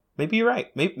Maybe you're right.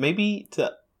 Maybe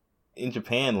in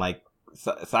Japan, like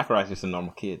Sakura's just a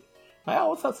normal kid. Like, oh,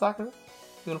 what's up, Sakura?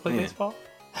 You want to play baseball?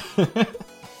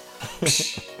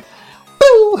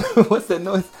 What's that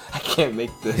noise? I can't make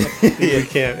this. You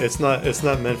can't. It's not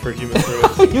meant for human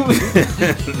throats. You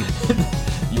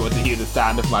want to hear the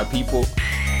sound of my people?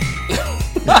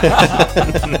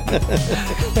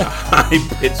 High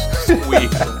pitched squeak.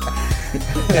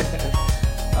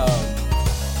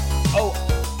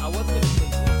 I was gonna say.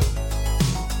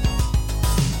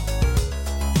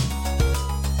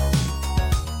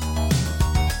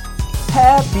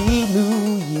 Happy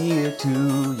New Year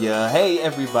to ya. Hey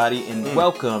everybody, and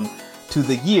welcome to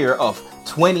the year of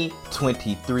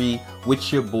 2023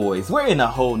 with your boys. We're in a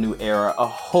whole new era, a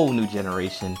whole new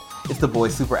generation. It's the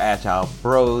boys Super Agile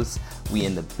Bros. We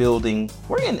in the building.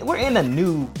 We're in a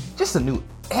new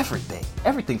everything.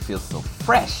 Everything feels so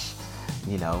fresh.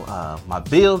 You know, my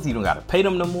bills, you don't gotta pay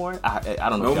them no more. I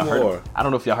don't know if y'all heard. I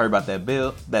don't know if y'all heard about that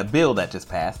bill that just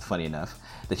passed. Funny enough,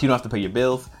 that you don't have to pay your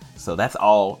bills. So that's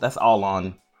all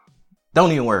on.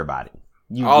 Don't even worry about it.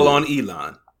 All on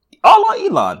Elon. All on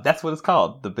Elon. That's what it's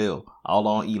called. The bill. All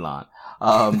on Elon.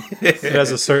 It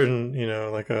has a certain,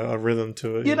 like a rhythm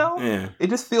to it. Yeah. It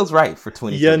just feels right for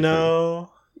 2023.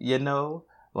 You know,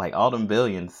 like all them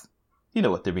billions. You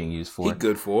know what they're being used for. He's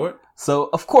good for it.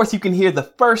 So, of course, you can hear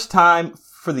the first time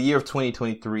for the year of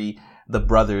 2023, the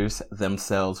brothers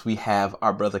themselves. We have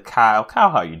our brother Kyle. Kyle,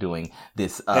 how are you doing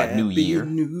this new year?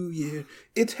 Happy New Year.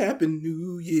 It's Happy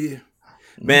New Year.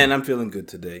 Man, I'm feeling good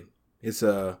today. It's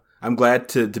I'm glad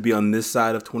to be on this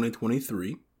side of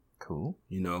 2023. Cool.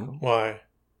 Why?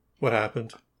 What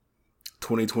happened?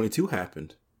 2022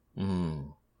 happened.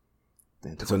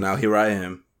 So now here I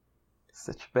am.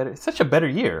 Such a better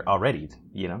year already,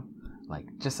 like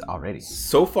just already.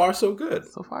 So far, so good.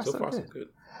 So good.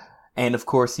 And of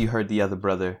course, you heard the other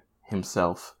brother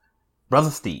himself, Brother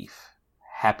Steve.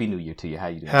 Happy New Year to you. How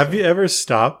you doing? Have you ever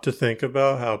stopped to think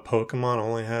about how Pokemon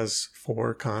only has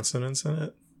 4 consonants in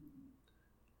it?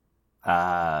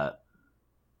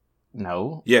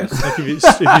 No. Yes. Like if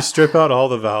you strip out all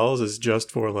the vowels, it's just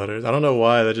 4 letters. I don't know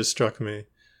why, that just struck me.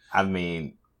 I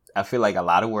mean, I feel like a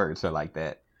lot of words are like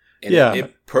that. And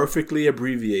it perfectly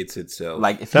abbreviates itself.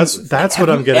 Like if that's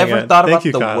what I'm getting at. Ever thought about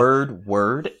you, the Kyle.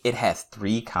 word? It has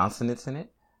 3 consonants in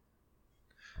it.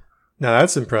 Now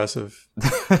that's impressive.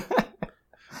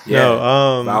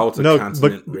 Vowel to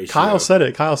consonant ratio. Kyle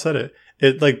said it.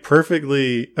 It like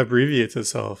perfectly abbreviates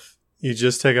itself. You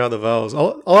just take out the vowels. A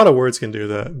lot of words can do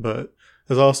that, but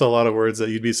there's also a lot of words that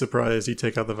you'd be surprised you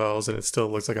take out the vowels and it still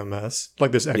looks like a mess.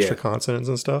 Like there's extra consonants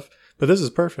and stuff. But this is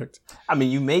perfect. I mean,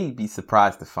 you may be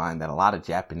surprised to find that a lot of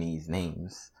Japanese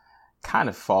names kind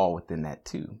of fall within that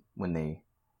too. When they,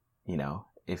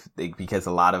 because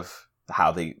a lot of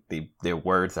how their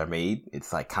words are made,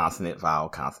 it's like consonant, vowel,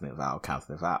 consonant, vowel,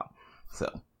 consonant, vowel.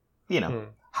 So,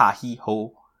 ha, he,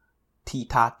 ho, ti,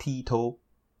 ta, ti, to,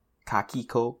 ka, ki,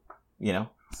 ko,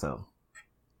 so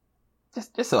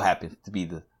just so happens to be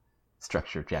the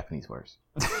structure of Japanese words.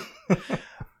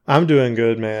 I'm doing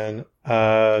good, man.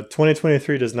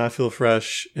 2023 does not feel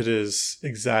fresh. It is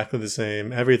exactly the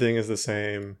same. Everything is the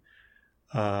same.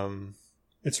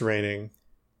 It's raining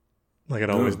like it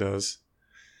always does.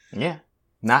 Yeah.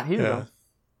 Not here, though.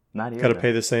 Not here. Got to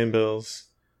pay the same bills.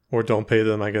 Or don't pay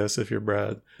them, I guess, if you're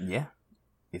Brad. Yeah.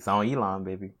 It's on Elon,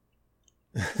 baby.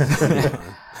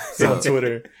 On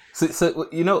Twitter. So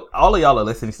all of y'all are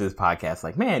listening to this podcast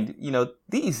like, man,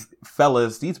 these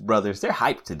fellas, these brothers, they're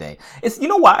hyped today. It's,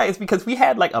 why? It's because we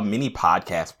had like a mini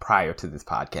podcast prior to this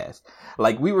podcast.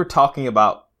 Like we were talking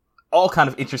about all kind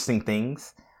of interesting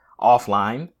things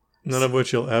offline. None of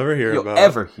which you'll ever hear about.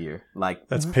 Like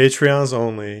that's Patreons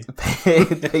only.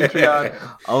 Patreon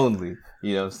only.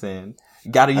 You know what I'm saying?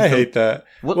 I hate that.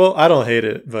 Well, I don't hate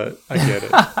it, but I get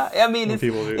it. I mean,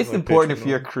 it's important if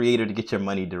you're a creator to get your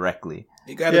money directly.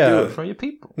 You got to do it from your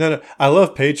people. No, I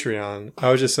love Patreon.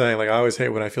 I was just saying, like, I always hate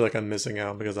when I feel like I'm missing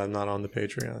out because I'm not on the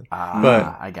Patreon.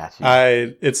 But I got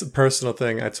you. It's a personal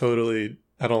thing. I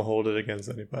don't hold it against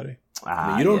anybody.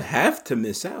 You don't have to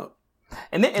miss out.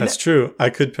 And that's true. I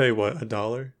could pay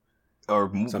 $1? Or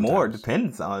more,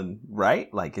 depends on,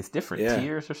 right? Like it's different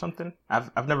tiers or something.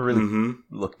 I've never really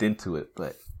looked into it,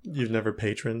 but you've never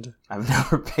patroned. I've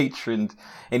never patroned.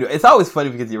 And it's always funny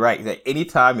because you're right. That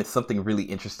anytime it's something really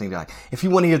interesting, they're like, if you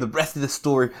want to hear the rest of the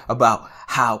story about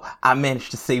how I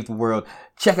managed to save the world,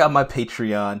 check out my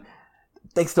Patreon.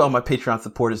 Thanks to all my Patreon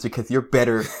supporters because you're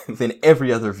better than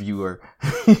every other viewer.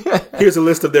 Here's a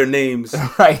list of their names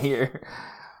right here.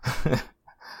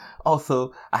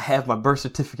 Also, I have my birth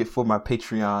certificate for my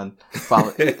Patreon.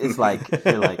 It's like,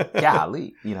 you're like,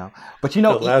 golly, But the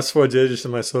last 4 digits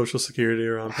of my social security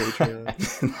are on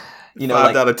Patreon.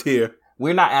 $5 tier.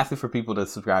 We're not asking for people to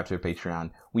subscribe to our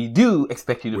Patreon. We do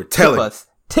expect you to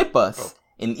tip us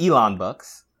in Elon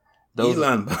bucks.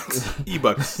 Elon bucks.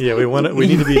 E-bucks. Yeah, we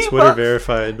need to be Twitter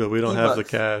verified, but we don't have the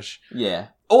cash. Yeah.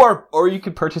 Or you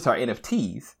could purchase our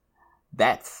NFTs.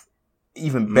 That's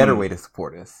even better way to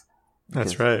support us.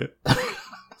 That's right.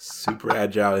 Super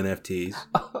agile NFTs.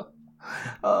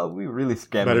 Oh, we really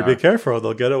scamming. Better be careful;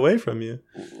 they'll get away from you.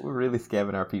 We're really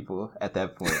scamming our people at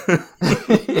that point.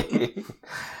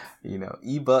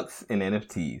 E-bucks and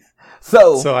NFTs.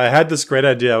 So I had this great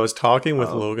idea. I was talking with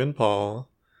Logan Paul.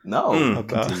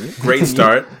 About great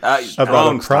start.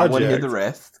 About a project. I want to hear the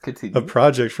rest. Continue. A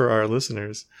project for our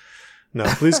listeners. No,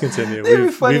 please continue.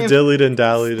 We've dillied and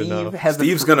dallied enough.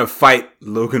 Steve's gonna fight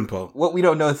Logan Paul. What we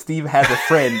don't know is Steve has a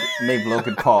friend named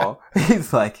Logan Paul.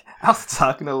 He's like, I was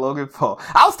talking to Logan Paul.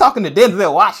 I was talking to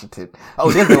Denzel Washington. Oh,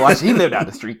 Denzel Washington, he lived down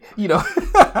the street.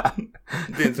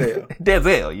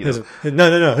 Denzel.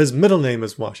 No. His middle name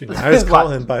is Washington. I just call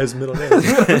him by his middle name.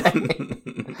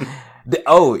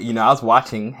 I was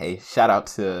watching. Hey, shout out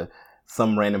to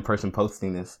some random person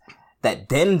posting this. That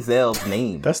Denzel's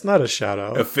name. That's not a shout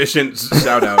out. Efficient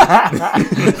shout out.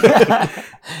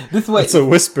 This way, it's a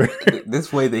whisper.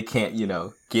 This way they can't,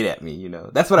 get at me.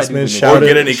 That's what I do. Or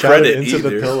get any credit into either.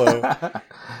 The pillow.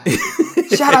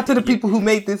 Shout out to the people who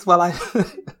made this while I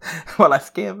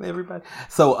scam everybody.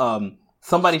 So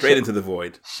somebody straight into the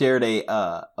void shared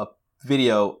a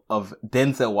video of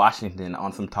Denzel Washington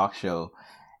on some talk show,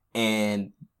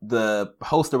 and the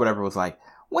host or whatever was like,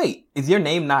 "Wait, is your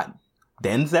name not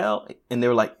Denzel?" And they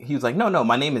were like, he was like, no,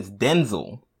 my name is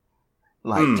Denzel.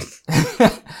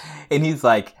 And he's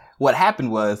like, what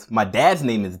happened was my dad's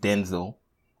name is Denzel.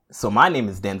 So my name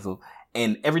is Denzel.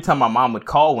 And every time my mom would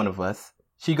call one of us,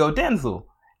 she'd go Denzel.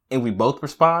 And we both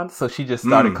respond. So she just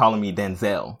started calling me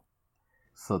Denzel.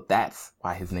 So that's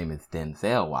why his name is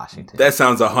Denzel Washington. That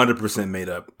sounds 100% made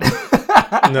up.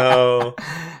 No,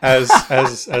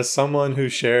 as someone who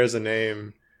shares a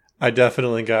name, I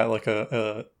definitely got like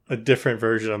a different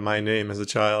version of my name as a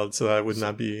child, so I would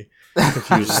not be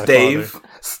confused. Stave.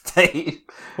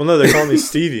 Well, no, they call me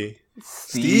Stevie.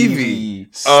 Stevie.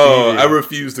 Oh, I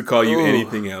refuse to call you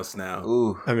anything else now.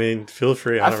 Ooh. I mean, feel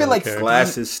free. I feel like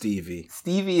Glasses Stevie.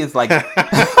 Stevie is like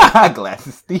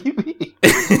Glasses Stevie.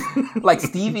 Like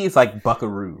Stevie is like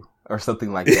Buckaroo or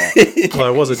something like that. Well, I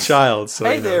was a child, so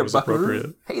hey there, it was Buckaroo.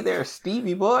 Appropriate. Hey there,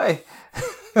 Stevie boy.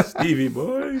 Stevie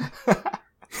boy.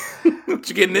 What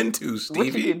you getting into, Stevie?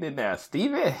 What you getting in there,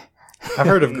 Stevie? I've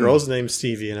heard of girls named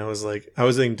Stevie, and I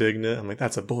was indignant. I'm like,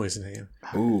 that's a boy's name.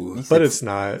 Ooh, but it's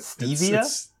not.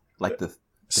 Stevia? Like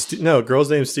no, girl's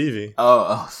named Stevie.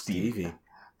 Oh, Stevie.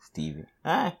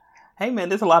 Hey man,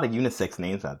 there's a lot of unisex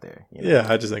names out there. Yeah,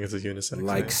 I just think it's a unisex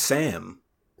like name. Sam.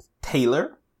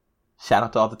 Taylor. Shout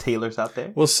out to all the Taylors out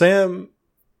there. Well, Sam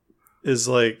is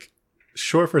like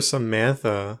short for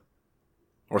Samantha.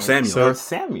 Or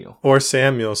Samuel. Or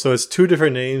Samuel. So it's 2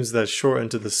 different names that shorten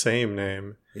to the same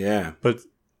name. Yeah. But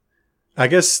I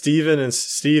guess Steve and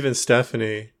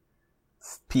Stephanie.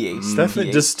 PH.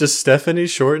 Stephanie. Does Stephanie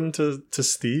shorten to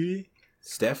Stevie?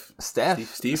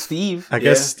 Steve. I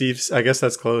guess Steve. I guess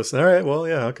that's close. All right. Well,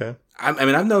 yeah. Okay. I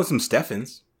mean, I've known some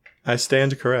Steffens. I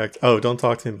stand correct. Oh, don't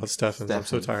talk to me about Steffens. I'm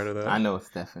so tired of that. I know it's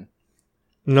Stephen.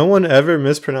 No one ever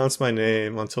mispronounced my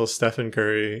name until Stephen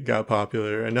Curry got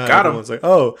popular. And now everyone's like,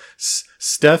 oh,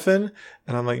 Stephen?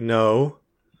 And I'm like, no.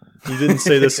 You didn't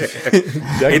say this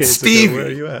decades ago. Where are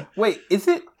you at? Wait, is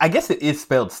it? I guess it is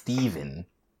spelled Steven.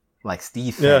 Like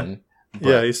Stephen.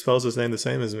 Yeah, he spells his name the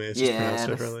same as me. It's just pronounced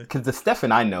differently. Because the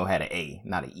Stephen I know had an A,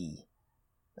 not an E.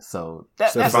 So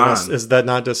that's... Is that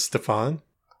not just Stefan?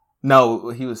 No,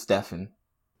 he was Stephen.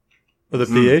 With a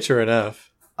PH or an F?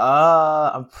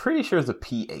 I'm pretty sure it's a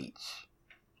PH.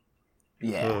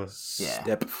 Yeah.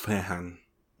 Stephan.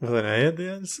 With an A at the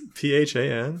end?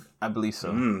 PHAN? I believe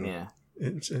so. Yeah.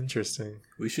 It's interesting.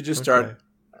 We should just start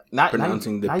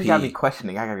pronouncing the P. Now you got me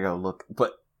questioning. I gotta go look.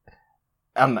 But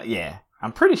I'm not. Yeah.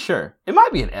 I'm pretty sure. It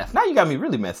might be an F. Now you got me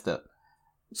really messed up.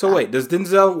 So wait, does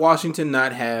Denzel Washington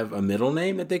not have a middle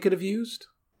name that they could have used?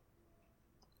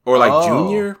 Or like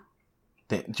Junior?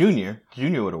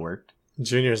 Junior would have worked.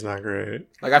 Junior's not great.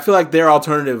 Like, I feel like their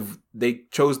alternative, they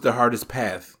chose the hardest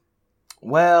path.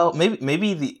 Well,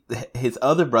 maybe his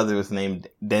other brother was named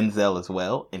Denzel as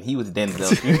well, and he was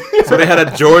Denzel Jr. So they had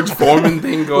a George Foreman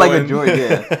thing going. Like a George,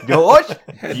 yeah.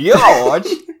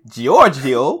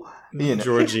 Giorgio.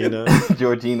 Georgina.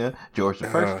 George the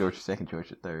first, George the second, George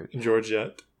the third.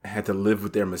 Georgette. Had to live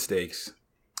with their mistakes.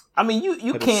 I mean,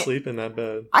 you can't sleep in that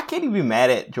bed. I can't even be mad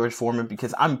at George Foreman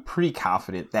because I'm pretty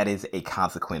confident that is a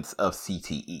consequence of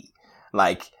CTE.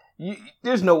 Like,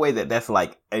 there's no way that that's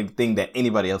like a thing that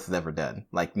anybody else has ever done.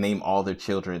 Like, name all their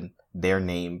children their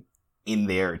name in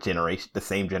their generation, the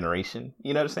same generation.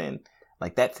 You know what I'm saying?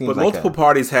 Like, that seems. But like multiple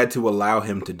parties had to allow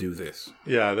him to do this.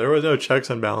 Yeah, there was no checks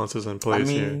and balances in place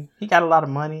here. He got a lot of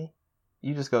money.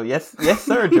 You just go, yes,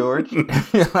 sir, George.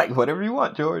 Like, whatever you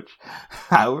want, George.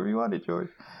 However you want it, George.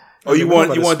 Oh, you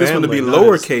want this one to be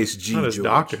lowercase g, not his George.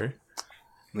 Doctor.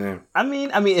 Yeah. I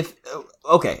mean, if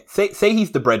okay, say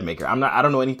he's the bread maker. I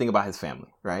don't know anything about his family,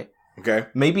 right? Okay.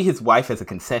 Maybe his wife has a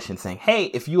concession saying, "Hey,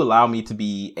 if you allow me to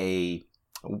be a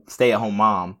stay-at-home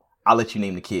mom, I'll let you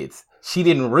name the kids." She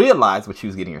didn't realize what she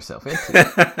was getting herself into.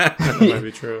 That might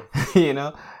be true. You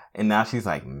know, and now she's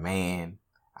like, "Man,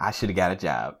 I should have got a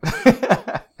job."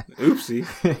 Oopsie.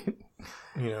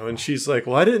 You know, and she's like,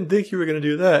 "Well, I didn't think you were going to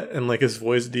do that." And like his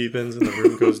voice deepens and the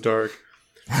room goes dark.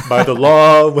 By the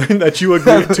law that you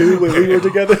agreed to when we were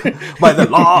together. By the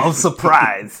law of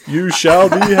surprise. You shall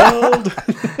be held.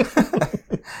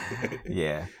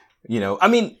 Yeah. You know, I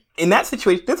mean, in that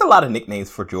situation, there's a lot of nicknames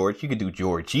for George. You could do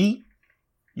Georgie.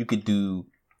 You could do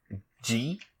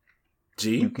G.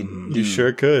 G? You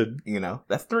sure could. You know,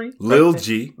 that's 3. Lil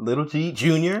G. Little G.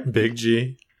 Junior. Big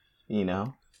G. You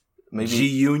know. Maybe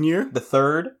G Junior. The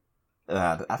third.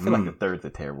 I feel like the third's a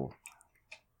terrible.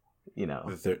 You know.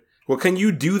 The third. Well, can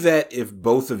you do that if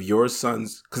both of your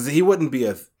sons? Because he wouldn't be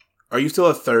a. Are you still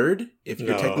a third? If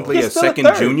you're technically a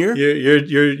second junior,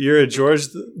 you're a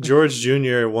George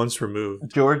Junior once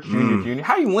removed. George Junior Junior.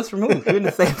 How are you once removed? You're in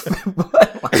the same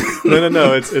bloodline.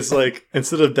 No. It's like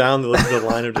instead of down the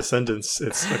line of descendants,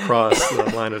 it's across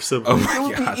the line of siblings.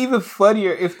 Oh it would be even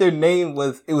funnier if their name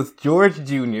was George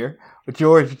Junior,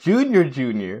 George Junior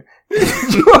Junior,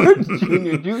 George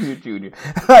Junior Junior Junior.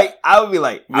 Like, I would be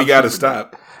like, we got to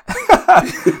stop.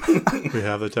 We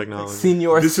have the technology.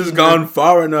 This has gone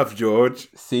far enough, George.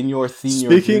 Senior.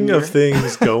 Speaking of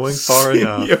things going far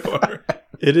enough,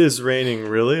 it is raining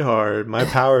really hard. My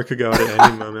power could go out at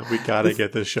any moment. We got to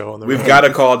get this show on the road. We've got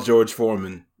to call George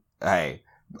Foreman. Hey,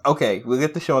 okay, we'll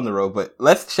get the show on the road, but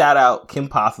let's shout out Kim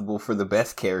Possible for the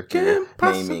best character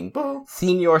naming.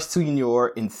 Senior,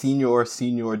 and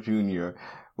Senior Junior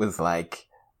was like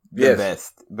the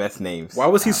best names. Why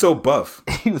was he so buff?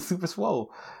 He was super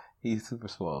swole. He's super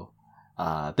swole.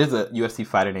 There's a UFC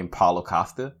fighter named Paulo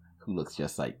Costa who looks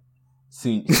just like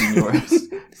Senior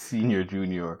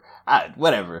Junior,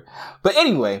 whatever. But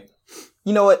anyway,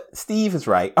 you know what? Steve is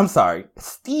right. I'm sorry.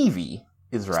 Stevie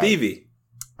is right.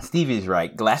 Stevie is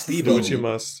right. Glasses Stevie. Don't you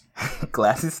must.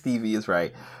 Glasses Stevie is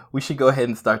right. We should go ahead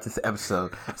and start this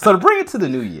episode. So to bring it to the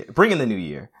new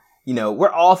year, you know,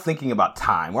 we're all thinking about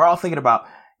time. We're all thinking about,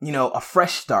 you know, a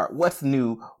fresh start. What's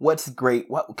new? What's great?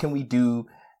 What can we do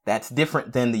that's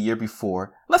different than the year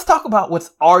before? Let's talk about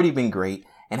what's already been great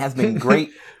and has been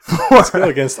great for... Let's go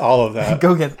against all of that.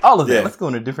 Go against all of that. Let's go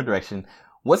in a different direction.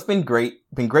 What's been great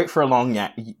for a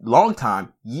long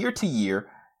time, year to year,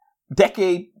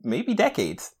 decade, maybe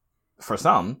decades for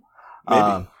some.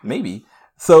 Maybe.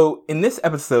 So in this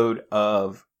episode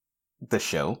of the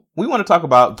show, we want to talk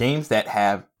about games that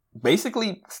have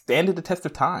basically standed the test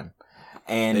of time.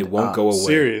 And they won't go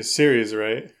away. Series,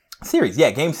 right?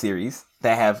 Game series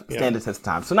that have standed the test of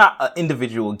time. So not an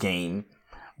individual game,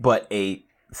 but a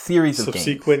series of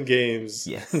subsequent games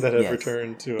that have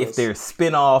returned to us. If they're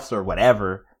spin-offs or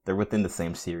whatever, they're within the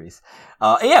same series.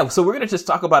 So we're going to just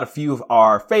talk about a few of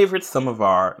our favorites, some of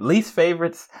our least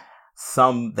favorites,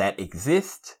 some that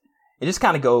exist, and just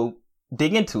kind of go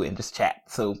dig into it and just chat.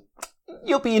 So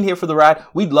you'll be in here for the ride.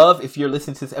 We'd love if you're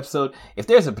listening to this episode. If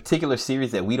there's a particular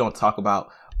series that we don't talk about,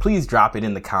 please drop it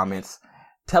in the comments.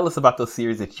 Tell us about those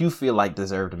series that you feel like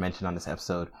deserve to mention on this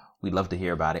episode. We'd love to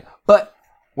hear about it. But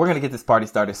we're going to get this party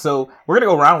started. So we're going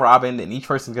to go round robin, and each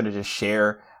person's going to just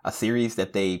share a series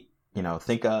that they, you know,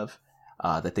 think of,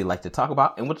 that they like to talk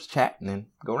about, and we'll just chat and then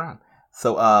go around.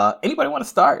 So anybody want to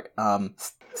start?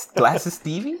 Glasses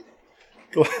Stevie?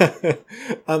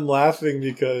 I'm laughing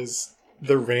because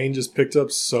the rain just picked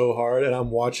up so hard, and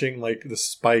I'm watching like the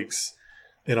spikes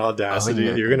in Audacity.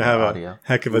 You're going to have a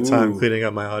heck of a time cleaning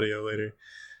up my audio later.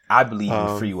 I believe in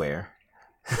freeware.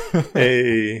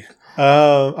 Hey.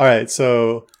 All right,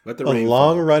 so a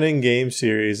long-running game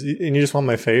series, and you just want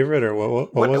my favorite, or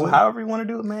what was it? However you want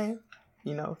to do it, man.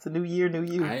 You know, it's a new year, new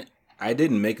you. I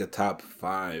didn't make a top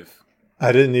 5.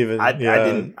 I didn't even. I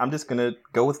didn't. I'm just gonna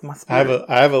go with my spirit.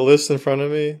 I have a list in front of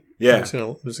me. Yeah,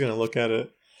 I'm just gonna look at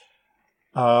it.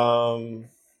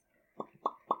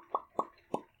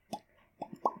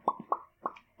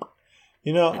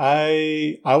 You know,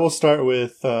 I will start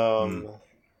with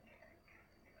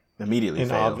immediately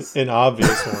fails. An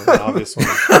obvious one. An obvious one.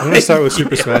 I'm going to start with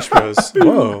Super Smash Bros.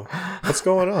 Whoa. What's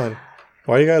going on?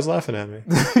 Why are you guys laughing at me?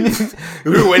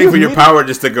 We were waiting for your power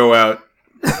just to go out.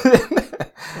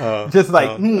 Just like,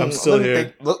 I'm still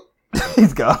here. Look,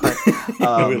 he's gone.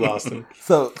 We lost him.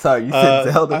 So, sorry, you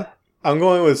said Zelda? I'm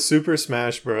going with Super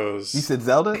Smash Bros. You said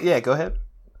Zelda? Yeah, go ahead.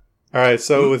 All right,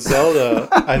 so with Zelda,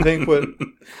 I think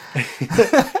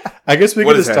I guess we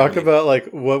could just talk about like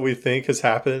what we think has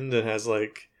happened and has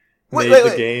like made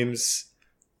the games.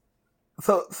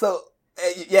 So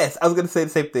yes, I was gonna say the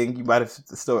same thing. You might have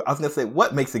story. I was gonna say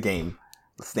what makes a game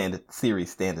stand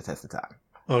the test of time.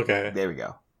 Okay, there we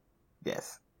go.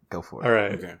 Yes, go for it. All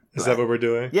right, okay. Is that what we're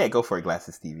doing? Yeah, go for it,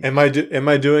 Glasses TV. Am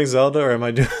I doing Zelda or am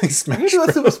I doing Smash? You're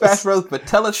doing Super Smash Bros. But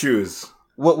tell us, choose.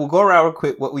 What we'll go around real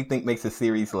quick. What we think makes a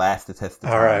series last the test of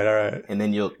time. All right, and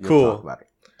then you'll talk about it.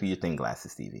 Do your thing,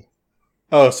 Glasses TV.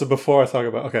 Oh, so before I talk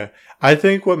about I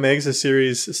think what makes a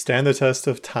series stand the test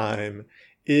of time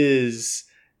is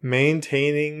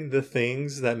maintaining the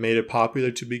things that made it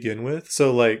popular to begin with.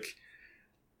 So like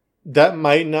that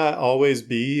might not always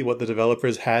be what the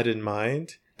developers had in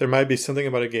mind. There might be something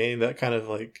about a game that kind of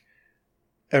like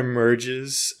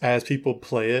emerges as people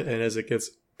play it and as it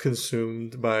gets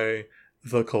consumed by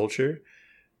the culture.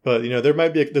 But,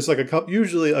 there's like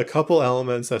usually a couple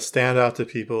elements that stand out to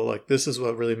people. Like, this is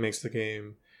what really makes the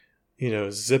game,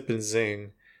 zip and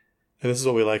zing. And this is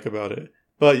what we like about it.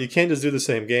 But you can't just do the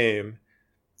same game.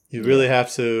 You really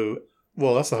have to,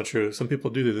 well, that's not true. Some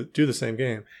people do the same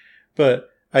game.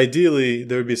 But ideally,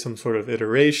 there would be some sort of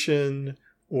iteration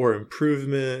or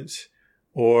improvement,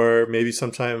 or maybe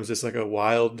sometimes it's like a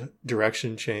wild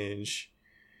direction change.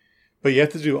 But you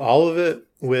have to do all of it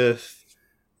with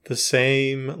the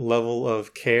same level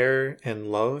of care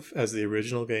and love as the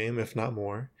original game, if not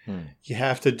more. You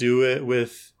have to do it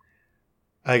with,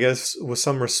 I guess, with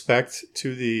some respect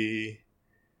to the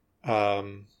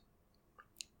to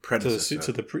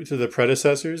the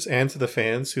predecessors and to the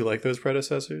fans who like those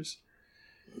predecessors.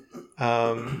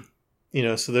 So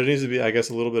there needs to be, I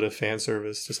guess, a little bit of fan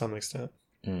service to some extent.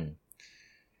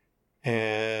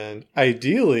 And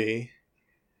ideally,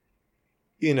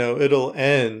 it'll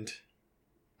end.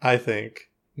 I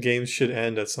think games should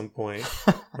end at some point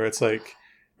where it's like,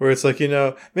 well, let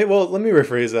me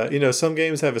rephrase that. Some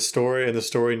games have a story and the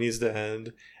story needs to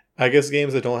end. I guess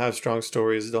games that don't have strong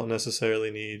stories don't necessarily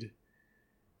need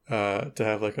to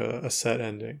have like a set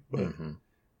ending. But,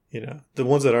 the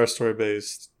ones that are story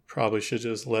based probably should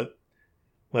just let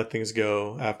things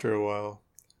go after a while.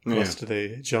 Lest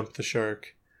they jump the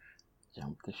shark.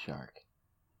 Jump the shark.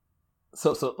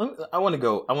 So I want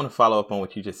to follow up on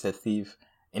what you just said, Steve.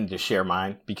 And just share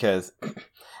mine, because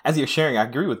as you're sharing, I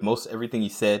agree with most everything you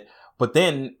said. But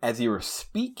then as you were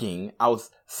speaking,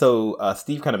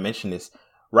 Steve kind of mentioned this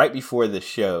right before the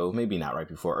show, maybe not right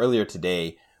before, earlier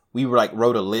today, we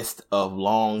wrote a list of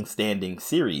long-standing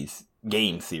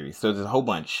game series. So there's a whole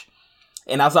bunch.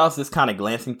 And as I was just kind of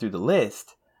glancing through the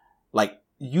list, like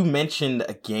you mentioned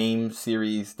a game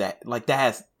series that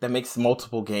makes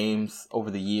multiple games over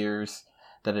the years,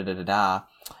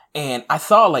 And I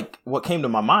saw what came to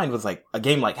my mind was like a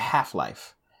game like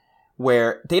Half-Life,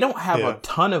 where they don't have a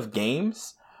ton of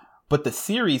games, but the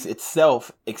series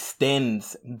itself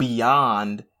extends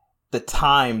beyond the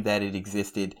time that it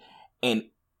existed, and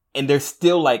there's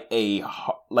still like a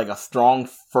strong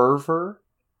fervor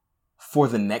for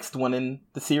the next one in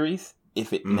the series.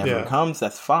 If it never comes,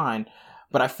 that's fine.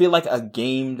 But I feel like a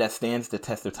game that stands the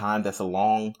test of time, that's a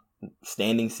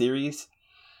long-standing series,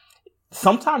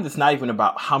 sometimes it's not even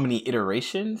about how many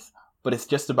iterations, but it's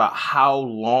just about how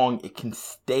long it can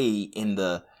stay in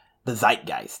the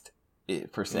zeitgeist,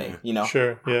 per se.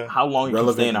 Sure, yeah. How long relevant it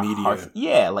can stay in our media. hearts.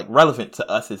 Yeah, like relevant to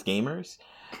us as gamers.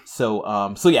 So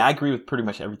yeah, I agree with pretty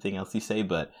much everything else you say,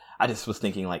 but I just was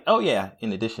thinking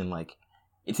in addition,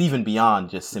 it's even beyond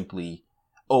just simply,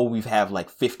 we have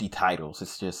 50 titles.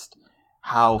 It's just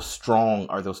how strong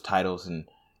are those titles, and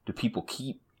do people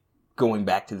keep going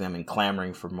back to them and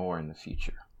clamoring for more in the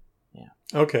future? Yeah.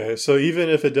 Okay, so even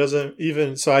if it doesn't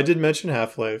so I did mention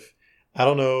Half-Life. I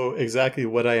don't know exactly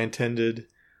what I intended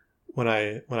when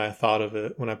I thought of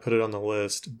it, when I put it on the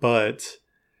list, but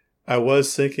I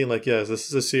was thinking yes, this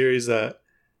is a series that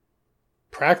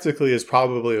practically is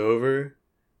probably over,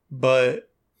 but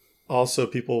also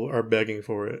people are begging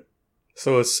for it.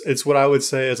 So it's what I would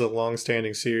say is a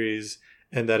long-standing series,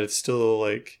 and that it's still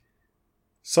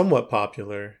somewhat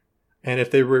popular. And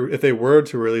if they were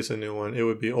to release a new one, it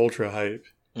would be ultra hype.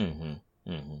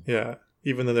 Yeah,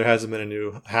 even though there hasn't been a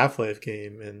new Half-Life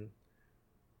game in,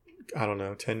 I don't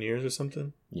know, 10 years or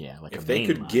something. Yeah, if they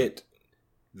could get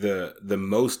the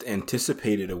most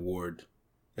anticipated award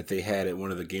that they had at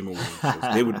one of the Game Awards.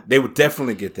 So they would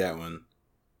definitely get that one.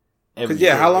 Because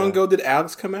how long ago did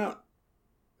Alex come out?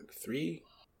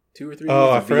 2 or 3 years?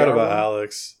 Oh, I forgot about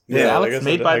Alex. Yeah, Alex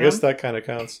I guess that kind of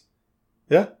counts.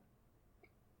 Yeah,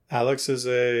 Alex is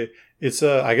I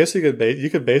guess you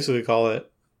could basically call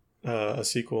it a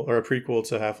sequel or a prequel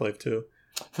to Half-Life 2.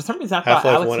 For some reason, I thought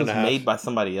Alex was made by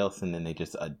somebody else, and then they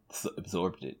just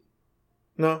absorbed it.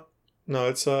 No,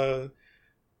 it's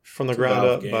from the ground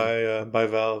up by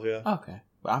Valve. Yeah. Okay,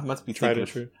 well, I must be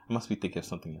thinking of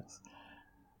something else.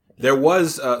 There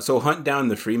was Hunt Down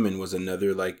the Freeman was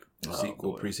another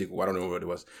sequel, pre-sequel. I don't know what it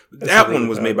was. That one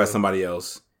was made by somebody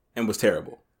else and was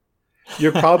terrible.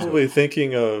 You're probably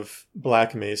thinking of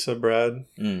Black Mesa, Brad.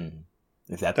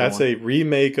 Is that that's a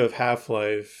remake of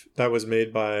Half-Life that was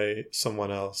made by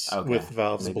someone else with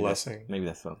Valve's blessing. Maybe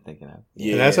that's what I'm thinking of.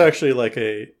 Yeah, and that's actually like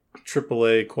a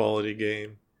AAA quality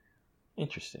game.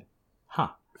 Interesting, huh?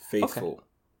 Faithful. Okay.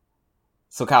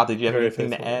 So, Kyle, did you have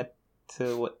anything to add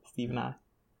to what Steve and I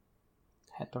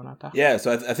had thrown out there? Yeah,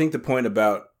 so I think the point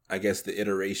about, I guess, the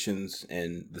iterations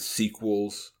and the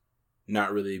sequels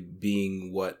not really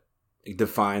being what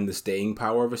define the staying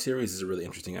power of a series is a really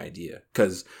interesting idea.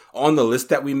 Because on the list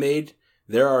that we made,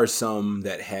 there are some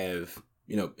that have,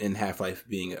 in Half-Life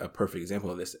being a perfect example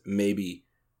of this, maybe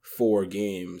 4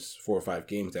 or 5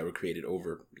 games that were created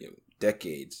over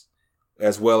decades,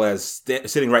 as well as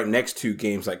sitting right next to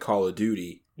games like Call of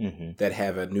Duty that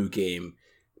have a new game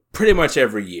pretty much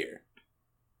every year.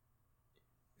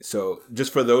 So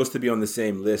just for those to be on the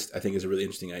same list, I think is a really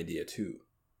interesting idea too.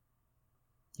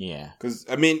 Yeah. Because,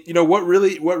 what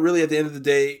really at the end of the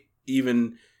day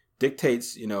even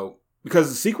dictates, because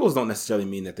the sequels don't necessarily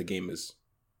mean that the game is,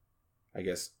 I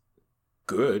guess,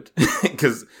 good.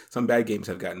 Because some bad games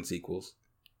have gotten sequels.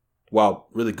 While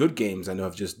really good games I know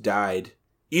have just died,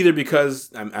 either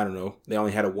because, I don't know, they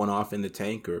only had a one-off in the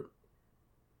tank or...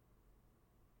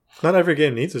 Not every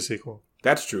game needs a sequel.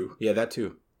 That's true. Yeah, that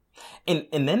too. And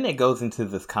then it goes into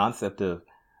this concept of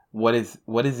what is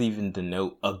even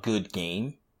denote a good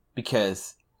game,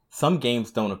 because some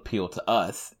games don't appeal to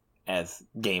us as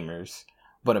gamers,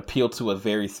 but appeal to a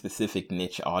very specific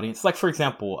niche audience. Like, for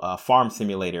example, Farm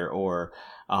Simulator or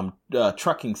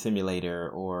Trucking Simulator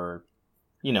or,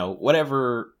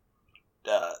 whatever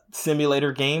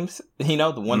simulator games,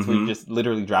 the ones where you just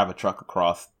literally drive a truck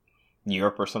across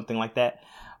Europe or something like that.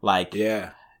 Like,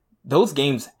 yeah. Those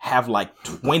games have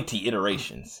 20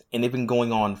 iterations, and they've been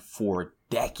going on for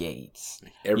decades.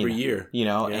 Every year.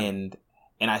 Yeah.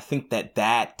 And I think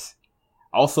that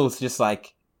also is just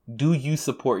do you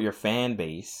support your fan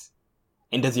base,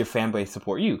 and does your fan base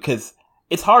support you? Because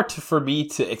it's hard for me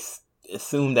to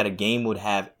assume that a game would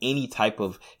have any type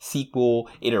of sequel,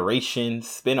 iteration,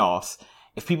 spin-offs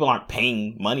if people aren't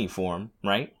paying money for them,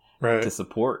 right? Right. To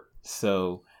support.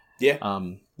 So, yeah.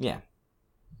 Yeah.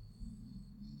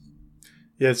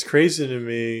 Yeah, it's crazy to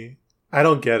me. I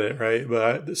don't get it, right?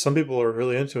 But some people are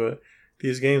really into it.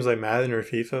 These games like Madden or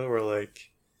FIFA were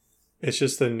it's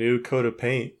just a new coat of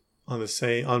paint on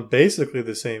basically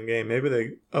the same game. Maybe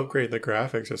they upgrade the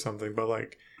graphics or something, but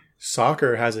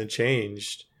soccer hasn't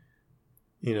changed.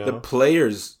 The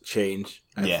players change.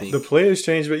 I think the players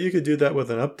change, but you could do that with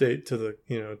an update to the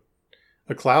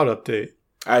a cloud update.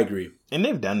 I agree, and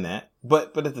they've done that.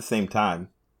 But at the same time,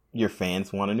 your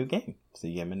fans want a new game, so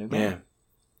you give them a new game. Yeah.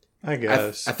 I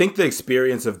guess. I think the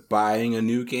experience of buying a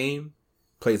new game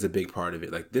plays a big part of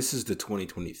it. This is the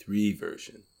 2023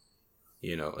 version.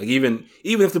 Even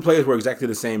if the players were exactly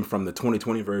the same from the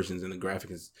 2020 versions and the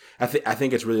graphics, I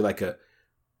think it's really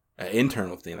an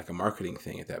internal thing, a marketing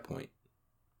thing at that point.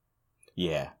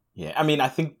 Yeah. Yeah. I mean, I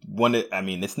think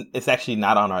it's actually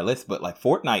not on our list, but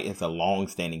Fortnite is a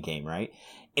long-standing game, right?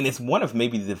 And it's one of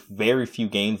maybe the very few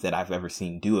games that I've ever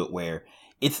seen do it where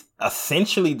it's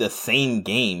essentially the same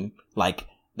game.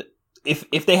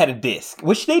 If they had a disc,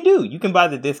 which they do, you can buy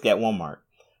the disc at Walmart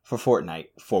for Fortnite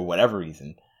for whatever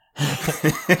reason.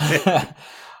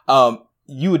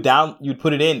 You'd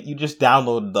put it in, you just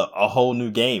download a whole new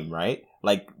game, right?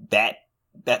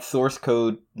 That source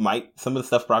code some of the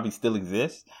stuff probably still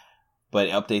exists, but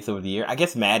it updates over the year. I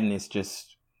guess Madden is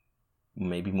just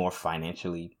maybe more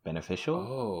financially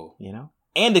beneficial.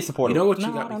 And they support. You know what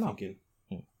you got me thinking?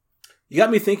 You got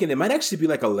me thinking it might actually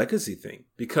be a legacy thing,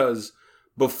 because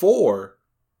before,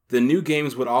 the new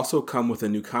games would also come with a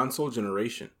new console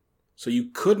generation. So you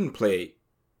couldn't play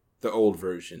the old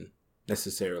version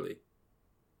necessarily.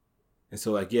 And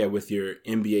so with your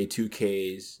NBA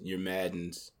 2Ks, your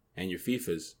Maddens, and your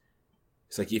FIFAs,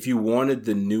 it's if you wanted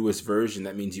the newest version,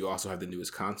 that means you also have the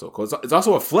newest console. Because it's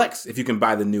also a flex if you can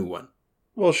buy the new one.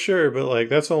 Well, sure, but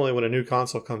that's only when a new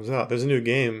console comes out. There's a new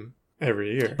game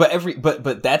every year.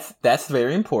 But that's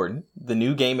very important. The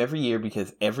new game every year,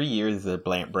 because every year is a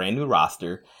brand new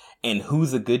roster, and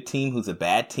who's a good team, who's a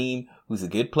bad team, who's a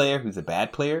good player, who's a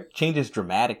bad player changes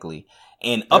dramatically.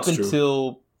 And up That's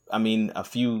until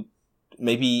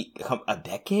maybe a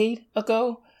decade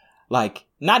ago, like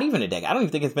not even a decade. I don't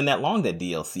even think it's been that long that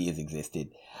DLC has existed.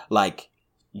 Like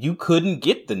you couldn't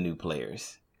get the new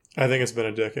players. I think it's been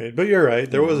a decade, but you're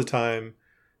right. There was a time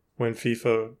when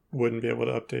FIFA wouldn't be able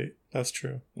to update. That's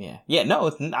true. Yeah. No,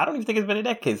 I don't even think it's been a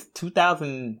decade. It's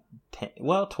 2010.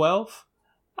 Well, 12.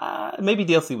 Maybe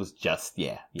DLC was just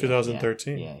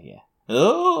 2013. Yeah.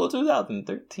 Oh,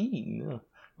 2013. Oh,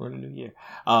 we're in a new year.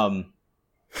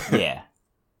 Yeah.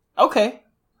 Okay.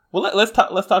 Well, let's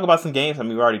talk about some games. I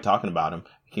mean, we're already talking about them.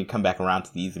 We can come back around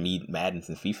to these Maddens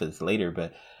and FIFAs later.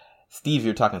 But Steve,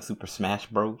 you're talking Super Smash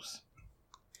Bros.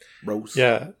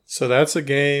 Yeah, so that's a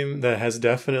game that has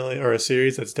definitely, or a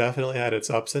series that's definitely had its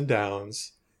ups and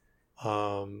downs.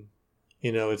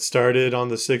 It started on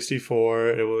the 64.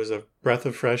 It was a breath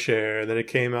of fresh air. And then it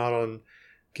came out on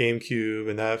GameCube,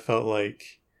 and that felt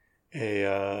like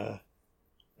a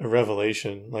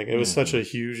revelation. Like it was such a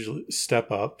huge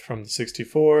step up from the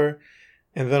 64.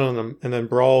 And then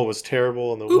Brawl was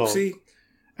terrible. And Oopsie.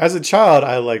 As a child,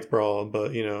 I liked Brawl,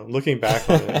 but looking back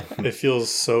on it, it feels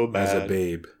so bad. As a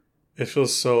babe. It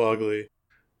feels so ugly.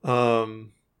 But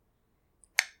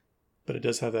it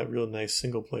does have that real nice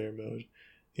single player mode,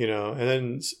 and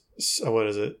then what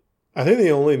is it? I think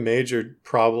the only major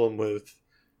problem with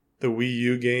the Wii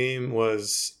U game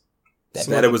was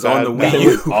that it was on the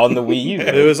Wii U. On the Wii U.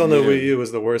 It was on the Wii U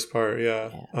was the worst part, yeah.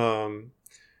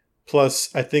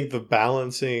 Plus, I think the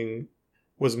balancing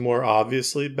was more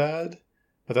obviously bad,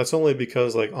 but that's only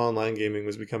because like online gaming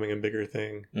was becoming a bigger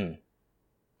thing.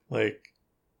 Like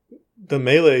the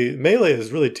melee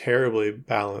is really terribly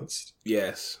balanced.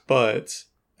 Yes, but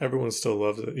everyone still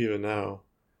loves it even now.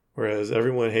 Whereas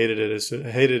everyone hated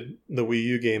the Wii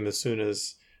U game as soon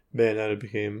as Bayonetta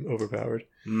became overpowered.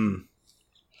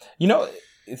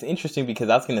 It's interesting because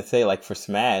I was going to say, like, for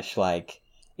Smash, like,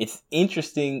 it's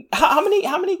interesting. How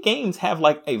many games have,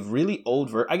 like, a really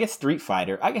old I guess Street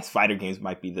Fighter. I guess fighter games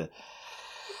might be the...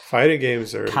 Fighting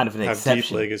games are kind of an exception.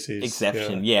 Deep legacies.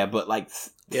 Exception, yeah, but, like...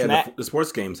 the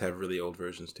sports games have really old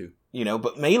versions, too.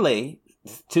 But Melee,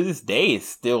 to this day, is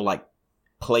still, like,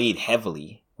 played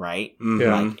heavily, right?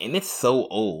 Yeah. Like, and it's so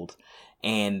old.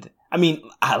 And... I mean,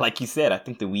 like you said, I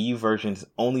think the Wii U version's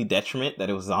only detriment that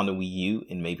it was on the Wii U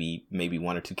and maybe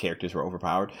one or two characters were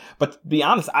overpowered. But to be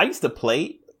honest, I used to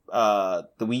play the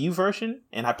Wii U version,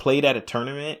 and I played at a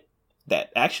tournament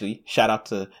that actually, shout out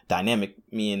to Dynamic,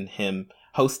 me and him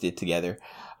hosted together.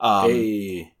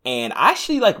 And I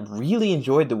actually like really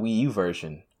enjoyed the Wii U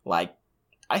version. Like,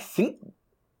 I think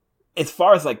as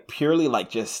far as like purely like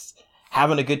just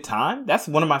having a good time, that's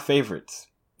one of my favorites.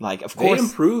 Like, of course, they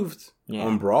improved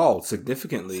on Brawl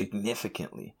significantly.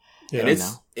 Yeah. And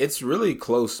it's really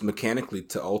close mechanically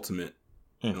to Ultimate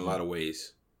in a lot of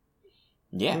ways.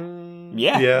 Yeah.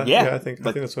 I think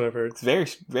that's what I've heard. It's very,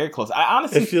 very close. I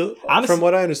honestly, from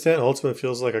what I understand, Ultimate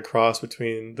feels like a cross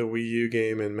between the Wii U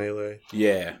game and Melee.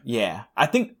 Yeah. I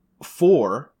think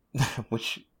 4,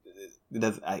 which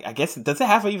does it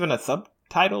have even a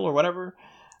subtitle or whatever?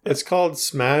 It's called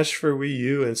Smash for Wii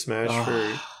U and Smash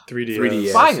for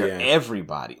 3DS. Fire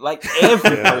everybody, like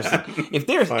every person. If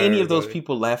there's any of those everybody.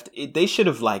 people left, they should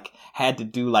have like had to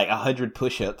do like 100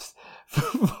 push-ups.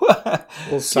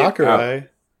 Well, Sakurai,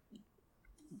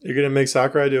 you're gonna make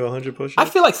Sakurai do 100 push-ups?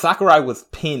 I feel like Sakurai was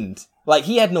pinned. Like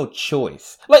he had no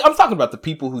choice. Like I'm talking about the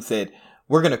people who said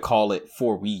we're gonna call it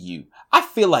for Wii U. I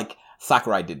feel like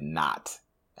Sakurai did not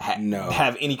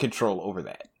have any control over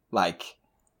that. Like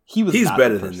he's not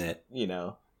better than that.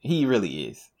 He really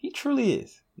is. He truly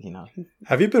is.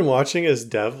 Have you been watching his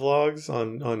dev vlogs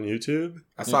on YouTube?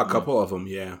 I saw a couple of them.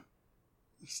 Yeah,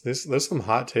 there's some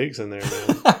hot takes in there,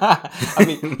 man. I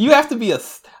mean, you have to be a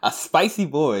spicy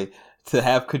boy to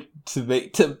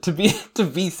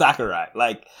be Sakurai.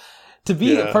 Like to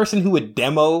be a person who would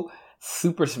demo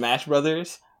Super Smash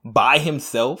Brothers by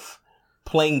himself,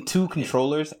 playing 2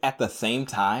 controllers at the same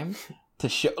time to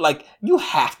show. Like you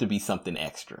have to be something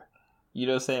extra. You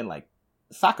know what I'm saying? Like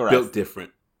Sakurai built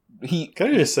different. Can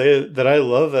I just say that I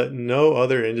love that no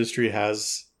other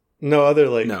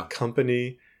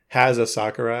company has a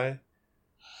Sakurai.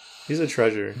 He's a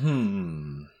treasure.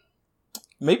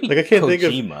 Maybe like I can't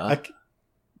Kojima. think of.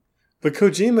 But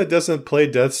Kojima doesn't play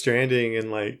Death Stranding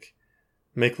and like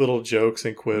make little jokes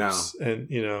and quips, and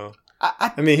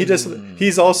I mean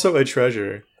he's also a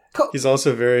treasure. He's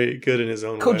also very good in his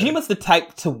own way. Kojima's the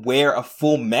type to wear a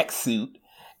full mech suit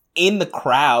in the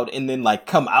crowd and then like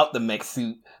come out the mech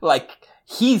suit like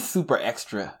he's super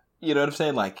extra. You know what I'm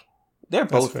saying? Like they're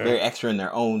both very extra in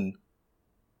their own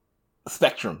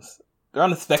spectrums. They're on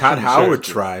the spectrum. Todd Howard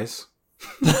tries.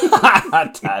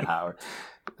 Todd Howard,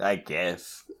 I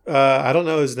guess. I don't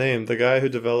know his name. The guy who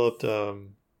developed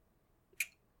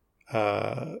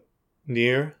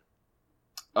Nier.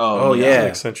 Oh yeah, an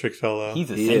eccentric fellow. He's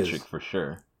eccentric for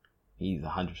sure. He's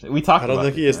 100%. We talked. I don't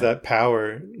think he has that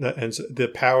power,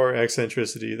 the power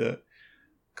eccentricity that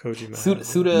Kojima.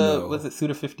 Suda was it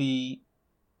Suda 50?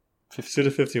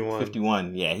 Suda 51.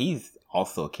 51. Yeah, he's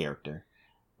also a character.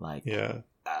 Like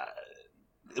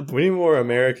we need more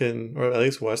American or at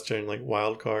least Western like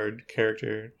wild card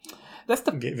character. That's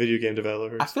the video game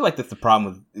developers. I feel like that's the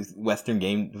problem with Western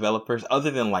game developers,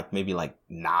 other than like maybe like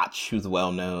Notch, who's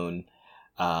well known,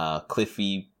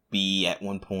 Cliffy B at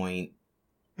one point.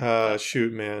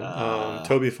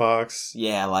 Toby Fox.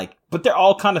 Yeah, like, but they're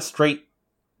all kind of straight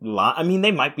line. I mean,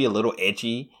 they might be a little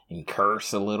edgy and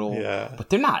curse a little, but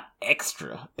they're not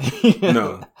extra.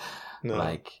 No.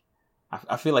 Like,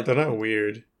 I feel like they're not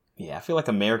weird. Yeah, I feel like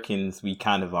Americans, we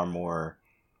kind of are more.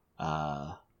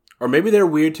 Or maybe they're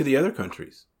weird to the other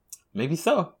countries. Maybe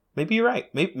so. Maybe you're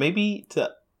right. Maybe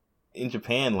in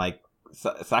Japan, like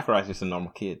Sakurai's just a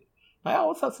normal kid. Like, oh,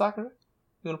 what's up, Sakura?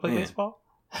 You want to play baseball?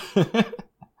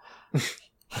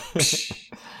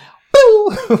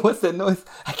 Boo! What's that noise?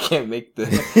 I can't make the.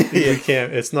 You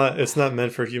can't. It's not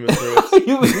meant for human throats.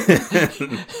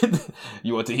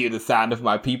 You want to hear the sound of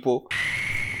my people?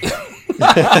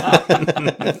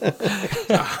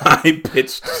 High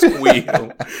pitched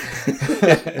squeal.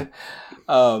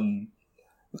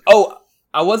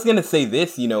 I was gonna say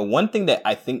this. One thing that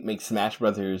I think makes Smash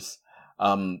Brothers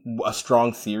a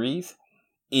strong series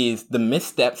is the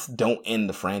missteps don't end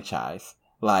the franchise.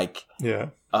 Like,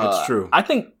 it's true. I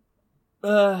think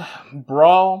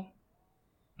Brawl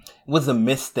was a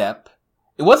misstep.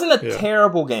 It wasn't a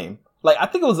terrible game. Like, I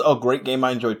think it was a great game.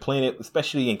 I enjoyed playing it,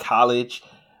 especially in college.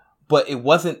 But it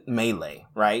wasn't Melee,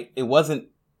 right? It wasn't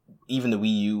even the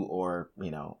Wii U or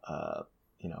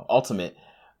Ultimate.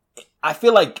 I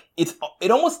feel like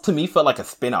it almost to me felt like a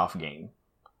spin-off game.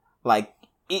 Like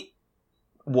it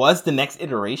was the next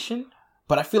iteration,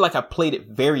 but I feel like I played it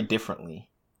very differently.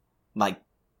 Like,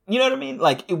 you know what I mean?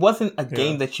 Like it wasn't a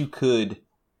game that you could.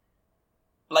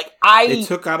 Like it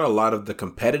took out a lot of the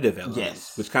competitive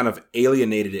elements, which kind of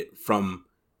alienated it from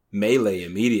Melee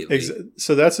immediately.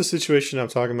 So that's the situation I'm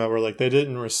talking about, where like they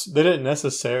didn't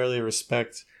necessarily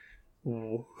respect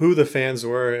who the fans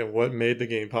were and what made the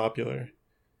game popular.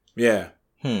 Yeah,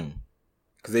 because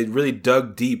they really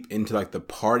dug deep into like the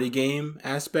party game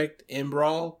aspect in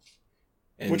Brawl,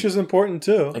 which is important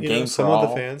too. Some of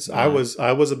the fans, I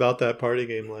was about that party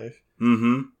game life.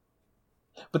 Mm-hmm.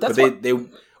 But they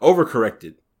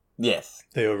overcorrected. Yes.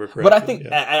 They overcorrected. But I think,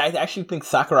 I actually think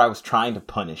Sakurai was trying to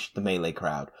punish the Melee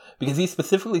crowd, because he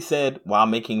specifically said while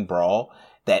making Brawl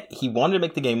that he wanted to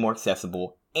make the game more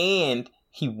accessible, and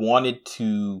he wanted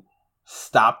to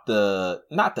stop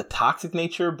not the toxic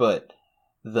nature, but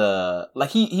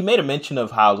he made a mention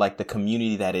of how like the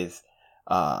community that is,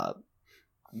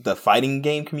 the fighting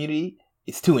game community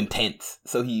is too intense.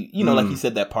 So he, like you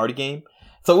said, that party game.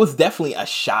 So it was definitely a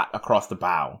shot across the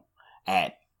bow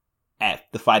at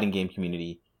the fighting game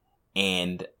community.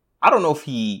 And I don't know if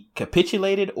he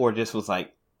capitulated or just was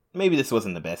like, maybe this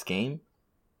wasn't the best game,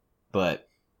 but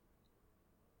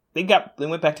they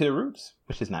went back to their roots,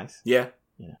 which is nice. Yeah.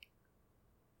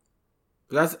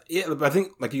 But I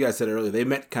think like you guys said earlier, they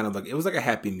meant kind of like, it was like a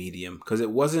happy medium, because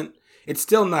it's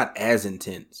still not as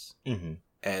intense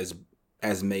as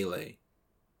Melee.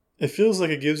 It feels like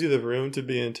it gives you the room to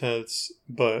be intense,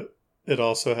 but it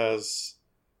also has,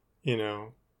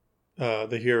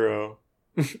 the hero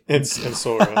and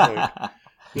Sora. Like,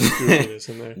 there's goofiness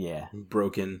in there. Yeah.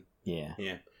 Broken. Yeah.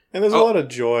 And there's a lot of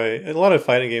joy. And a lot of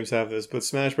fighting games have this, but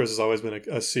Smash Bros. Has always been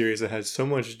a series that has so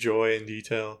much joy and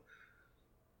detail.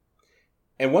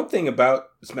 And one thing about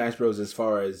Smash Bros. As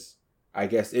far as, I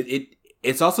guess,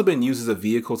 it's also been used as a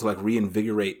vehicle to like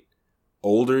reinvigorate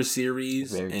older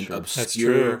series and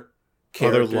obscure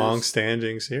characters. Other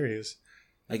long-standing series.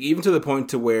 Like, even to the point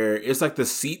to where it's like the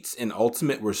seats in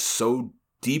Ultimate were so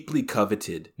deeply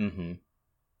coveted. Mm-hmm.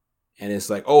 And it's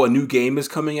like, oh, a new game is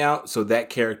coming out, so that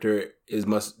character they're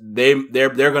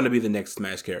going to be the next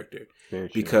Smash character. Very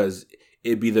true. Because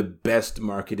it'd be the best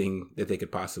marketing that they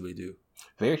could possibly do.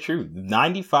 Very true.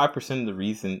 95% of the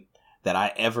reason that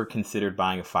I ever considered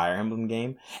buying a Fire Emblem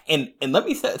game, and let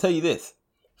me tell you this,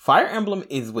 Fire Emblem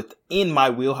is within my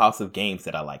wheelhouse of games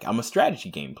that I like. I'm a strategy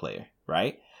game player,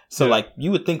 right? So like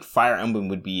you would think Fire Emblem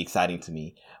would be exciting to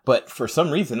me, but for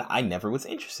some reason I never was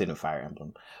interested in Fire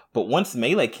Emblem. But once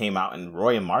Melee came out and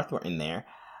Roy and Marth were in there,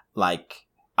 like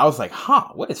I was like,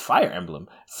 what is Fire Emblem?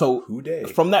 So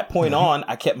from that point on,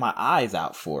 I kept my eyes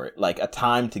out for it, like a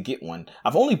time to get one.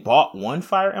 I've only bought one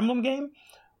Fire Emblem game,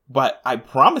 but I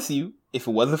promise you, if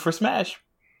it wasn't for Smash,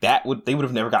 they would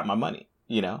have never got my money,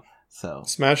 you know? So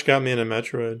Smash got me into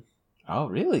Metroid. Oh,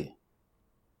 really?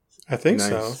 I think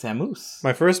so. Samus.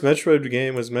 My first Metroid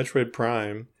game was Metroid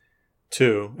Prime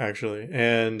 2, actually.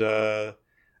 And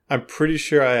I'm pretty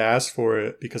sure I asked for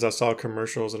it because I saw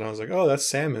commercials and I was like, oh,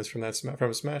 that's Samus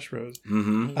from Smash Bros.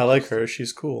 Mm-hmm. I like her.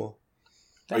 She's cool.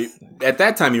 At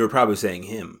that time, you were probably saying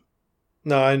him.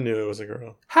 No, I knew it was a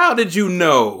girl. How did you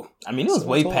know? I mean, it was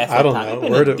way past that I don't time. know.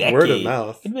 Word of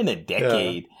mouth. It'd been a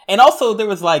decade. Yeah. And also, there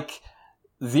was like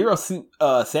Zero Suit.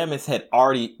 Samus had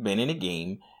already been in a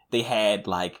game. They had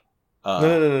like...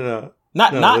 No.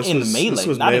 Not in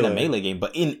the Melee game,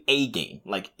 but in a game.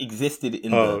 Like, existed in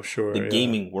the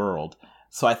gaming world.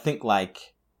 So I think I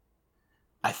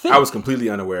was completely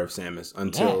unaware of Samus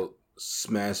until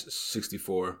Smash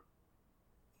 64.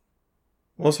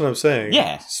 Well, that's what I'm saying.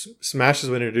 Yeah. Smash is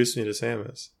what introduced me to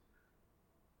Samus.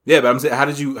 Yeah, but I'm saying, how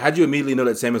did you immediately know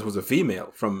that Samus was a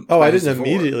female from Smash I didn't 64?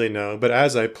 immediately know, but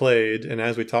as I played and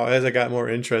as I got more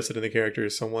interested in the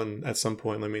characters, someone at some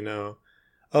point let me know,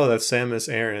 oh, that's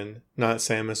Samus Aran, not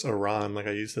Samus Aran like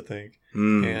I used to think.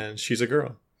 And she's a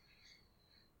girl.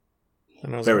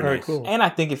 And I was Very like, all right, nice. cool. And I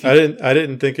think if you... I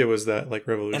didn't think it was that like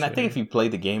revolutionary. And I think if you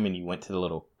played the game and you went to the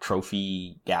little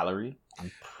trophy gallery...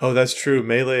 Oh, that's true.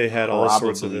 Melee had all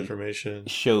sorts of information.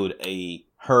 Showed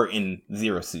her in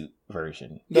Zero Suit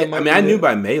version. Yeah, I mean, I knew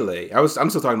by Melee. I'm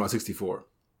still talking about 64.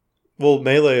 Well,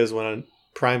 Melee is when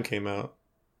Prime came out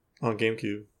on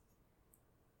GameCube.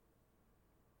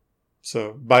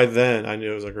 So by then, I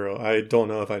knew it was a girl. I don't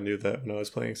know if I knew that when I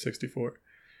was playing 64.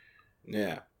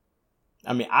 Yeah.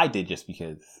 I mean, I did just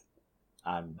because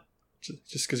I'm...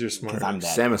 Just because you're smart. I'm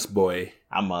that Samus boy.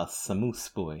 I'm a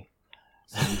Samus boy.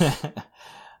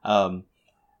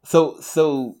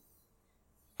 So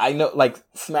I know, like,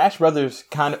 Smash Brothers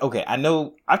kind of... Okay, I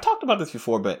know... I've talked about this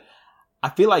before, but I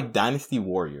feel like Dynasty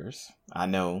Warriors... I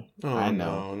know.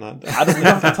 No, not that. I don't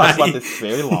have to talk about this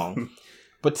very long.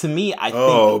 But to me, I think...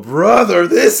 Oh, brother,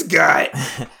 this guy!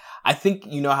 I think,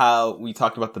 you know how we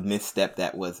talked about the misstep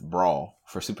that was Brawl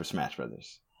for Super Smash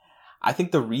Brothers? I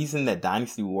think the reason that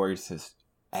Dynasty Warriors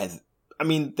has... I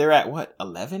mean, they're at, what,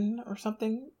 11 or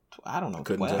something? I don't know.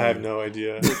 I have no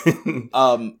idea.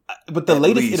 But the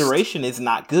latest iteration is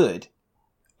not good.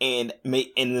 And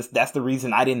that's the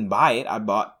reason I didn't buy it. I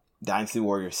bought Dynasty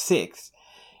Warriors 6.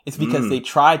 It's because they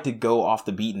tried to go off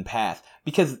the beaten path.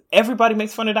 Because everybody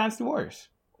makes fun of Dynasty Warriors.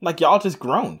 Like, y'all just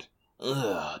groaned.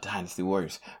 Ugh, Dynasty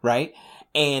Warriors, right?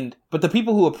 But the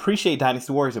people who appreciate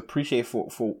Dynasty Warriors appreciate for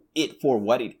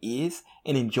what it is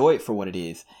and enjoy it for what it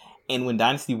is. And when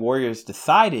Dynasty Warriors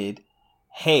decided,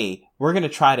 hey, we're going to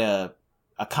try to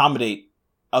accommodate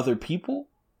other people,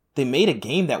 they made a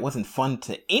game that wasn't fun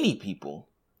to any people.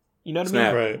 You know what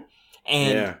I mean?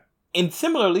 Right. And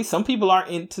similarly, some people aren't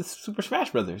into Super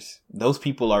Smash Brothers. Those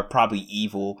people are probably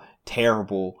evil,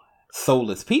 terrible,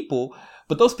 soulless people.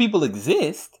 But those people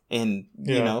exist, and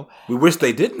you know, we wish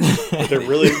they didn't. But they're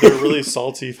really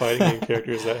salty fighting game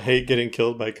characters that hate getting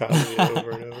killed by Kazuya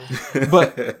over and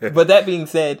over. But that being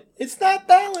said, it's not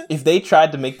balanced. If they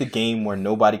tried to make the game where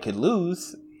nobody could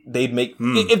lose, they'd make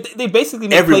if they basically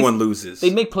make everyone loses.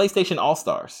 They'd make PlayStation All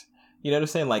Stars. You know what I'm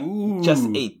saying? Like just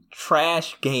a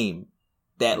trash game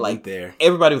that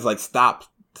everybody was like, "Stop,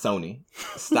 Sony,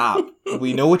 stop.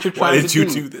 We know what you're trying to do. Why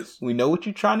did you do this? We know what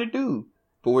you're trying to do."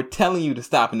 But we're telling you to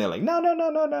stop, and they're like, no.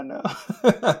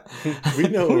 We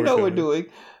know what we're doing.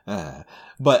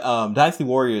 But Dynasty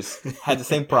Warriors had the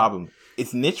same problem.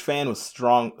 Its niche fan was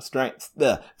strong.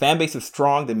 The fan base was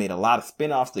strong. They made a lot of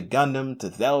spin-offs to Gundam,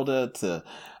 to Zelda, to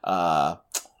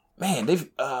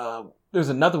there's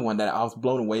another one that I was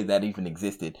blown away that even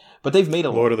existed. But they've made a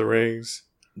Lord of the Rings.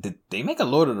 Did they make a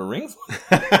Lord of the Rings one?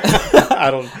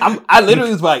 I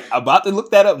literally was like about to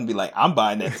look that up and be like, I'm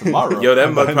buying that tomorrow. Yo,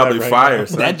 that must probably fire.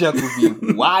 That junk would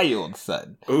be wild,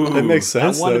 son. Ooh. It makes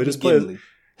sense though. Just play.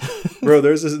 Bro,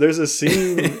 there's a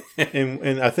scene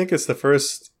and I think it's the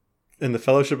first in the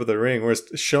Fellowship of the Ring where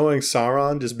it's showing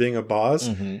Sauron just being a boss,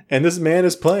 and this man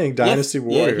is playing Dynasty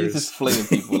Warriors. Yeah, he's just flinging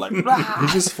people like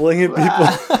he's just flinging people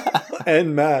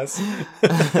en masse.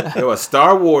 Yo, a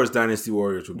Star Wars Dynasty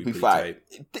Warriors would be pretty tight.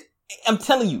 I'm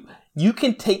telling you, you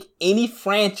can take any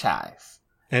franchise,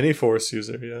 any Force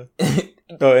user,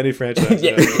 any franchise.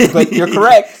 But you're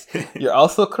correct. You're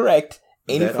also correct.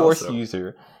 Any Force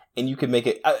user, and you can make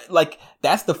it like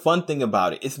that's the fun thing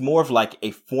about it. It's more of like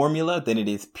a formula than it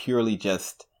is purely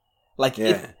just like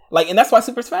and that's why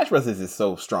Super Smash Bros. Is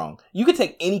so strong. You could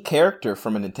take any character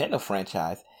from a Nintendo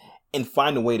franchise and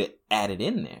find a way to add it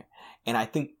in there. And I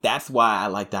think that's why I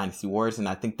like Dynasty Warriors, and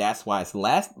I think that's why it's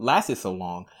lasted so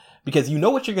long, because you know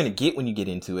what you're going to get when you get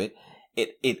into it.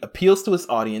 It appeals to its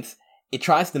audience. It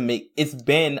tries to make, it's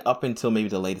been up until maybe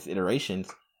the latest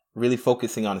iterations, really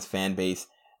focusing on its fan base,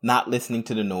 not listening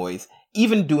to the noise,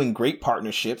 even doing great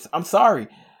partnerships. I'm sorry,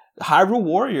 Hyrule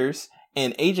Warriors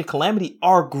and Age of Calamity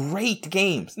are great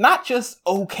games, not just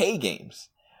okay games.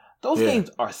 Those games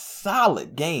are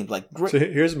solid games, like great. So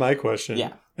here's my question.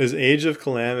 Yeah. Is Age of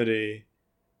Calamity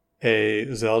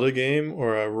a Zelda game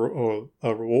or a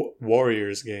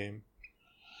Warriors game?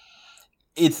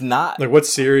 It's not. Like, what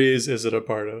series is it a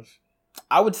part of?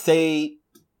 I would say,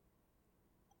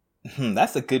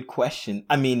 that's a good question.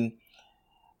 I mean,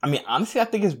 honestly, I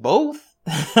think it's both.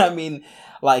 I mean,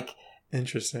 like,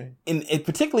 interesting. In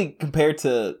particularly compared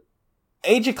to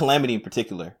Age of Calamity in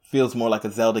particular, feels more like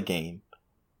a Zelda game.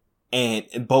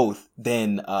 And both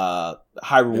than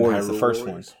Hyrule Warriors, the first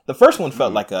one. The first one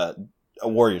felt like a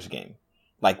Warriors game,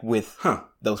 like with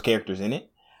those characters in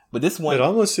it. But this one, it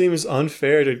almost seems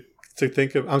unfair to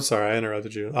think of. I'm sorry, I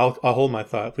interrupted you. I'll hold my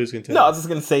thought. Please continue. No, I was just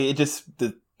gonna say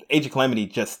the Age of Calamity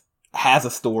just has a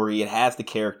story. It has the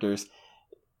characters.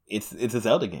 It's a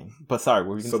Zelda game. But sorry,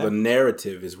 what were you gonna say? So the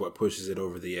narrative is what pushes it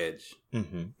over the edge.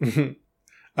 Mm-hmm.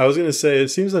 I was gonna say it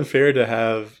seems unfair to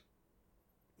have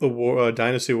the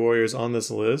Dynasty Warriors on this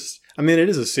list. I mean, it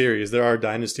is a series. There are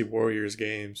Dynasty Warriors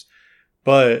games.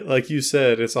 But like you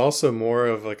said, it's also more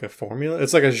of like a formula.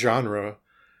 It's like a genre.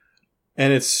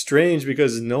 And it's strange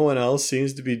because no one else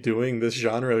seems to be doing this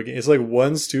genre of game. It's like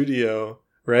one studio,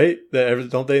 right?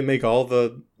 Don't they make all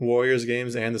the Warriors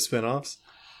games and the spin-offs?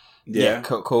 Yeah.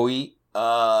 Koei.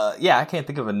 Yeah, I can't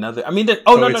think of another. I mean, no.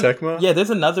 Tecmo? Yeah,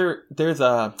 there's another.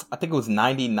 I think it was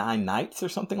 99 Nights or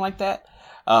something like that.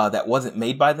 That wasn't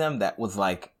made by them. That was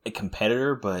like a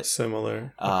competitor, but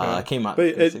similar. It came out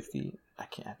in 360. I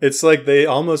can't. It's like they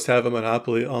almost have a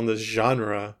monopoly on this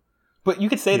genre. But you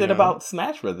could say that about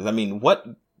Smash Brothers. I mean,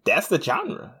 that's the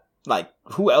genre. Like,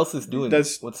 who else is doing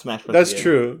what Smash Brothers? That's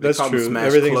true. That's true.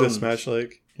 Everything's a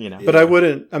Smash-like. But I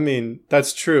wouldn't. I mean,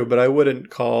 that's true. But I wouldn't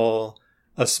call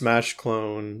a Smash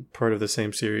clone part of the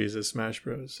same series as Smash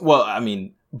Bros. Well, I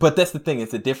mean, but that's the thing.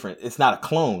 It's not a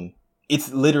clone.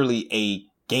 It's literally a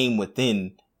game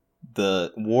within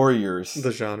the Warriors,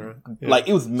 the genre. Yeah. Like,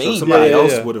 it was made. So somebody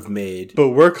else would have made. But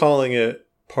we're calling it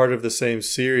part of the same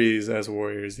series as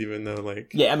Warriors, even though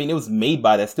like I mean, it was made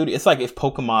by that studio. It's like if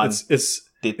Pokemon. It's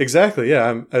exactly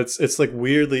It's like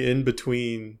weirdly in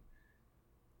between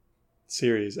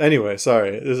series. Anyway,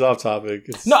 sorry, this is off topic.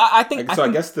 I think. I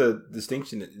guess the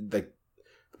distinction, like,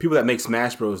 people that make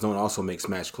Smash Bros. Don't also make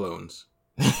Smash clones.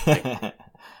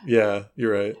 Yeah,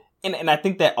 you're right. And I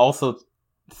think that also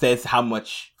says how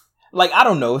much, like, I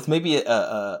don't know, it's maybe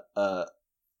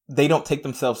they don't take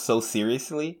themselves so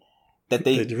seriously that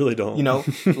they really don't. You know,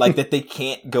 like that they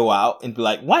can't go out and be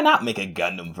like, why not make a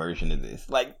Gundam version of this?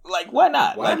 Like why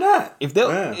not? Why not? If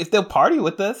they'll party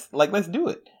with us, like, let's do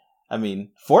it. I mean,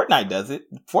 Fortnite does it.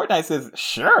 Fortnite says,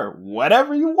 sure,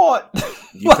 whatever you want.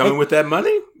 You like, coming with that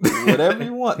money? Whatever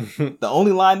you want. The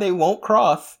only line they won't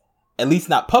cross, at least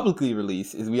not publicly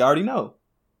released, is we already know.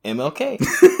 MLK.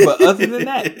 But other than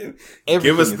that,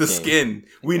 give us the skin.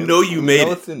 We know you made it. We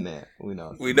know it's in there. We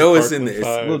know it's in there.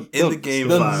 It's in the game.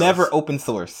 They'll never open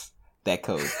source that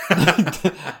code.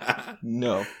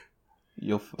 No.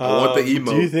 I want the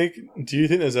emote. Do you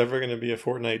think there's ever going to be a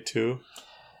Fortnite 2?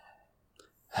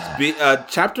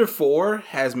 Chapter 4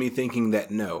 has me thinking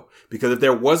that no. Because if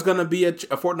there was going to be a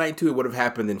Fortnite 2, it would have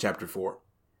happened in Chapter 4.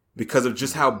 Because of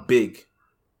just how big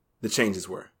the changes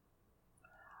were.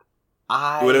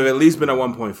 It would have at least been a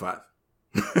 1.5.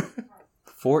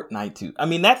 Fortnite 2. I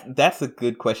mean, that's a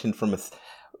good question from us.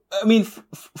 I mean,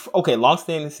 okay,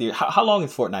 long-standing series. How long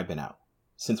has Fortnite been out?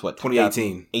 Since what?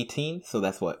 2018. 18? So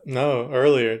that's what? No,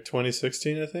 earlier.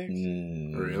 2016, I think.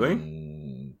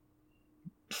 Really?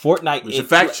 Fortnite. We should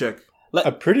fact check.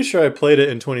 I'm pretty sure I played it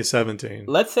in 2017.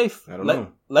 Let's say I don't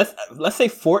know. Let's say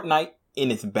Fortnite in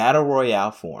its battle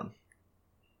royale form.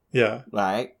 Yeah.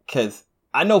 Right? Because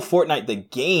I know Fortnite the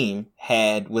game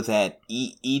was at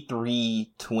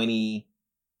E3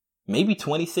 maybe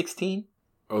 2016.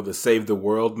 Oh, the Save the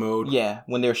World mode? Yeah,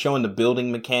 when they were showing the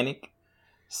building mechanic.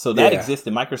 So that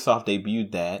existed. Microsoft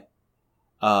debuted that.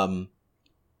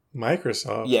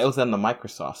 Microsoft? Yeah, it was on the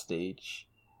Microsoft stage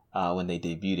when they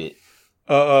debuted it.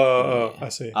 Oh, I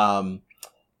see.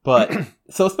 But,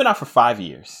 so it's been out for 5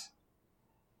 years.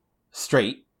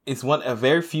 Straight. it's one a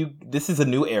very few. This is a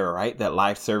new era, right? That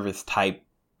live service type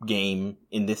game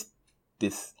in this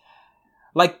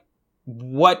like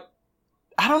what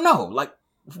I don't know. Like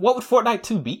what would Fortnite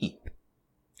 2 be?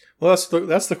 Well,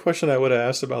 that's the question I would have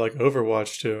asked about like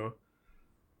Overwatch 2.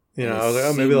 You know, I was like,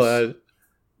 oh, maybe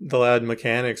they'll add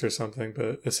mechanics or something,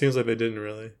 but it seems like they didn't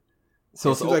really.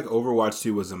 So it seems like Overwatch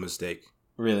 2 was a mistake.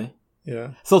 Really?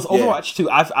 Yeah. So it's Overwatch 2.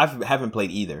 I haven't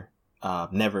played either.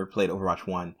 Never played Overwatch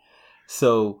 1.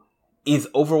 So is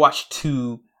Overwatch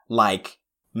 2 like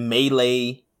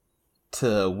Melee to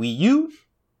Wii U?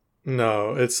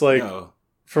 No, it's like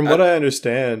from what I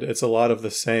understand, it's a lot of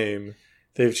the same.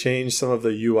 They've changed some of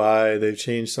the UI. They've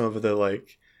changed some of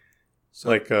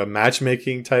the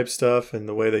matchmaking type stuff and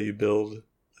the way that you build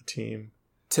a team.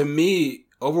 To me,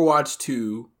 Overwatch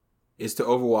 2 is to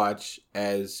Overwatch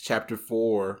as Chapter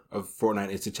 4 of Fortnite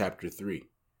is to Chapter 3.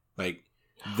 Like,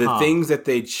 the things that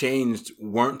they changed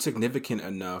weren't significant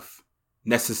enough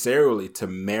necessarily to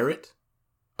merit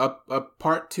a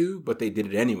Part 2, but they did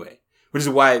it anyway. Which is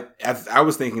why I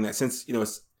was thinking that since, no,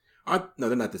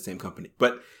 they're not the same company,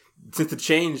 but since the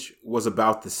change was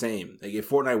about the same, like if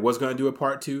Fortnite was going to do a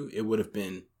Part 2, it would have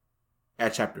been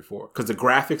at Chapter 4 because the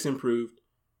graphics improved,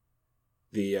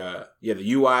 the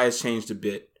UI has changed a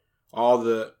bit, a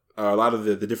lot of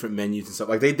the different menus and stuff.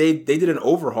 Like they did an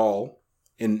overhaul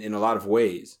in a lot of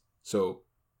ways. So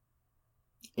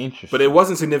interesting, but it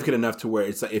wasn't significant enough to where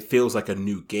it's like it feels like a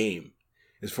new game.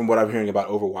 Is from what I'm hearing about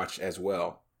Overwatch as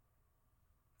well.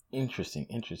 Interesting.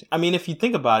 I mean, if you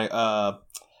think about it,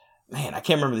 man, I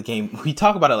can't remember the game. We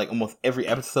talk about it like almost every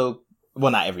episode.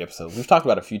 Well, not every episode. We've talked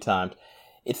about it a few times.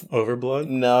 It's Overblood?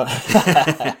 No.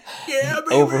 Yeah,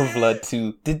 baby. Overblood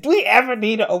 2. Did we ever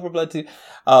need an Overblood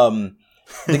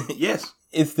 2? Yes.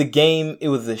 It's the game. It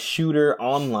was a shooter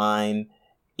online.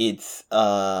 It's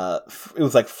it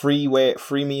was like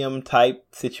freemium type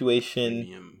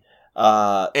situation.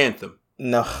 Anthem.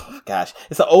 No, gosh.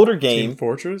 It's an older game. Team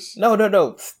Fortress?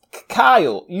 No.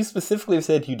 Kyle, you specifically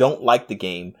said you don't like the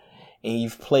game, and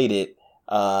you've played it,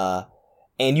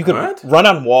 and you can run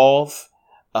on walls.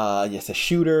 It's a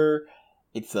shooter.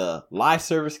 It's a live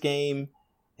service game.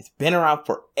 It's been around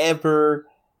forever.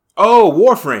 Oh,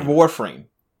 Warframe.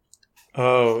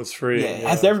 Oh, it's free. Yeah.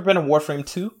 Has there ever been a Warframe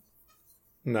 2?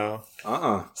 No.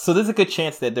 So there's a good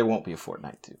chance that there won't be a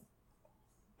Fortnite 2.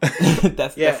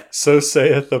 That's So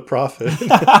saith the prophet.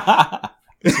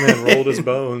 This man rolled his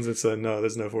bones and said, "No,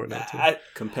 there's no Fortnite 2."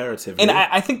 Comparatively, and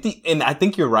I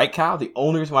think you're right, Kyle. The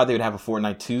only reason why they would have a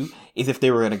Fortnite 2 is if they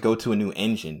were going to go to a new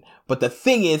engine. But the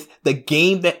thing is, the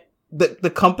game that the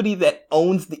company that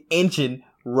owns the engine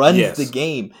runs the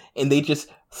game, and they just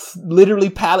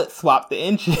literally palette swap the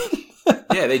engine.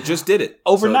 Yeah, they just did it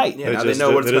overnight. So, now they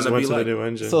know what it's going to be like. New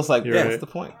engine. So it's like, Right. That's the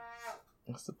point.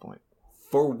 What's the point?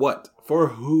 For what? For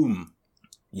whom?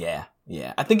 Yeah.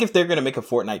 I think if they're going to make a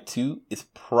Fortnite 2, it's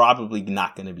probably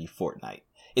not going to be Fortnite.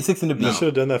 It's going to be... They should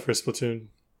have done that for Splatoon.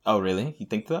 Oh, really? You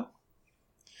think so?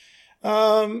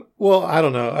 Well, I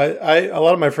don't know. A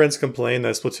lot of my friends complain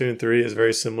that Splatoon 3 is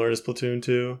very similar to Splatoon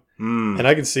 2. And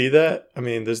I can see that. I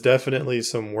mean, there's definitely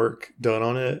some work done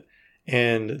on it.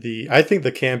 And I think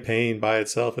the campaign by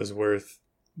itself is worth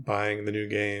buying the new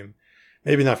game.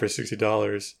 Maybe not for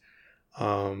 $60.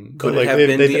 Could it have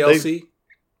been DLC?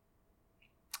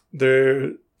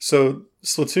 So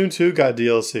Splatoon 2 got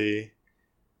DLC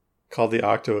called the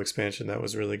Octo expansion that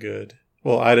was really good.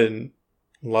 Well, I didn't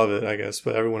love it, I guess,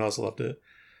 but everyone else loved it.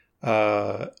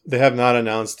 They have not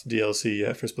announced DLC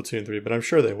yet for Splatoon 3, but I'm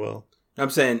sure they will. I'm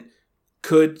saying,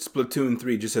 could Splatoon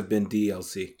 3 just have been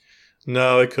DLC?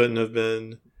 No, it couldn't have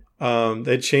been.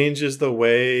 It changes the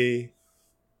way...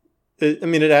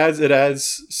 It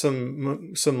adds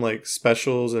some like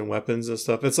specials and weapons and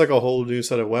stuff. It's like a whole new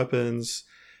set of weapons.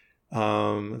 They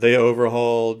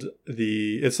overhauled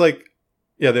they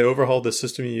overhauled the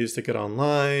system you use to get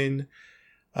online.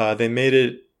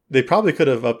 They probably could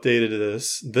have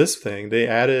updated this thing. They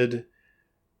added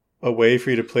a way for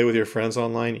you to play with your friends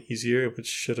online easier, which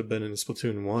should have been in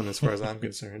Splatoon 1 as far as I'm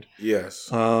concerned. Yes.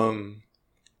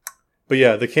 But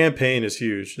yeah, the campaign is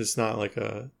huge. It's not like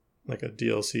a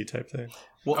DLC type thing.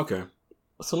 Well, okay.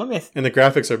 So let me ask, and the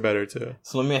graphics are better too.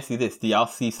 So let me ask you this: do y'all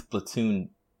see Splatoon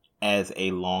as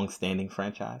a long-standing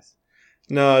franchise?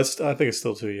 No, I think it's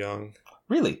still too young.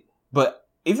 Really? But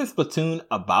isn't Splatoon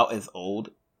about as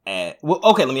old as... Well,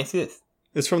 okay, let me ask you this.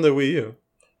 It's from the Wii U.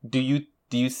 Do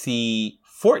you see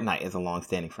Fortnite as a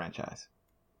long-standing franchise?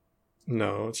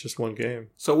 No, it's just one game.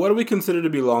 So what do we consider to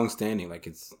be long-standing? Like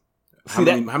it's... How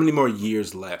many more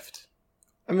years left?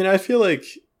 I mean, I feel like...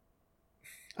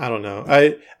 I don't know.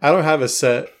 I don't have a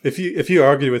set... If you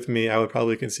argue with me, I would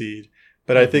probably concede. But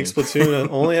But I think Splatoon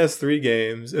only has 3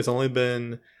 games. It's only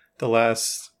been the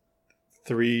last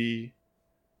 2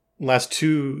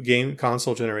 game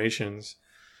console generations.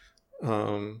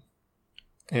 And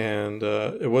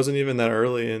it wasn't even that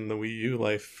early in the Wii U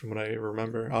life from what I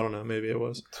remember. I don't know, maybe it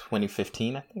was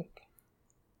 2015, I think.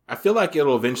 I feel like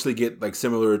it'll eventually get like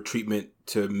similar treatment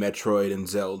to Metroid and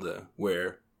Zelda,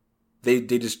 where they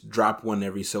just drop one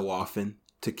every so often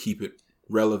to keep it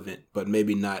relevant, but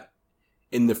maybe not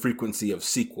in the frequency of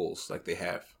sequels like they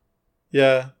have.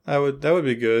 Yeah, that would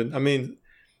be good. I mean,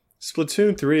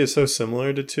 Splatoon 3 is so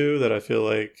similar to 2 that I feel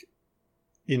like,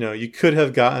 you could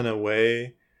have gotten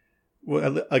away.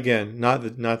 Well, again, not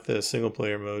the single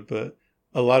player mode, but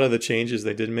a lot of the changes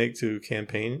they did make to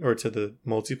campaign or to the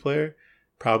multiplayer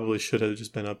probably should have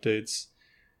just been updates.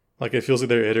 Like, it feels like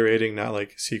they're iterating, not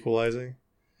like sequelizing.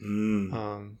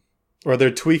 Or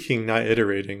they're tweaking, not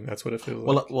iterating. That's what it feels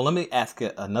like. Well, let me ask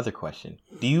another question.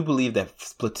 Do you believe that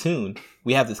Splatoon,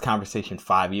 we have this conversation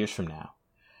 5 years from now,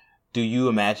 do you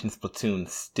imagine Splatoon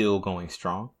still going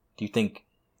strong? Do you think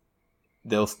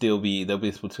there'll be a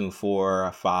Splatoon 4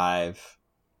 or 5?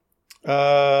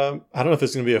 I don't know if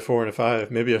it's going to be a 4 and a 5,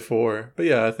 maybe a 4. But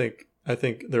yeah, I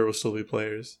think there will still be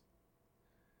players.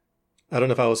 I don't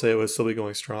know if I would say it would still be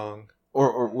going strong.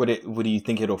 Or would you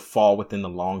think it'll fall within the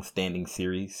long-standing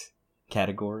series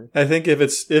category? I think if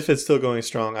it's still going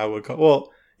strong, I would call.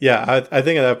 Well, yeah, I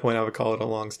think at that point I would call it a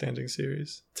long-standing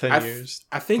series. 10 years.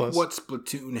 I think plus. what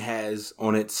Splatoon has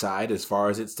on its side, as far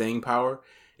as its staying power,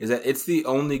 is that it's the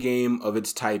only game of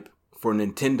its type for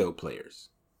Nintendo players.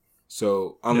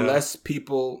 So unless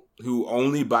people who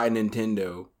only buy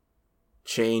Nintendo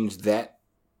change that,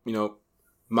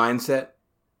 mindset,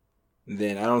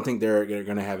 then I don't think they're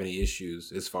going to have any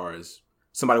issues as far as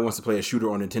somebody wants to play a shooter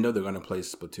on Nintendo, they're going to play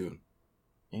Splatoon.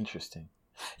 Interesting.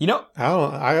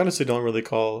 I honestly don't really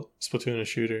call Splatoon a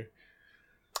shooter.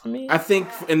 I think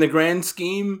in the grand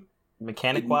scheme,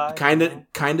 mechanic wise, kind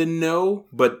of no,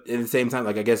 but at the same time,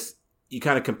 like I guess you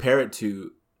kind of compare it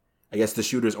to, I guess the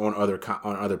shooters on other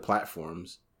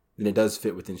platforms, then it does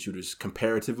fit within shooters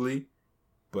comparatively,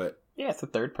 but yeah, it's a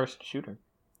third-person shooter.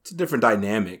 It's a different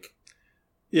dynamic.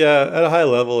 Yeah, at a high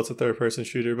level, it's a third-person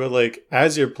shooter, but like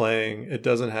as you're playing, it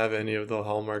doesn't have any of the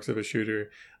hallmarks of a shooter.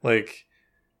 Like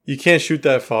you can't shoot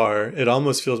that far. It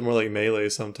almost feels more like Melee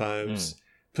sometimes.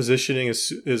 Positioning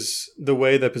is the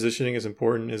way that positioning is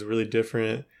important is really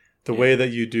different. The way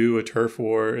that you do a turf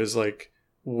war is like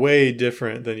way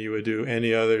different than you would do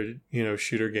any other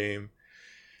shooter game.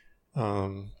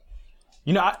 And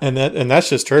that's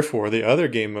just turf war. The other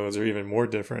game modes are even more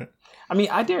different. I mean,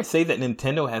 I dare say that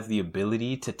Nintendo has the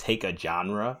ability to take a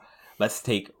genre. Let's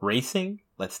take racing.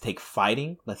 Let's take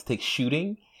fighting. Let's take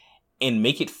shooting, and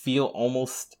make it feel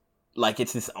almost like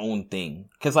it's its own thing.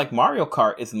 Because like Mario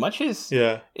Kart, as much as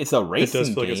it's a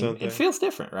racing game, it feels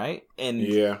different, right? And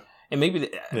maybe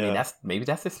that's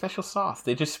their special sauce.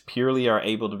 They just purely are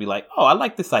able to be like, oh, I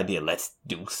like this idea. Let's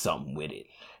do something with it.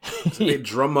 So they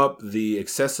drum up the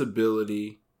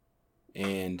accessibility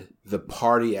and the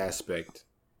party aspect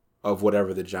of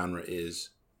whatever the genre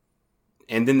is,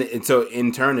 and then so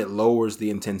in turn it lowers the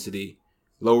intensity,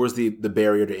 lowers the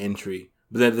barrier to entry.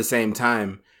 But then at the same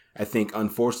time, I think,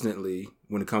 unfortunately,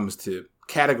 when it comes to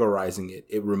categorizing it,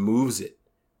 it removes it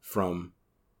from,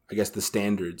 I guess, the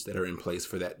standards that are in place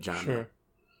for that genre. Sure.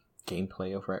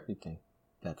 Gameplay over everything.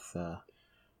 That's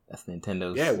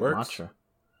Nintendo's mantra.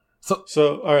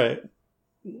 So all right,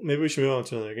 maybe we should move on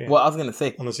to another game. Well, I was gonna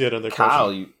say, unless you had another Kyle,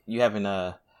 question. you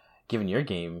haven't given your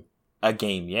game a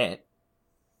game yet.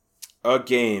 A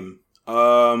game.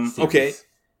 Okay.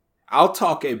 I'll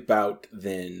talk about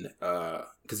then,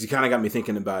 because you kind of got me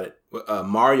thinking about it.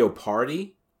 Mario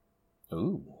Party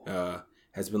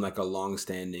has been like a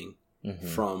long-standing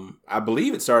from, I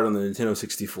believe it started on the Nintendo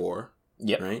 64.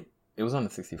 Yep. Right? It was on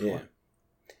the 64. Yeah.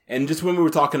 And just when we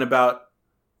were talking about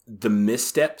the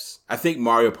missteps, I think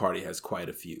Mario Party has quite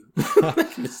a few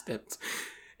missteps.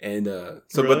 And but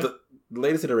the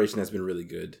latest iteration has been really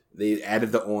good. They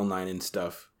added the online and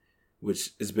stuff,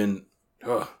 which has been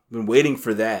waiting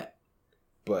for that.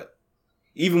 But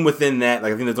even within that,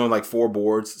 like I think there's only like 4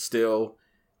 boards still,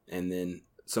 and then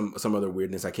some other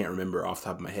weirdness I can't remember off the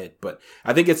top of my head. But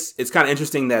I think it's kind of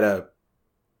interesting that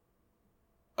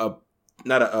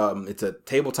it's a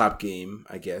tabletop game,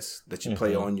 I guess, that you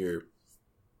play on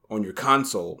your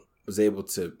console was able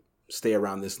to stay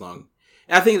around this long.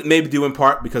 And I think maybe due in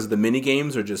part because the mini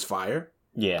games are just fire.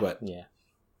 Yeah. But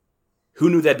who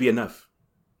knew that'd be enough?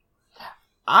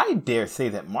 I dare say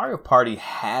that Mario Party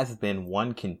has been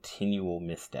one continual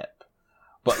misstep,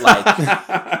 but like,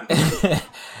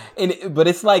 but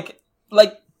it's like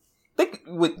think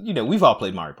with we've all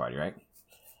played Mario Party, right?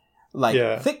 Like,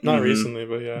 not recently,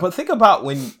 but yeah. But think about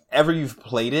whenever you've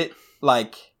played it,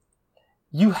 like,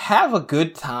 you have a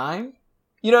good time.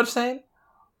 You know what I'm saying?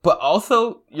 But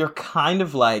also, you're kind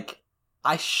of like,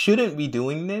 I shouldn't be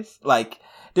doing this. Like,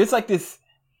 there's like this,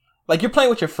 like, you're playing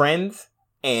with your friends,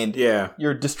 and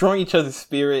you're destroying each other's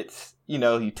spirits. You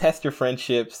know, you test your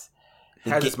friendships.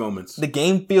 Has its moments. The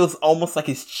game feels almost like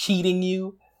it's cheating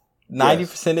you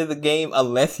 90% of the game,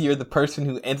 unless you're the person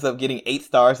who ends up getting 8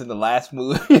 stars in the last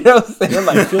move. You know what I'm saying?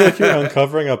 Like, I feel like you're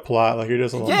uncovering a plot. Like, you're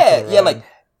just along like.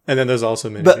 And then there's also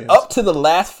minigames. Up to the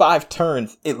last 5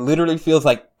 turns, it literally feels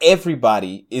like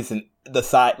everybody is in the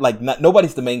side. Like,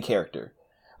 nobody's the main character.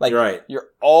 Like, you're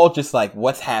all just like,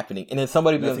 what's happening? And then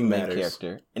somebody becomes the main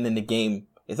character, and then the game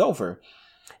is over.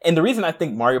 And the reason I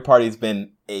think Mario Party has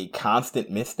been a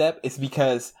constant misstep is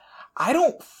because I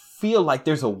don't feel like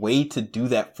there's a way to do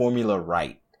that formula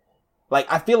right. Like,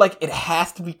 I feel like it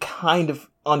has to be kind of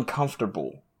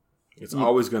uncomfortable. It's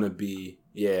always going to be,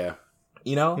 You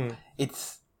know? It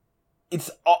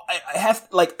has,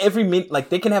 like, like,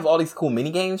 they can have all these cool mini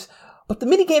games, but the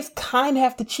mini games kind of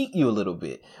have to cheat you a little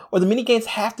bit. Or the mini games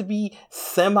have to be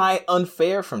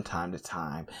semi-unfair from time to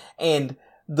time. And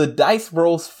the dice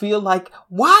rolls feel like,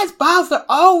 why is Bowser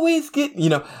always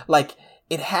getting, like,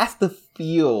 it has to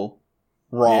feel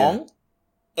wrong. Yeah.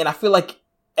 And I feel like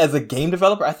as a game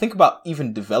developer, I think about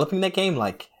even developing that game,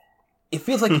 like, it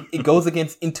feels like it goes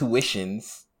against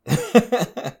intuitions.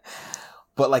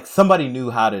 But, like, somebody knew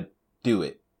how to do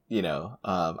it,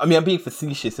 I mean, I'm being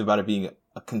facetious about it being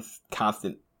a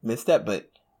constant misstep, but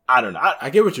I don't know. I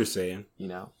get what you're saying.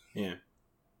 Yeah. And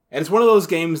it's one of those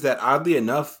games that, oddly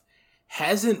enough,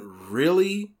 hasn't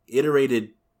really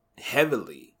iterated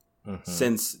heavily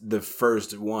since the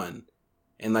first one.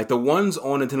 And, like, the ones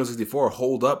on Nintendo 64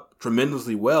 hold up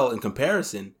tremendously well in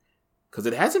comparison because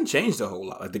it hasn't changed a whole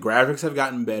lot. Like, the graphics have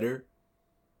gotten better,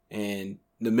 and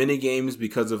the mini games,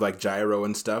 because of, like, gyro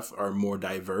and stuff, are more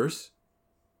diverse.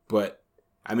 But,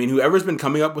 I mean, whoever's been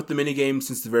coming up with the mini games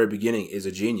since the very beginning is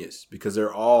a genius because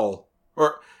they're all,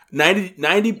 or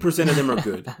 90% of them are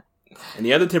good. And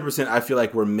the other 10%, I feel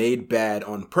like, were made bad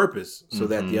on purpose so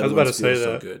that the other ones feel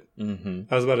so good.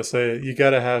 I was about to say, you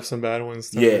got to have some bad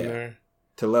ones in there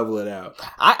to level it out.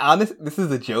 This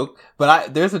is a joke,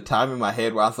 but there's a time in my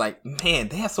head where I was like, man,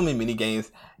 they have so many mini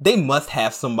games. They must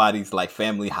have somebody's, like,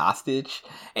 family hostage,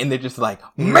 and they're just like,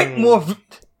 make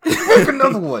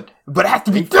another one, but it has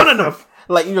to be good enough.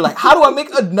 Like, you're like, how do I make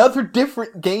another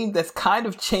different game that's kind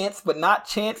of chance, but not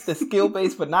chance, that's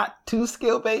skill-based, but not too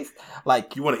skill-based?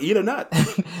 Like, you want to eat or not?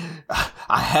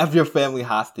 I have your family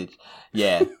hostage.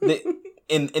 Yeah.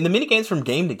 And the minigames from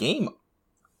game to game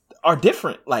are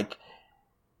different. Like,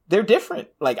 they're different.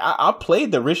 Like, I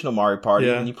played the original Mario Party,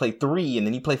 and you play 3, and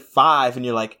then you play 5, and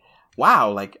you're like,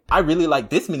 wow, like, I really like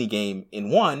this minigame in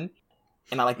 1,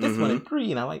 and I like this one in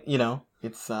 3, and I like,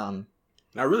 it's, I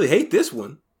really hate this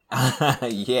one.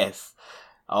 Yes,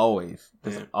 always.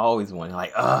 There's always one. You're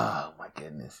like, oh my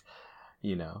goodness,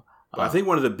 But I think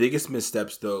one of the biggest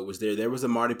missteps though was there was a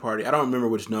Mario Party. I don't remember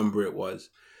which number it was,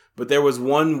 but there was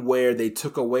one where they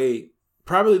took away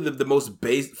probably the most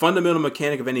fundamental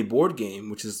mechanic of any board game,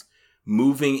 which is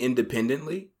moving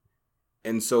independently.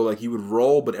 And so, like, you would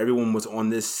roll, but everyone was on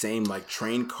this same, like,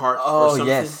 train cart or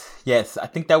something. Yes. I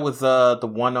think that was the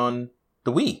one on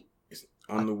the Wii.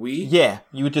 On the Wii? Yeah,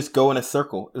 you would just go in a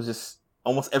circle. It was just,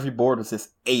 almost every board was just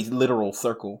a literal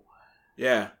circle.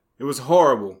 Yeah, it was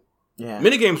horrible. Yeah.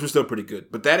 Minigames were still pretty good,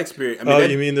 but that experience...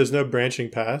 you mean there's no branching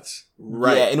paths?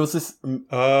 Right. Yeah, and it was just...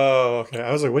 Oh, okay.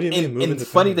 I was like, what do you mean moving? And it's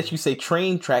funny that you say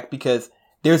train track, because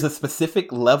there's a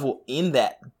specific level in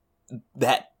that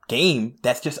game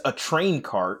that's just a train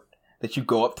cart that you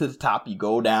go up to the top, you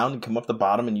go down, and come up the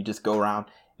bottom, and you just go around,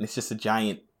 and it's just a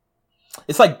giant...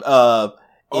 It's like...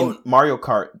 in Mario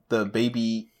Kart, the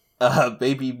baby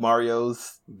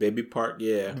Mario's... Baby Park,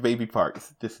 yeah. Baby Park,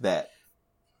 it's just that.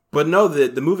 But no,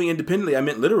 the moving independently, I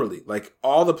meant literally. Like,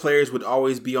 all the players would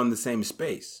always be on the same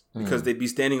space, because they'd be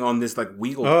standing on this, like,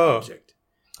 wheeled object.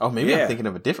 Oh, maybe I'm thinking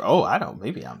of a different... Oh, I don't.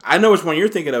 Maybe I'm... I know which one you're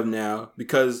thinking of now,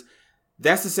 because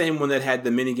that's the same one that had the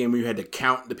minigame where you had to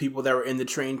count the people that were in the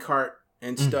train cart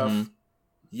and stuff.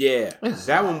 Yeah.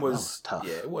 That one was tough.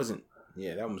 Yeah, it wasn't...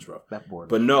 Yeah, that one was rough. That board.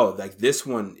 But no, like, this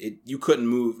one, you couldn't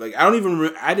move. Like, I don't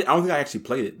think I actually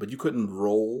played it, but you couldn't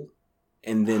roll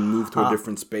and then move to a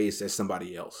different space as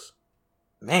somebody else.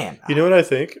 Man. You know what I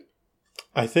think?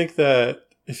 I think that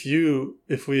if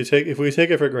we take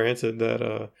it for granted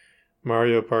that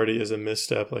Mario Party is a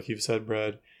misstep, like you've said,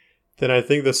 Brad, then I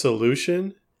think the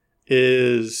solution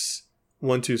is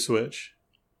 1-2 switch.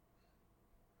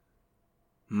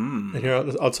 And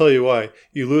here, I'll tell you why.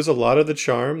 You lose a lot of the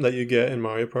charm that you get in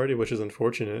Mario Party, which is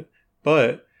unfortunate.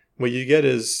 But what you get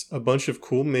is a bunch of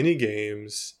cool mini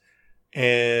games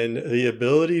and the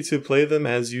ability to play them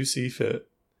as you see fit.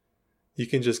 You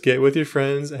can just get with your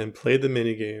friends and play the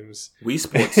mini games. Wii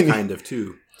Sports kind of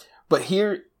too. But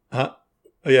here... Oh,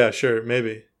 yeah, sure,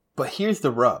 maybe. But here's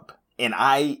the rub. And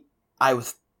I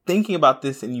was thinking about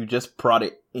this and you just brought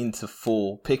it into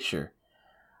full picture.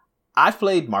 I've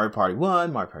played Mario Party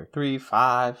 1, Mario Party 3,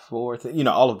 5, 4,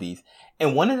 all of these.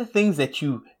 And one of the things that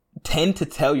you tend to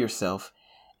tell yourself,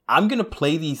 I'm going to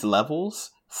play these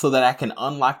levels so that I can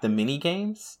unlock the mini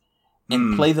games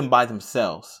and play them by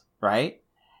themselves, right?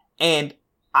 And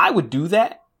I would do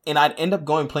that and I'd end up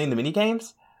going playing the mini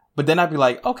games, but then I'd be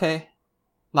like, okay,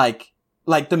 like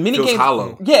the mini games. Feels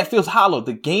hollow. Yeah, it feels hollow.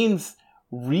 The games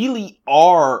really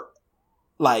are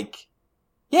like,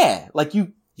 yeah, like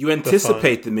you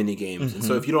anticipate the mini games, and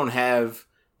so if you don't have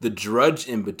the drudge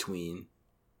in between,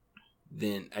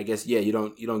 then I guess you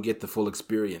don't get the full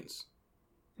experience.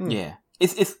 Yeah,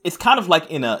 it's kind of like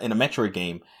in a Metroid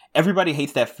game. Everybody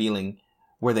hates that feeling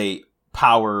where they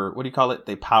power. What do you call it?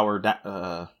 They power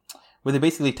where they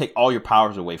basically take all your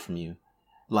powers away from you.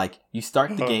 Like you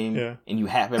start the game and you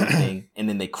have everything, and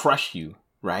then they crush you,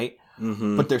 right?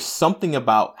 Mm-hmm. But there's something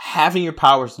about having your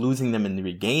powers, losing them, and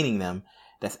regaining them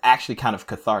that's actually kind of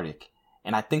cathartic.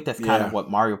 And I think that's kind of what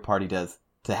Mario Party does.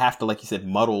 To have to, like you said,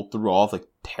 muddle through all the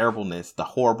terribleness, the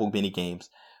horrible mini games,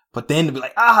 but then to be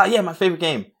like, my favorite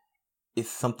game. It's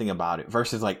something about it.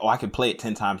 Versus like, I could play it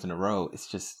 10 times in a row. It's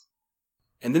just...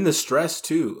 And then the stress,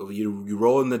 too, of you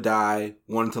rolling the die,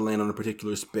 wanting to land on a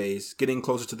particular space, getting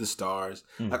closer to the stars.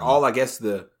 Mm-hmm. Like all, I guess,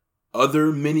 the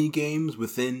other mini games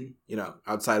within,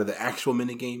 outside of the actual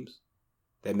mini games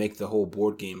that make the whole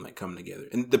board game like come together.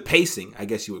 And the pacing, I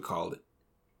guess you would call it.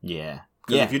 Yeah.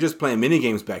 Because if you're just playing mini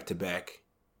games back to back,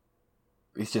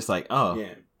 it's just like,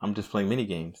 I'm just playing mini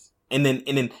games. And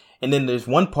then there's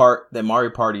one part that Mario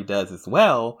Party does as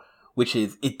well, which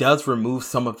is it does remove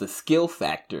some of the skill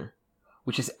factor,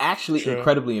 which is actually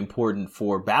incredibly important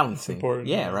for balancing.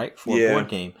 Right? For a board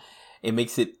game. It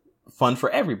makes it fun for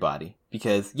everybody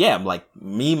because like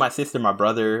me, my sister, my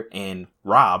brother, and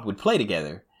Rob would play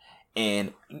together.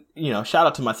 And, shout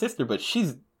out to my sister, but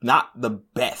she's not the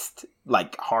best,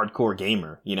 like, hardcore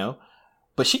gamer,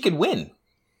 but she could win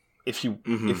if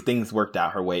if things worked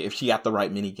out her way, if she got the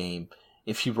right mini game,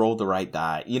 if she rolled the right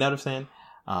die, you know what I'm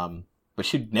saying? But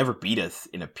she'd never beat us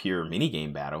in a pure mini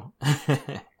game battle,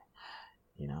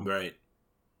 Right.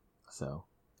 So.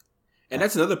 And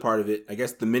that's another part of it. I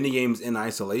guess the mini games in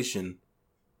isolation,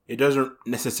 it doesn't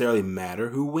necessarily matter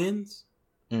who wins.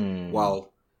 While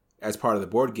as part of the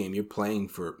board game, you're playing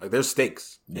for, like, there's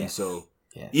stakes. Yes. And so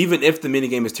even if the mini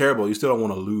game is terrible, you still don't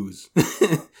want to lose.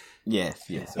 Yes.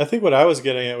 I think what I was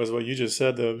getting at was what you just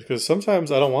said, though, because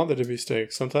sometimes I don't want there to be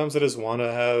stakes. Sometimes I just want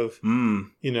to have,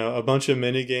 a bunch of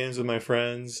mini games with my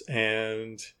friends.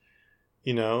 And,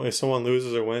 if someone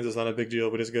loses or wins, it's not a big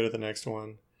deal. We just go to the next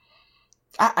one.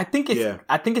 I think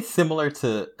it's similar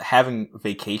to having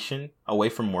vacation away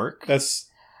from work. That's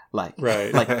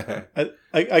right. Like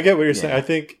I get what you're saying. I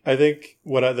think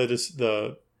what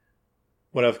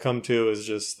what I've come to is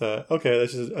just that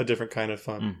this is a different kind of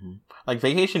fun. Mm-hmm. Like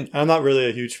vacation. I'm not really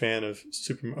a huge fan of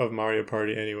Mario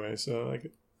Party anyway, so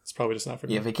like it's probably just not for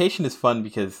me. Yeah, vacation is fun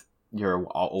because you're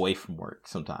away from work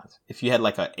sometimes. If you had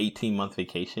like an 18-month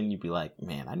vacation, you'd be like,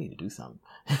 man, I need to do something.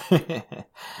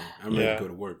 I'm ready to go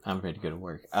to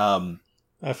work.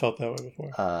 I felt that way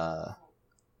before.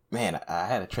 Man, I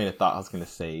had a train of thought I was going to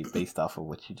say based off of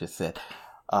what you just said.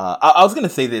 I was going to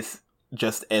say this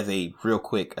just as a real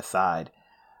quick aside.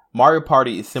 Mario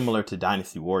Party is similar to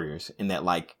Dynasty Warriors in that,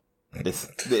 like,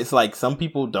 it's like some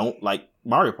people don't like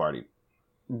Mario Party,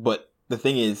 but the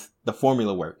thing is, the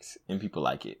formula works and people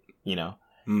like it,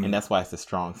 and that's why it's a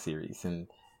strong series. And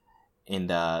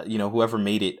whoever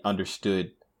made it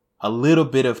understood a little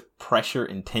bit of pressure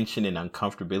and tension and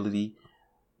uncomfortability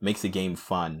makes a game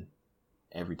fun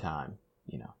every time,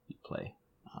 you play.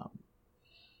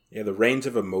 The range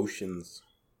of emotions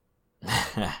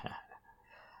that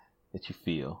you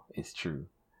feel is true.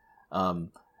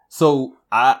 So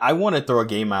I want to throw a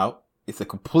game out. It's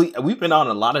we've been on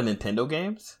a lot of Nintendo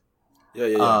games.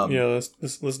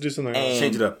 Let's do something else.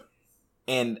 Change it up.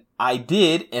 And I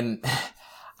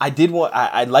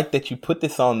like that you put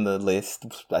this on the list.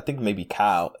 I think maybe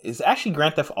Kyle. It's actually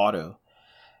Grand Theft Auto.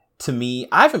 To me,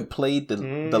 I haven't played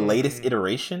the latest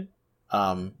iteration,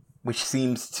 which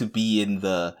seems to be in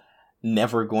the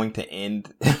never going to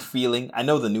end feeling. I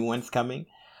know the new one's coming,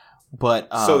 but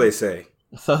so they say.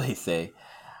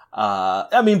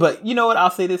 I mean, but you know what?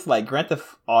 I'll say this, like, Grand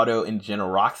Theft Auto in general,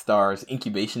 Rockstar's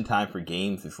incubation time for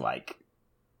games is like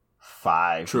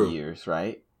 5 years,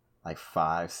 right? Like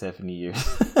 5-7 years.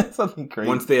 Something crazy.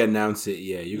 Once they announce it,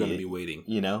 you're going to be waiting.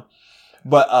 You know?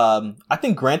 But I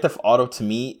think Grand Theft Auto, to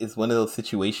me, is one of those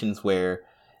situations where...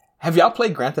 Have y'all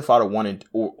played Grand Theft Auto 1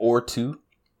 or 2?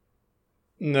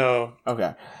 No.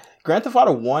 Okay. Grand Theft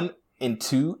Auto 1 and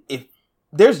 2, if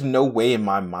there's no way in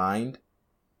my mind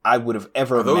I would have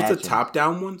ever imagined... Are those the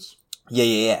top-down ones?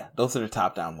 Yeah. Those are the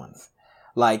top-down ones.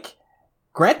 Like,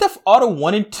 Grand Theft Auto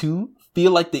 1 and 2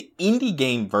 feel like the indie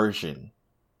game version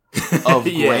of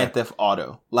Grand Theft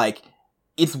Auto. Like,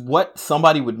 it's what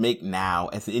somebody would make now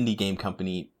as an indie game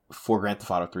company for Grand Theft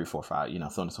Auto 3, 4, 5, so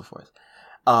on and so forth.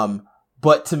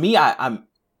 But to me,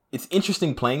 it's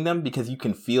interesting playing them because you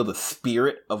can feel the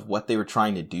spirit of what they were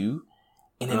trying to do.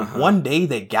 And then one day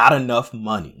they got enough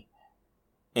money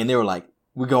and they were like,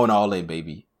 we're going all in,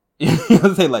 baby. You know what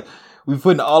I'm saying? Like, we're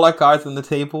putting all our cards on the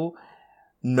table.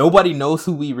 Nobody knows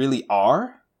who we really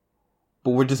are,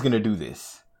 but we're just going to do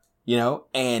this,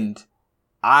 And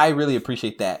I really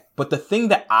appreciate that. But the thing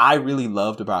that I really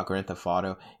loved about Grand Theft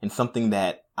Auto, and something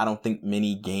that I don't think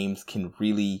many games can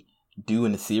really do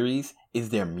in the series, is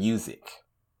their music.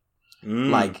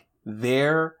 Like,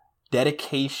 their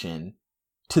dedication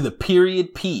to the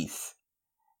period piece,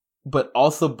 but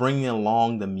also bringing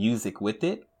along the music with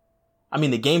it. I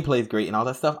mean, the gameplay is great and all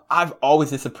that stuff. I've always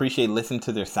just appreciated listening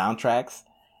to their soundtracks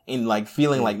and, like,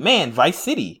 feeling like, man, Vice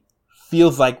City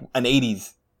feels like an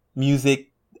 80s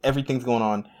music. Everything's going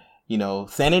on.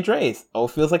 San Andreas,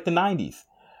 it feels like the 90s.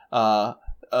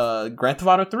 Grand Theft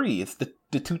Auto 3, it's the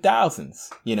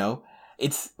 2000s,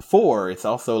 It's 4, it's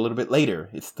also a little bit later.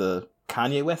 It's the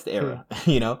Kanye West era,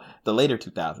 the later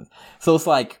 2000s. So it's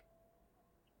like,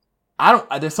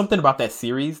 there's something about that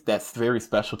series that's very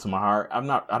special to my heart.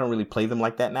 I don't really play them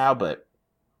like that now, but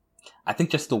I think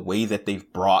just the way that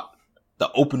they've brought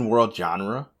the open world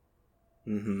genre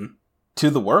to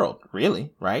the world,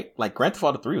 really, right? Like, Grand Theft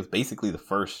Auto 3 was basically the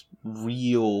first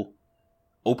real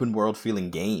open world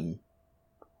feeling game.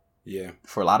 Yeah.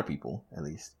 For a lot of people, at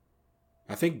least.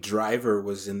 I think Driver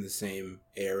was in the same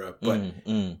era, but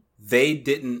they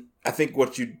didn't. I think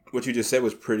what you just said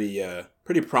was pretty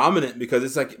prominent, because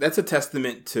it's like, that's a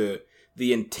testament to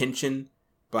the intention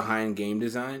behind game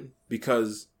design.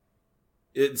 Because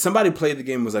somebody played the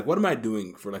game and was like, what am I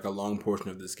doing for like a long portion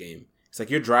of this game? It's like,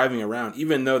 you're driving around,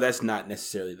 even though that's not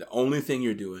necessarily the only thing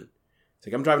you're doing. It's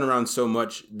like, I'm driving around so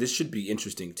much, this should be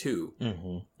interesting too.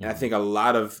 And I think a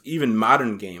lot of even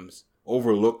modern games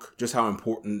overlook just how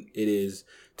important it is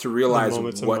to realize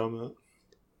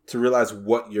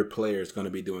what your player is going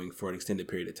to be doing for an extended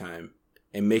period of time,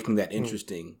 and making that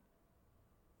interesting.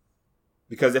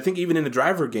 Because I think even in the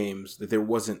Driver games, that there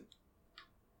wasn't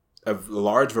a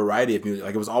large variety of music.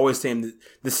 Like, it was always the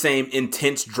same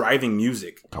intense driving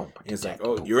music. And it's like,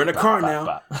 oh, you're in a car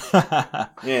now.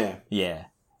 Yeah.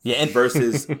 And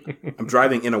versus I'm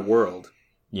driving in a world.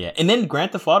 Yeah. And then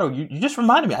Grand Theft Auto, you just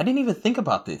reminded me. I didn't even think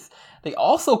about this. They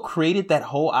also created that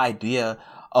whole idea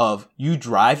of you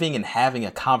driving and having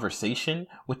a conversation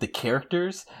with the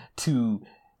characters to,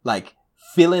 like,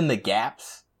 fill in the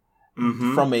gaps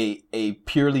from a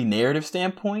purely narrative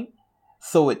standpoint.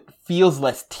 So it feels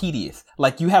less tedious.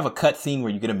 Like, you have a cutscene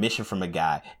where you get a mission from a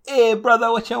guy. Hey,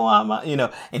 brother, what you want?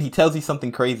 And he tells you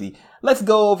something crazy. Let's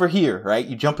go over here, right?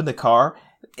 You jump in the car,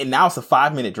 and now it's a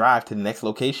 5-minute drive to the next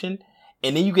location.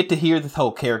 And then you get to hear this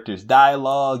whole character's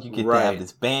dialogue. You get to have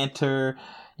this banter.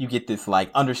 You get this, like,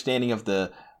 understanding of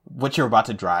what you're about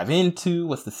to drive into.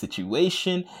 What's the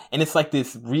situation? And it's like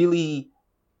this really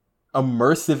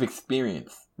immersive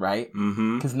experience, right?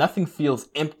 Because nothing feels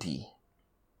empty.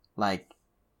 Like,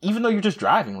 even though you're just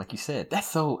driving, like you said,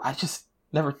 I just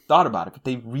never thought about it, but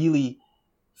they really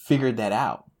figured that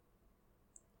out.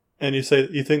 And you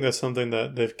think that's something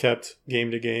that they've kept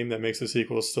game to game that makes the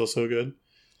sequels still so good?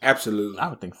 Absolutely. I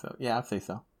would think so. Yeah, I'd say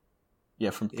so.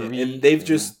 Yeah, from 3. And they've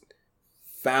just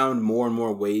found more and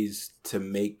more ways to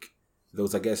make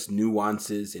those, I guess,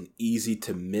 nuances and easy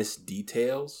to miss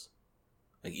details,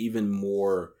 like, even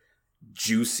more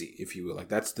juicy, if you will. Like,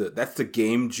 that's the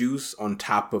game juice on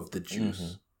top of the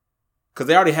juice. Because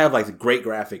they already have, like, the great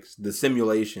graphics, the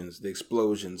simulations, the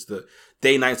explosions, the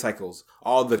day-night cycles,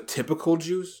 all the typical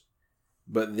juice.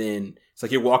 But then it's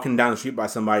like you're walking down the street by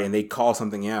somebody and they call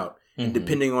something out. And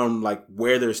depending on, like,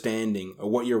 where they're standing or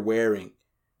what you're wearing,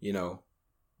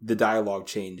 the dialogue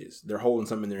changes. They're holding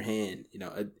something in their hand,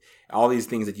 all these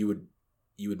things that you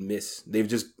would miss. They've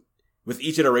just, with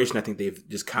each iteration, I think they've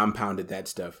just compounded that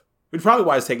stuff. Which is probably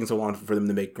why it's taking so long for them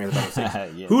to make Grand Theft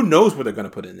Auto 6. Who knows what they're going to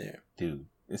put in there? Dude,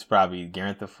 it's probably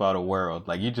Grand Theft Auto World.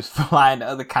 Like, you just fly into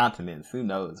other continents. Who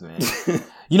knows, man?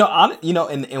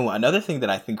 And another thing that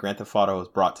I think Grand Theft Auto has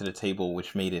brought to the table,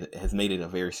 which has made it a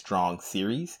very strong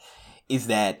series, is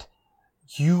that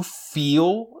you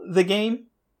feel the game.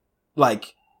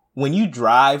 Like, when you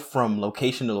drive from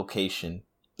location to location,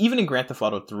 even in Grand Theft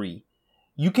Auto 3,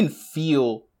 you can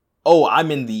feel, oh,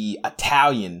 I'm in the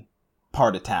Italian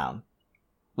part of town.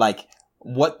 Like,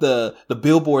 what the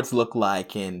billboards look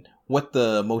like and what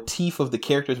the motif of the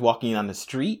characters walking on the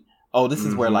street. Oh, this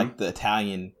is where, like, the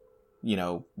Italian,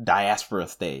 diaspora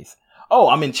stays. Oh,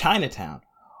 I'm in Chinatown.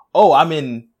 Oh, I'm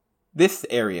in this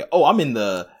area. Oh, I'm in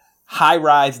the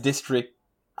high-rise district,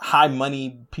 high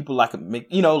money, people like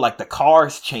the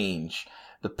cars change,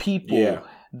 the people,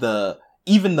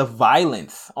 even the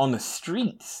violence on the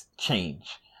streets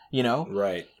change,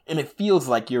 Right. And it feels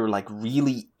like you're, like,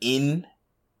 really in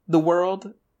the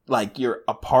world, like you're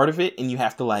a part of it, and you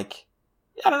have to, like,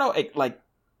 I don't know, like,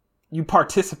 you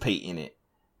participate in it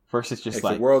versus just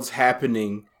like the world's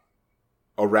happening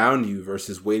around you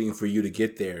versus waiting for you to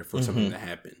get there for something to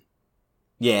happen.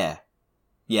 Yeah,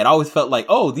 it always felt like,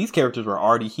 oh, these characters were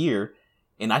already here,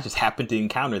 and I just happened to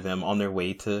encounter them on their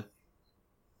way to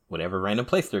whatever random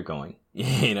place they're going.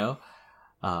 Yeah.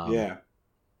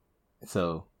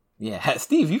 So yeah,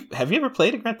 Steve, have you ever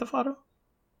played a Grand Theft Auto?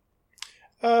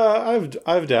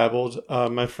 I've dabbled.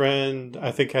 My friend,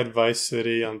 I think, had Vice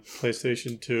City on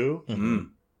PlayStation 2. Mm-hmm.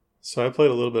 So I played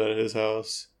a little bit at his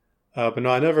house. But no,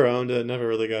 I never owned it. Never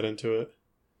really got into it.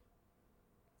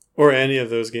 Or any of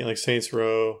those games, like Saints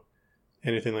Row,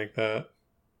 anything like that.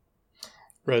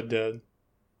 Red Dead.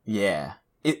 Yeah.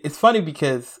 It's funny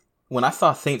because when I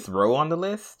saw Saints Row on the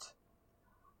list,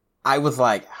 I was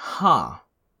like,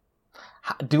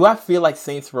 do I feel like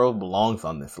Saints Row belongs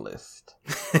on this list?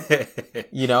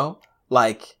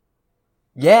 Like,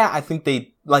 yeah, I think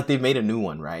they've made a new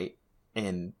one, right?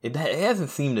 And it hasn't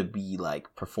seemed to be,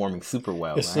 like, performing super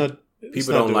well.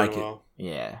 People don't like it.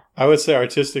 Yeah, I would say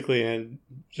artistically and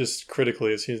just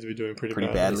critically, it seems to be doing pretty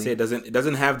badly. They say it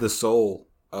doesn't have the soul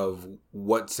of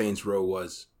what Saints Row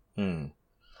was. And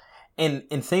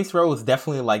Saints Row was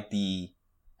definitely like the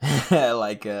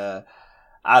like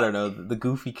I don't know, the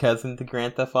goofy cousin to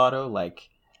Grand Theft Auto. Like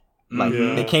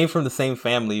they came from the same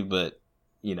family, but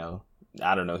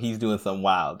I don't know, he's doing something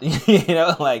wild.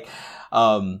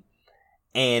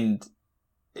 And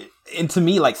to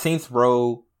me, like, Saints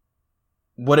Row,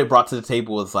 what it brought to the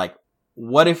table was like,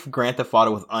 what if Grand Theft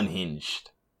Auto was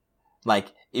unhinged?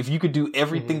 Like, if you could do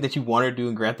everything that you want to do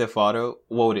in Grand Theft Auto,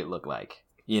 what would it look like?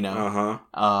 But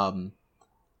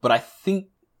I think,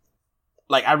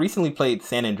 like, I recently played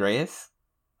San Andreas.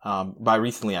 By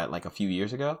recently, like a few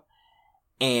years ago,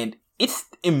 and it's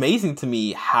amazing to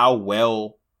me how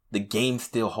well the game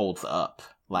still holds up.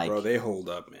 Like, bro, they hold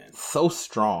up, man. So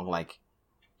strong. Like,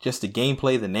 just the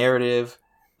gameplay, the narrative,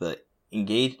 the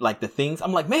the things.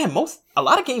 I'm like, man, a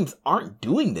lot of games aren't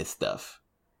doing this stuff.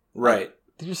 Right. Like,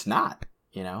 they're just not,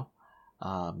 I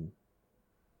don't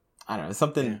know. It's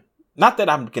something, not that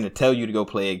I'm going to tell you to go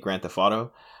play Grand Theft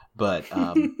Auto, but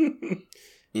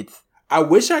it's, I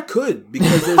wish I could,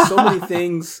 because there's so many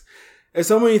things. There's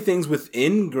so many things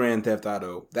within Grand Theft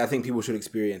Auto that I think people should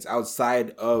experience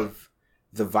outside of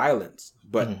the violence.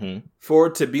 But for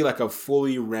it to be like a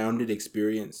fully rounded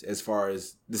experience, as far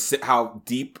as how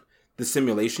deep the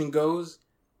simulation goes,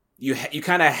 you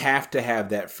kind of have to have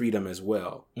that freedom as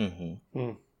well. And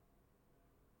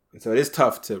so it is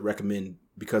tough to recommend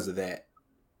because of that.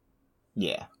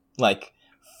 Yeah, like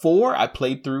 4, I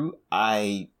played through.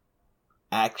 I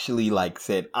actually, like,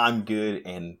 said I'm good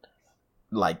and,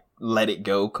 like, let it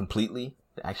go completely.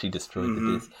 Actually destroyed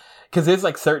the disc, because there's,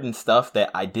 like, certain stuff that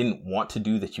I didn't want to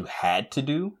do that you had to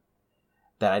do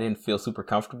that I didn't feel super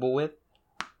comfortable with.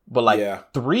 But,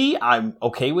 like, 3 I'm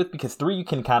okay with, because 3 you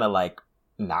can kind of, like,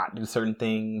 not do certain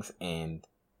things and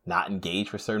not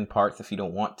engage with certain parts if you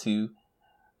don't want to.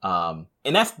 And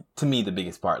that's, to me, the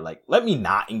biggest part. Like, let me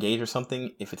not engage with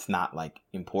something if it's not, like,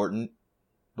 important.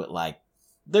 But, like,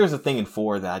 there's a thing in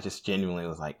 4 that I just genuinely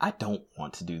was like, I don't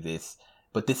want to do this,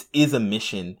 but this is a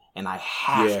mission and I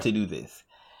have to do this.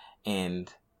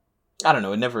 And I don't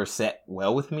know, it never sat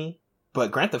well with me,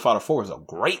 but Grand Theft Auto 4 is a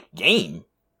great game.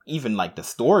 Even, like, the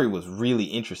story was really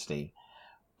interesting,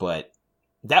 but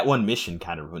that one mission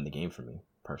kind of ruined the game for me,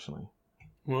 personally.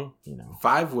 Well,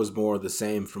 5 was more the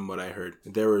same from what I heard.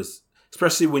 There was,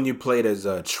 especially when you played as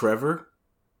Trevor,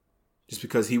 just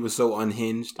because he was so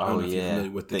unhinged. Oh, yeah.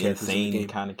 With the insane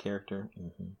kind of character.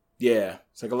 Yeah.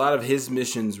 It's like a lot of his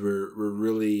missions were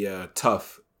really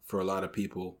tough for a lot of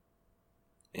people.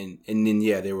 And then,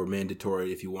 they were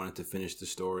mandatory if you wanted to finish the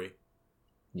story.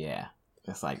 Yeah.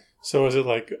 It's like, So is it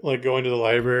like going to the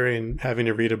library and having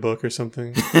to read a book or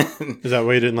something? Is that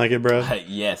why you didn't like it, Brad?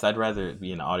 yes, I'd rather it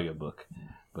be an audiobook,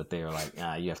 but they were like,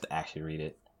 you have to actually read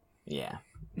it. Yeah,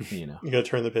 You gotta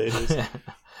turn the pages.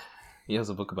 It was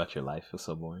a book about your life. It was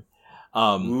so boring.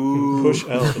 Push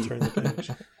L to turn the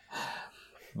page.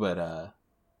 But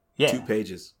yeah, 2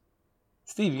 pages.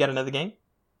 Steve, you got another game?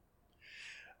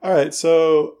 All right,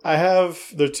 so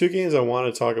there are 2 games I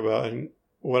want to talk about, and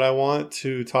what I want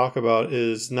to talk about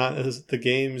is not as the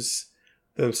games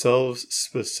themselves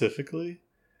specifically,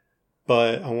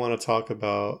 but I want to talk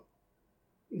about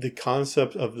the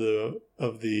concept of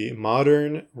the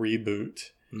modern reboot.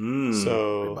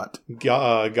 So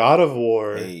God of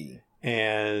War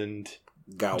and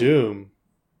Doom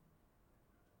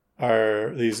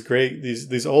are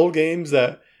these old games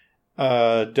that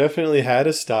definitely had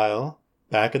a style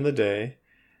back in the day,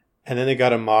 and then they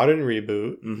got a modern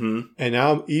reboot, and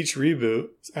now each reboot,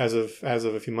 as of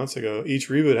a few months ago, each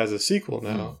reboot has a sequel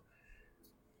now,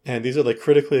 and these are like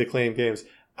critically acclaimed games.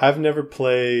 I've never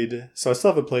played, so I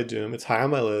still haven't played Doom. It's high on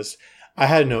my list. I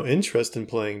had no interest in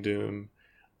playing Doom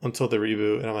until the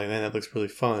reboot, and I'm like, man, that looks really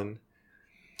fun.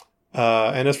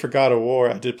 And as for God of War,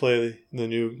 I did play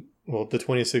the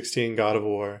 2016 God of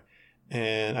War,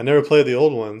 and I never played the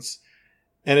old ones,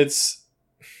 and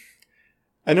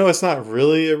I know it's not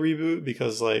really a reboot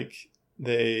because like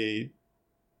they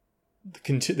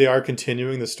are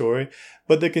continuing the story,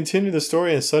 but they continue the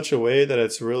story in such a way that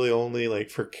it's really only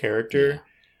like for character,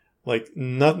 like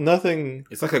nothing.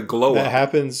 It's like a glow that up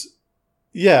happens.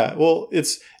 Yeah, well,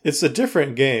 it's a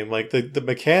different game. Like the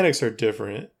mechanics are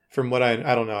different from what I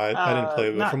don't know. I didn't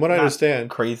play, but from what I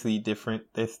understand, crazy different.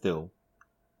 They're still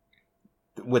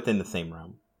within the same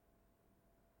realm.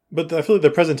 But I feel like the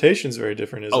presentation is very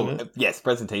different, isn't it? Yes,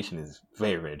 presentation is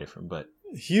very, very different, but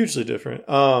hugely different.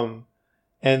 And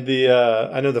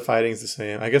I know the fighting's the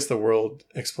same. I guess the world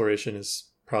exploration is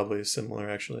probably similar,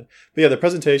 actually. But yeah, the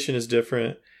presentation is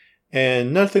different,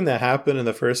 and nothing that happened in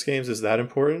the first games is that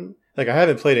important. Like, I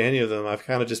haven't played any of them. I've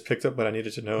kind of just picked up what I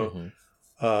needed to know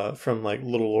from like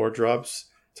little lore drops,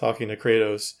 talking to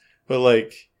Kratos. But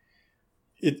like,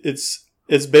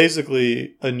 it's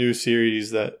basically a new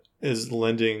series that is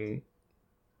lending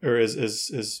or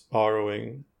is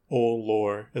borrowing old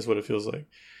lore, is what it feels like.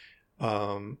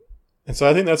 And so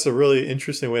I think that's a really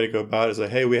interesting way to go about it. Is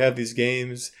like, hey, we have these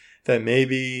games that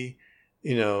maybe,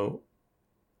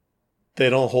 they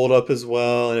don't hold up as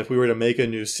well. And if we were to make a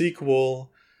new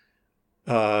sequel,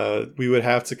 we would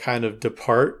have to kind of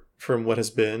depart from what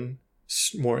has been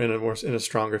in a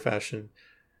stronger fashion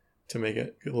to make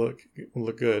it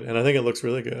look good. And I think it looks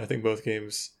really good. I think both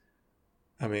games,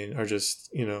 are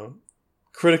just,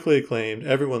 critically acclaimed.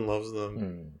 Everyone loves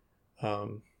them.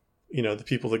 The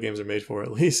people the games are made for,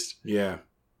 at least. Yeah.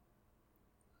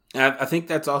 And I think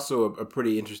that's also a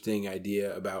pretty interesting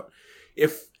idea about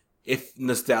if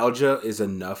nostalgia is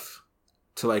enough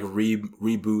to like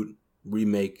reboot,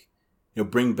 remake,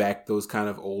 bring back those kind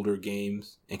of older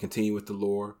games and continue with the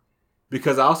lore.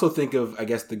 Because I also think of, I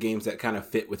guess, the games that kind of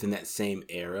fit within that same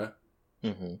era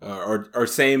or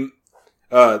same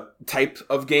type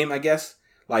of game, I guess,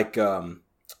 like Duke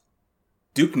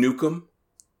Nukem.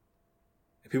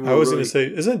 I was going to say,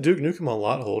 isn't Duke Nukem a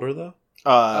lot older, though?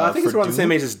 I think it's around the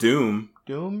same age as Doom.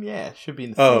 Doom, yeah, it should be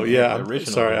in the same age. I'm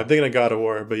sorry. I'm thinking of God of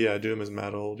War, but yeah, Doom is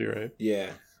mad old. You're right.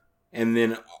 Yeah. And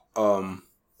then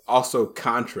also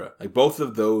Contra. Like, both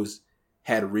of those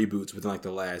had reboots within like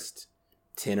the last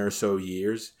 10 or so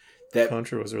years. That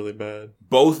Contra was really bad.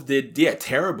 Both did,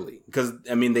 terribly. Because,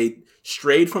 they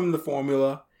strayed from the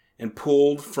formula and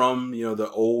pulled from, the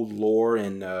old lore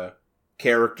and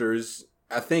characters.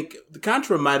 I think the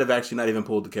Contra might have actually not even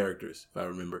pulled the characters, if I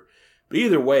remember. But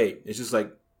either way, it's just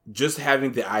like, just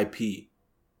having the IP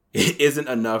isn't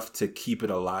enough to keep it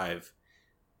alive.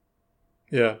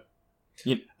 Yeah.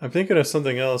 I'm thinking of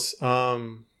something else.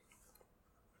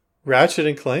 Ratchet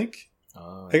and Clank?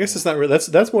 I guess it's not really,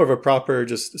 that's more of a proper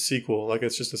just sequel. Like,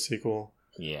 it's just a sequel.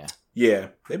 Yeah. Yeah.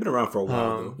 They've been around for a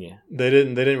while, though. Yeah. They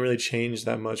didn't really change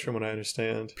that much from what I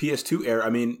understand. PS2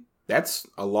 era, that's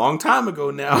a long time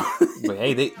ago now. But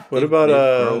hey, they've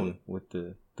grown with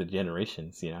the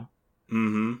generations,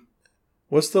 Mm-hmm.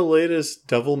 What's the latest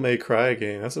Devil May Cry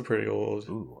game? That's a pretty old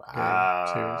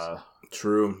game.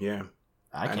 True, yeah.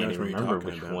 I can't even remember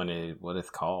what it's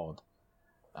called.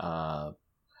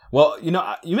 Well,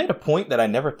 you made a point that I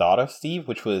never thought of, Steve,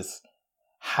 which was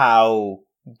how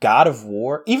God of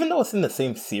War, even though it's in the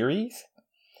same series,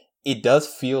 it does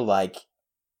feel like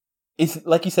it's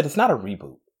like you said, it's not a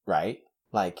reboot, right?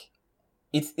 Like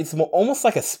it's almost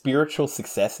like a spiritual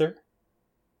successor,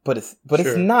 but it's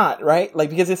not, right? Like,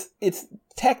 because it's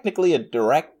technically a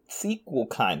direct sequel,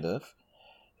 kind of,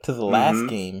 to the last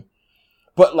game.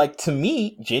 But, like, to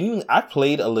me, genuinely, I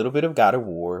played a little bit of God of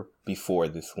War before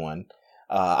this one.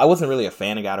 I wasn't really a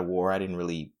fan of God of War. I didn't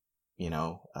really,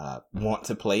 want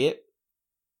to play it.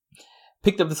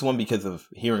 Picked up this one because of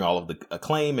hearing all of the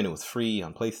acclaim, and it was free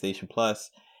on PlayStation Plus.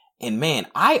 And man,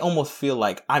 I almost feel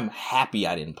like I'm happy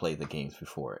I didn't play the games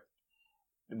before it.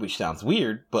 Which sounds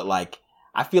weird, but, like,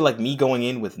 I feel like me going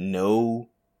in with no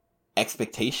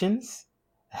expectations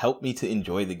helped me to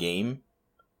enjoy the game.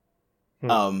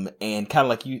 And kind of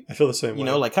like you, I feel the same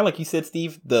way. Like kind of like you said,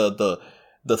 Steve, the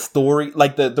story,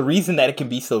 like the reason that it can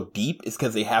be so deep is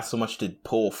because they have so much to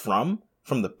pull from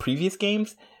the previous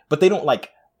games, but they don't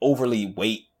like overly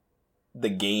weight the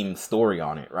game story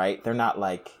on it, right? They're not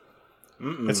like,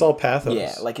 it's all pathos.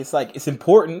 Yeah, like it's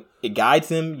important. It guides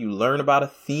him. You learn about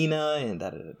Athena and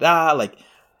da. Like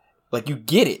you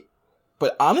get it.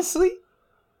 But honestly,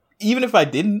 even if I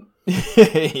didn't,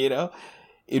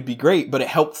 it'd be great. But it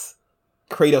helps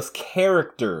Kratos'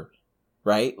 character,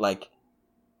 right? Like,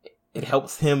 it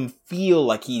helps him feel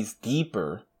like he's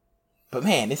deeper. But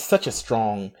man, it's such a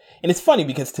strong... And it's funny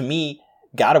because to me,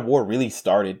 God of War really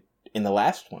started in the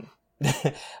last one.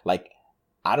 Like,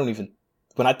 I don't even...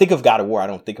 When I think of God of War, I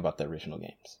don't think about the original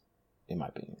games, in my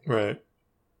opinion. Right.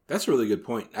 That's a really good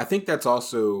point. I think that's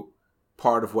also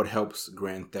part of what helps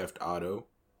Grand Theft Auto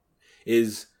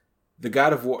is... The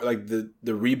God of War, like the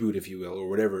reboot, if you will, or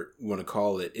whatever you want to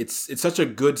call it, it's such a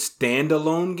good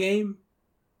standalone game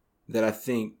that I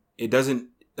think it doesn't,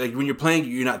 like when you're playing,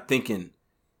 you're not thinking,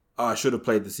 oh, I should have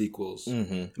played the sequels.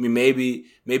 I mean, maybe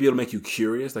it'll make you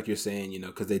curious, like you're saying,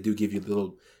 because they do give you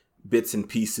little bits and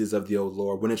pieces of the old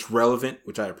lore when it's relevant,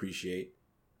 which I appreciate,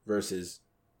 versus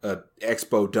a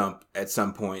expo dump at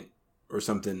some point or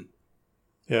something.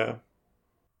 Yeah.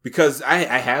 Because I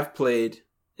have played...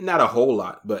 Not a whole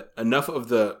lot, but enough of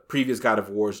the previous God of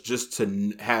Wars just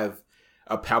to have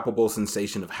a palpable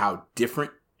sensation of how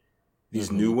different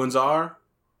these new ones are.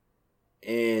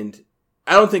 And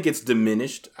I don't think it's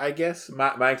diminished, I guess,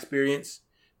 my experience.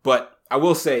 But I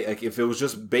will say, like, if it was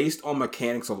just based on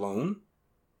mechanics alone,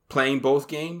 playing both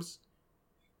games,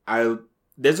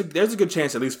 there's a good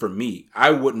chance, at least for me,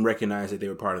 I wouldn't recognize that they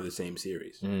were part of the same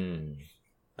series.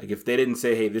 Like, if they didn't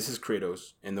say, hey, this is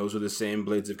Kratos, and those are the same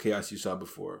Blades of Chaos you saw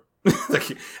before,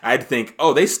 like, I'd think,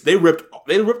 oh, they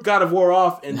ripped God of War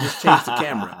off and just changed the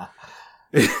camera.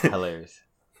 Hilarious.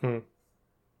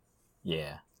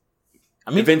 Yeah. I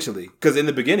mean, eventually, because in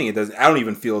the beginning, it doesn't. I don't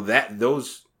even feel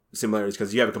those similarities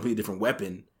because you have a completely different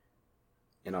weapon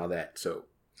and all that. So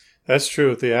that's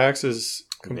true. The axe is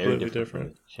completely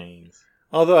different. Chains.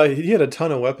 Although he had a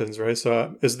ton of weapons, right?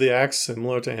 So is the axe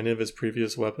similar to any of his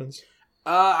previous weapons?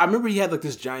 I remember he had like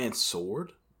this giant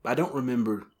sword. I don't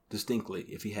remember distinctly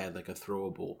if he had like a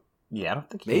throwable. Yeah, I don't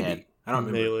think he had. I don't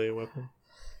remember. Melee weapon.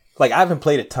 Like, I haven't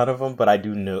played a ton of them, but I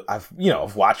do know. I've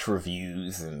watched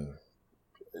reviews and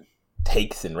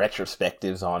takes and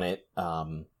retrospectives on it.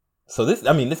 So this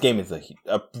game is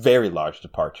a very large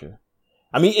departure.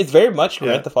 I mean, it's very much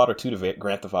Grand Theft Auto 2 to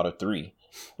Grand Theft Auto 3.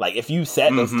 Like, if you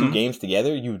set those two games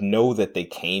together, you know that they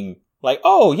came like,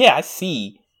 oh yeah, I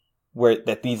see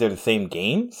that these are the same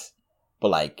games, but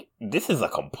like this is a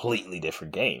completely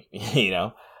different game. It's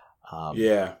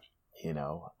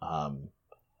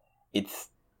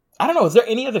I don't know. Is there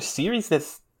any other series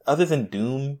that's other than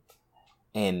Doom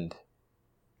and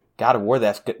God of War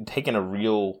that's taken a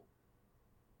real,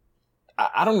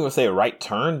 I don't even want to say a right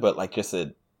turn, but like just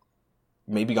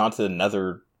maybe gone to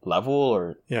another level?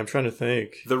 Or I'm trying to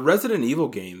think. The Resident Evil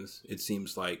games, it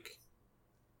seems like,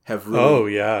 have really... Oh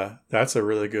yeah, that's a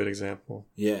really good example.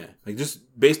 Yeah, like just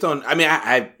based on, I mean,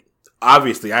 I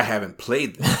obviously I haven't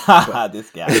played them, but this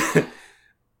guy.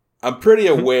 I'm pretty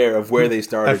aware of where they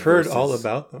started. I've heard all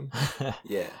about them.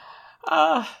 Yeah.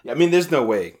 I mean, there's no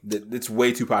way. It's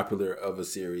way too popular of a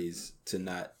series to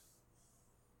not.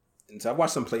 And so I've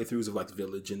watched some playthroughs of like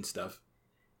Village and stuff.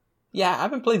 Yeah, I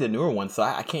haven't played the newer one, so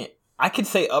I can't. I could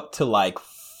say up to like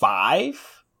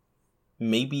 5,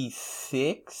 maybe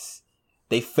 6.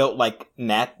 They felt like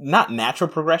not natural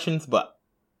progressions, but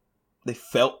they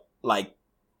felt like,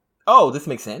 oh, this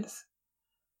makes sense.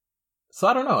 So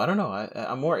I don't know.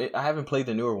 I haven't played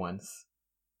the newer ones.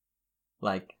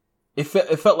 Like, it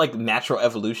felt like natural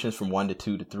evolutions from 1 to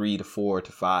 2 to 3 to 4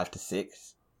 to 5 to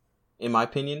 6, in my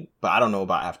opinion. But I don't know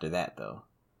about after that, though.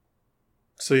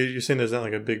 So you're saying there's not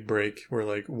like a big break where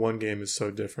like one game is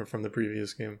so different from the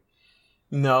previous game?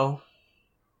 No.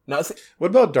 What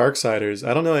about Darksiders?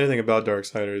 I don't know anything about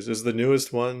Darksiders. Is the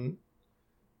newest one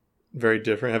very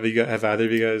different? Have either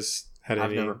of you guys had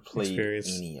any experience? I've never played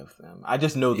any of them. I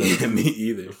just know them. Me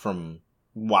either. From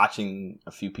watching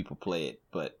a few people play it,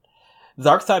 but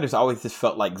Darksiders always just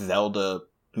felt like Zelda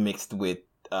mixed with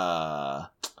God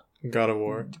of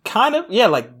War. Kind of, yeah,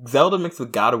 like Zelda mixed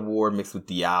with God of War mixed with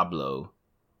Diablo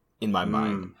in my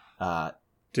mind.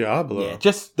 Diablo? Yeah,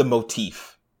 just the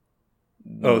motif.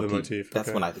 The motif. That's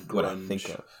okay. what I think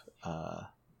of.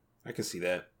 I can see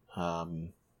that.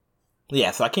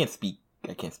 Yeah, so I can't speak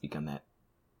on that.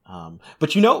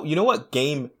 But you know what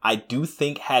game I do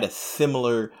think had a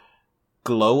similar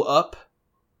glow up,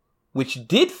 which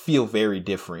did feel very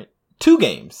different. 2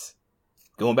 games.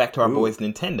 Going back to our boys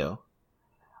Nintendo.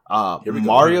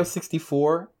 Mario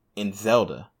 64 and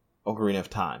Zelda Ocarina of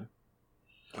Time.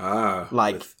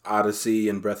 Like with Odyssey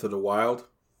and Breath of the Wild.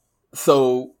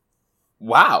 So,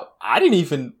 wow,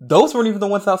 those weren't even the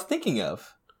ones I was thinking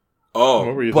of. Oh,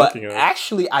 what were you but thinking of?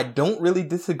 Actually, I don't really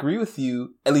disagree with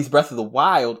you. At least Breath of the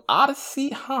Wild,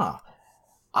 Odyssey,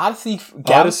 Odyssey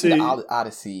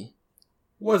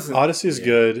wasn't. Odyssey is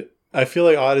good. I feel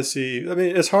like Odyssey. I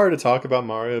mean, it's hard to talk about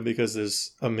Mario because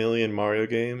there's a million Mario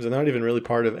games, and they're not even really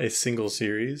part of a single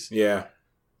series. Yeah,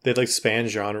 they like span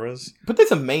genres. But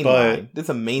there's a main line. There's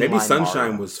a main maybe line. Sunshine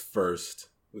Mario was first.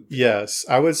 Yes,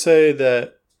 I would say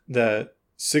that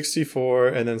 64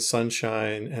 and then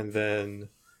Sunshine and then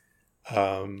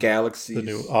Galaxy, the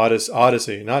new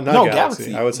Odyssey, not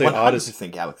Galaxy. I would say 100%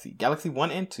 Odyssey. Galaxy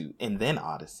 1 and 2, and then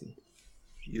Odyssey.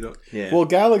 You don't. Yeah. Well,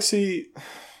 Galaxy.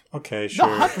 Okay, sure.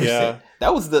 No, 100%. Yeah,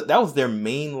 that was their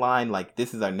main line. Like,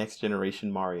 this is our next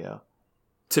generation Mario.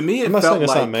 To me, I'm not saying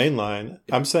it's not mainline.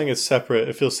 I'm saying it's separate.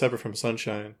 It feels separate from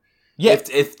Sunshine. Yeah.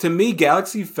 If to me,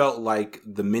 Galaxy felt like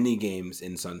the mini games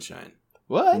in Sunshine.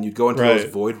 What? And you go into those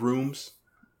void rooms.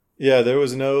 Yeah, there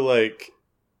was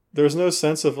no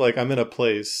sense of like I'm in a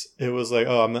place. It was like,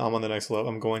 oh, I'm on the next level.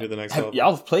 I'm going to the next level.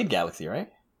 Y'all have played Galaxy, right?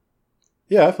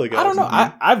 Yeah, I played Galaxy. I don't know.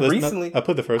 I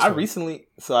played the first one.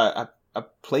 I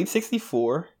played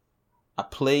 64. I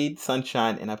played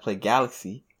Sunshine, and I played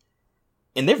Galaxy,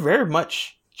 and they're very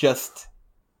much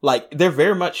they're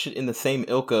very much in the same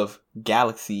ilk of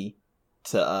Galaxy.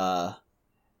 That's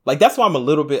why I'm a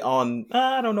little bit on.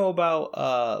 I don't know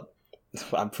about.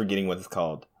 I'm forgetting what it's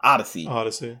called. Odyssey.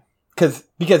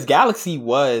 Because Galaxy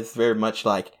was very much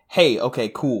like, hey, okay,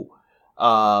 cool.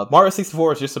 Mario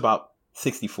 64 is just about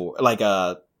 64, like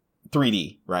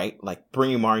 3D, right? Like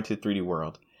bringing Mario to the 3D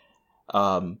world.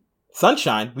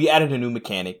 Sunshine, we added a new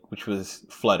mechanic, which was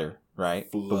Flutter, right?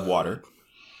 The water.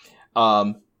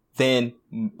 Then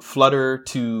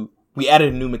we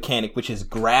added a new mechanic, which is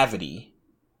gravity,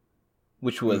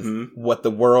 which was what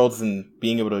the worlds and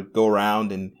being able to go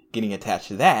around and getting attached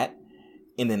to that.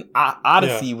 And then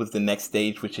Odyssey was the next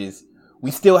stage, which is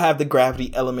we still have the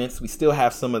gravity elements. We still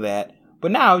have some of that,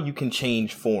 but now you can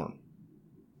change form,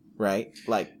 right?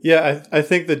 Like, yeah, I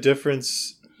think the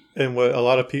difference in what a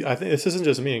lot of people, I think this isn't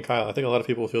just me and Kyle, I think a lot of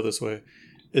people feel this way,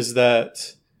 is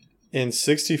that in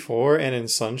 64 and in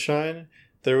Sunshine,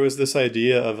 there was this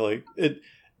idea of like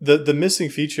the missing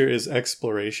feature is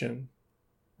exploration,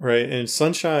 right? In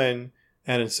Sunshine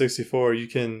and in 64, you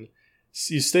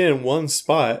stay in one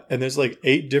spot and there's like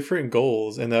 8 different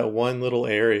goals in that one little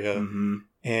area.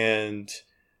 And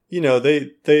you know,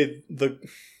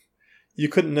 you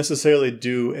couldn't necessarily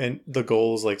do the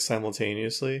goals like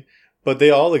simultaneously, but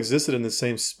they all existed in the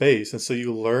same space. And so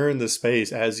you learn the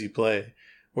space as you play.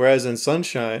 Whereas in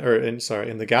Sunshine,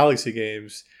 in the Galaxy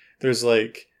games, there's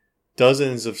like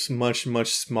dozens of much,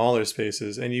 much smaller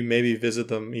spaces, and you maybe visit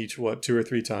them each, 2 or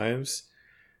 3 times.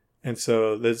 And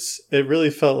so it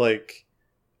really felt like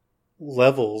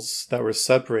levels that were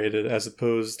separated as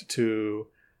opposed to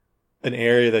an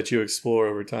area that you explore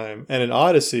over time. And in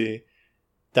Odyssey,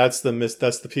 that's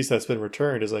the piece that's been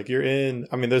returned, is like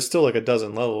there's still like a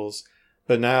dozen levels,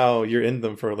 but now you're in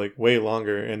them for like way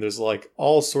longer, and there's like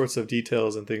all sorts of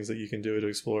details and things that you can do to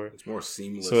explore. It's more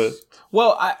seamless. So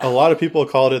a lot of people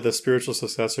called it the spiritual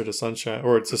successor to Sunshine,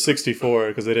 or to 64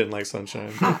 because they didn't like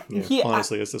Sunshine.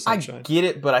 Honestly, it's the Sunshine. I get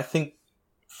it, but I think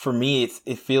for me,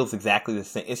 it feels exactly the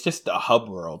same. It's just a hub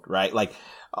world, right? Like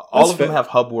all of them have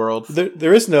hub worlds.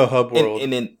 There is no hub world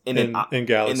in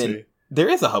Galaxy. There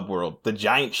is a hub world, the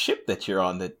giant ship that you're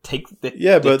on that takes.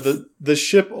 But the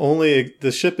ship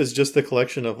is just the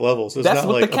collection of levels. It's that's not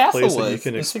what like the castle a place was that you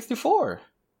can in 64.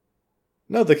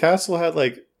 No, the castle had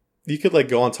like you could like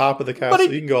go on top of the castle.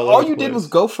 You can go all you did was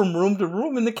go from room to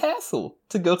room in the castle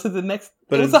to go to the next.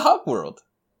 But it was a hub world.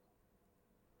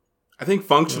 I think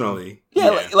functionally,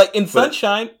 like in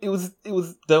Sunshine, it was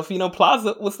Delfino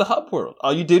Plaza was the hub world.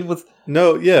 All you did was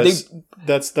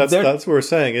that's what we're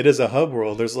saying. It is a hub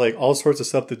world. There's like all sorts of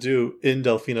stuff to do in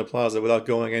Delfino Plaza without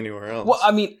going anywhere else. Well, I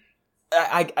mean,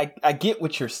 I get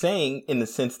what you're saying in the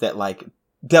sense that like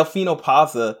Delfino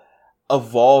Pazza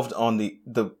evolved on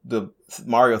the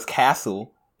Mario's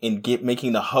castle and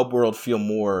making the hub world feel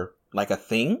more like a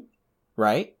thing,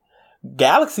 right?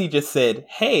 Galaxy just said,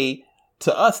 hey,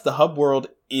 to us, the hub world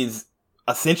is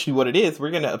essentially what it is.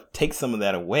 We're going to take some of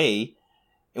that away,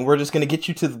 and we're just going to get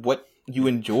you to what you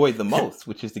enjoy the most,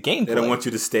 which is the gameplay. They don't want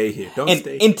you to stay here.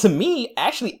 And to me,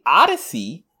 actually,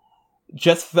 Odyssey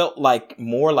just felt like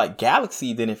more like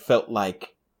Galaxy than it felt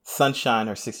like Sunshine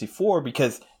or 64,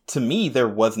 because to me, there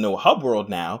was no hub world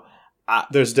now.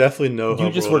 There's definitely no hub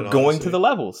world. You just were going to the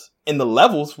levels, and the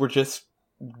levels were just,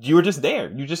 you were just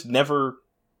there. You just never,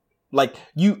 like,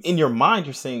 you, in your mind,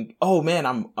 you're saying, oh man,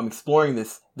 I'm exploring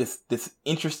this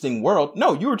interesting world.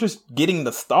 No, you were just getting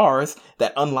the stars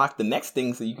that unlock the next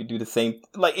thing so you could do the same.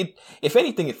 Like, it, if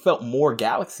anything, it felt more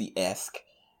Galaxy-esque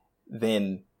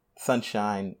than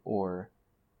Sunshine or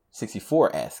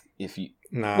 64-esque. If you,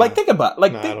 like, think about,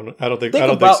 like, I don't think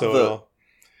so at all.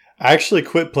 I actually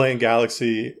quit playing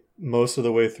Galaxy most of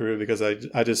the way through because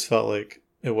I just felt like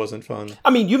it wasn't fun.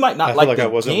 I mean, you might not like I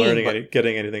wasn't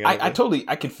getting anything out of it.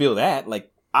 I can feel that.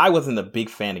 Like, I wasn't a big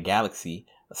fan of Galaxy.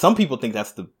 Some people think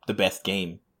that's the best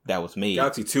game that was made.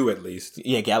 Galaxy 2, at least.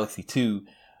 Yeah, Galaxy 2.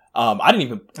 I didn't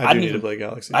even play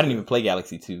Galaxy. I didn't even play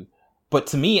Galaxy 2. But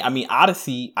to me, I mean,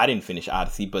 Odyssey, I didn't finish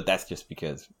Odyssey, but that's just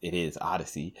because it is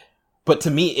Odyssey. But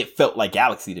to me, it felt like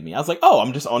Galaxy to me. I was like, oh,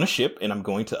 I'm just on a ship and I'm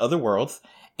going to other worlds,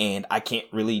 and I can't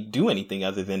really do anything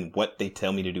other than what they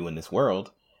tell me to do in this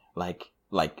world. What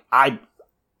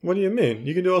do you mean?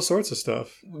 You can do all sorts of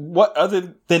stuff. What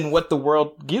other than what the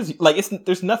world gives you? Like,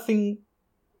 there's nothing.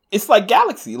 It's like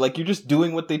Galaxy. Like, you're just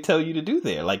doing what they tell you to do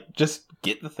there. Like, just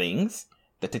get the things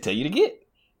that they tell you to get,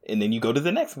 and then you go to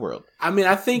the next world. I mean,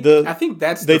 I think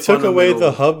that's they took away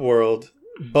the hub world,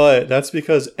 but that's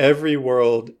because every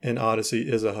world in Odyssey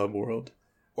is a hub world.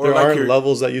 Or there aren't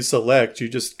levels that you select. You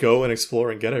just go and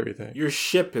explore and get everything. Your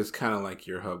ship is kind of like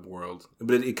your hub world,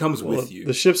 but it comes with you.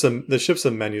 The ship's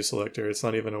a menu selector. It's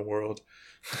not even a world.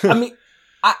 I mean,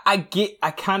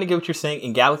 I kind of get what you're saying.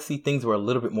 In Galaxy, things were a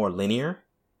little bit more linear,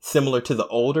 similar to the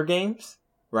older games,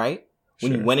 right?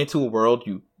 When you went into a world,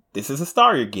 this is a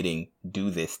star you're getting,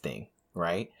 do this thing,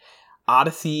 right?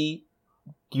 Odyssey,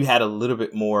 you had a little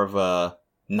bit more of a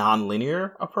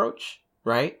non-linear approach,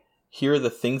 right? Here are the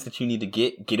things that you need to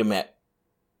get them at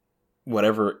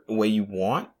whatever way you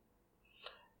want.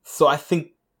 So I think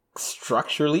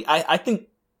structurally, I think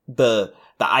the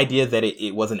idea that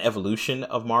it was an evolution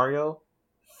of Mario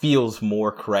feels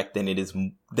more correct than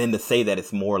to say that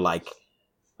it's more like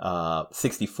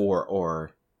 64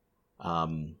 or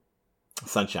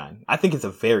Sunshine. I think it's a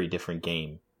very different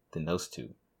game than those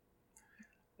two.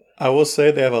 I will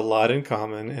say they have a lot in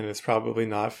common, and it's probably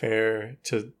not fair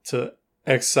to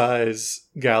excise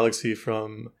Galaxy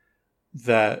from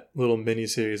that little mini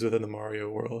series within the Mario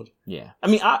world. Yeah, I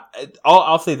mean,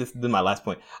 I'll say this is my last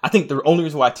point. I think the only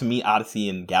reason why to me Odyssey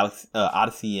and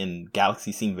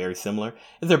Galaxy seem very similar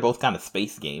is they're both kind of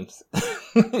space games.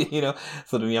 You know,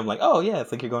 so to me, I'm like, oh yeah,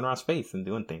 it's like you're going around space and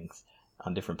doing things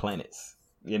on different planets.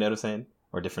 You know what I'm saying?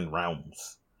 Or different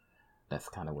realms. That's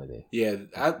kind of where they... Yeah,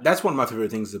 that's one of my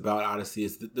favorite things about Odyssey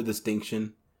is the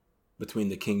distinction between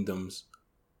the kingdoms.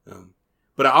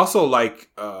 But I also like,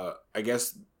 I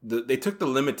guess, they took the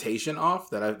limitation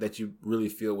off that you really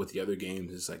feel with the other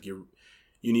games. It's like you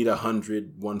need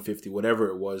 100, 150, whatever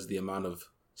it was, the amount of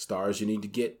stars you need to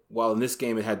get. While in this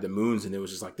game, it had the moons, and it was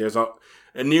just like there's a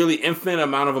nearly infinite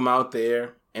amount of them out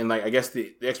there. And like I guess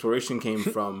the exploration came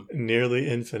from... nearly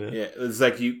infinite. Yeah, it's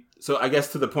like So I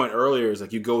guess to the point earlier is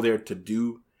like you go there to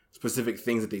do specific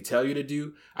things that they tell you to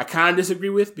do. I kind of disagree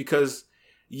with because...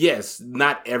 Yes,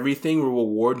 not everything will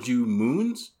reward you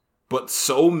moons, but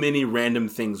so many random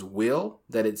things will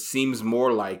that it seems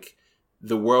more like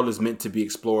the world is meant to be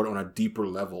explored on a deeper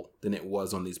level than it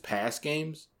was on these past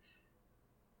games.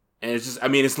 And it's just, I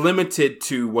mean, it's limited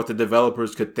to what the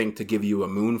developers could think to give you a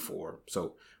moon for.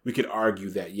 So we could argue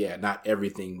that, yeah, not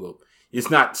everything will.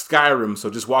 It's not Skyrim, so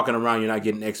just walking around, you're not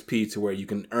getting XP to where you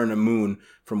can earn a moon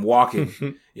from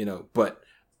walking, but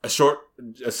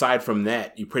aside from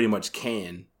that, you pretty much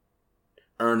can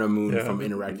earn a moon from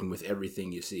interacting with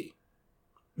everything you see.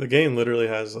 The game literally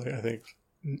has, like, I think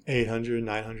 800,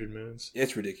 900 moons.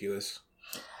 It's ridiculous.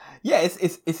 Yeah,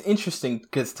 it's interesting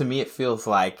because to me it feels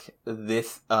like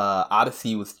this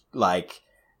Odyssey was like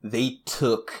they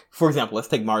took, for example, let's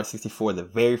take Mario 64, the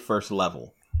very first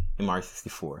level in Mario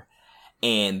 64,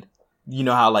 and you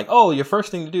know how like, oh, your first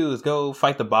thing to do is go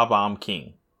fight the Bob-omb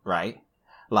King, right?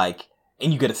 Like,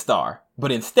 and you get a star.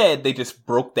 But instead, they just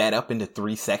broke that up into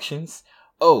 3 sections.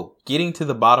 Oh, getting to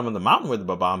the bottom of the mountain where the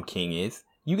Bob-omb King is,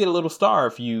 you get a little star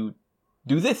if you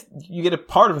do this. You get a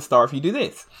part of a star if you do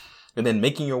this. And then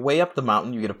making your way up the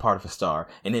mountain, you get a part of a star.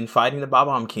 And then fighting the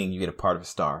Bob-omb King, you get a part of a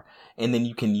star. And then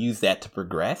you can use that to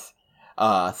progress.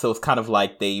 So it's kind of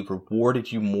like they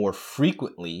rewarded you more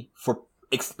frequently for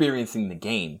experiencing the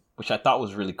game, which I thought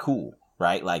was really cool,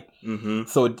 right? Like,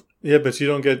 so yeah, but you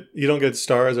don't get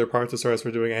stars or parts of stars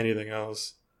for doing anything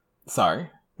else. Sorry,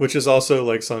 which is also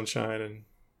like Sunshine, and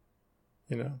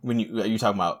are you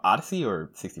talking about Odyssey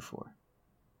or 64?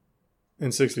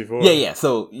 In 64. Yeah.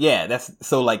 So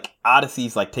like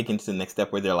Odyssey's like taken to the next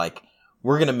step where they're like,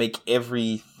 we're gonna make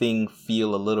everything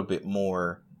feel a little bit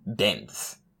more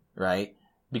dense, right?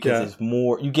 Because there's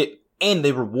more you get, and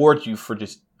they reward you for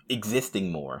just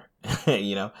existing more.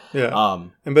 Yeah.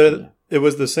 It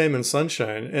was the same in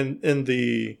Sunshine, and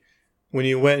when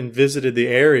you went and visited the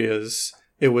areas,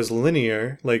 it was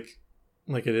linear, like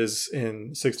it is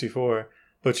in 64.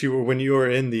 But when you were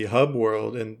in the hub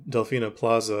world in Delfina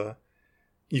Plaza,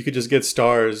 you could just get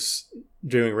stars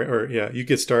doing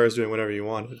whatever you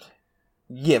wanted.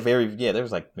 Yeah, there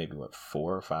was like maybe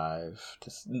 4 or 5.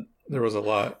 There was a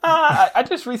lot. I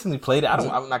just recently played it.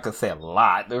 I'm not gonna say a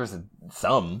lot. There was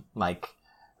some like.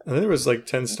 I think there was like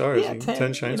 10 stars,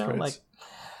 10 shine sprites.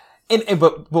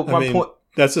 But my point.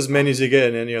 That's as many as you get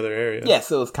in any other area. Yeah,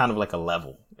 so it's kind of like a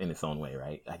level in its own way,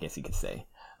 right? I guess you could say.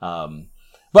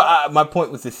 But my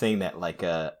point was just saying that, like,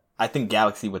 I think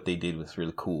Galaxy, what they did was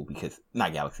really cool because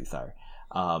not Galaxy, sorry.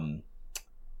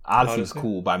 Odyssey was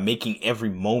cool by making every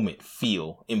moment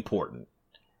feel important,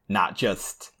 not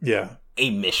just a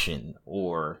mission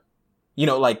or,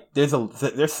 like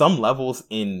there's some levels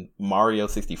in Mario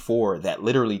 64 that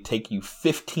literally take you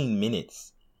 15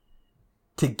 minutes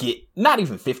to get, not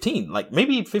even 15, like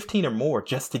maybe 15 or more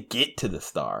just to get to the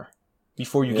star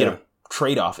before you get a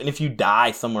trade-off. And if you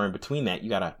die somewhere in between that, you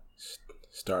gotta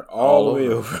start all the way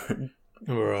over.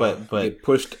 But get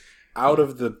pushed out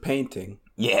of the painting.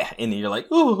 Yeah, and then you're like,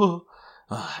 oh,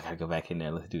 I gotta go back in there.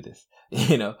 Let's do this.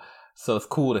 So it's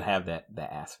cool to have that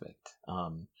aspect.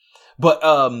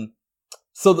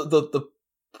 So the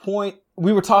point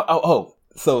we were talking.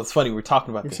 So it's funny, we're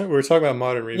talking about we're talking about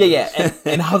modern remakes. Yeah.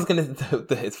 And I was gonna.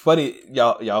 It's funny,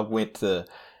 y'all went to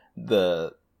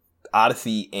the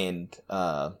Odyssey and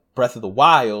Breath of the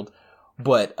Wild,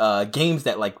 but games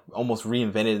that like almost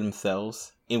reinvented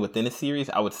themselves within a series,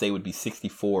 I would say would be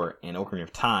 64 and Ocarina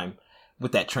of Time,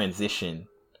 with that transition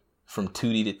from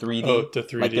 2D to 3D. Oh, to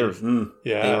 3D.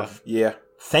 Like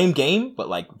same game, but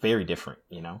like very different.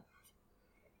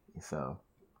 So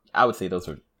I would say those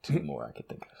are 2 more I could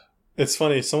think of. It's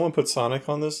funny, someone put Sonic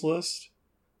on this list,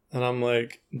 and I'm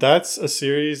like, that's a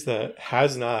series that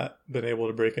has not been able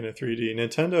to break into 3D.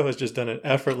 Nintendo has just done it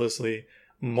effortlessly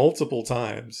multiple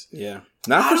times. Yeah.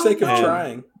 Not for sake of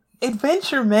trying.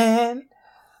 Adventure, man.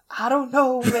 I don't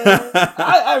know, man.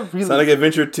 I really... Sonic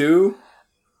Adventure 2?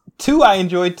 2 I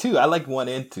enjoyed too. I like 1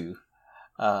 and 2.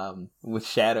 With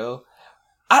Shadow.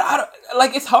 I don't,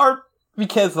 like, it's hard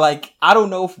because, like, I don't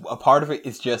know if a part of it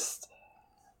is just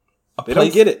they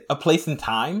don't get it. A place in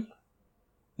time.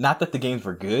 Not that the games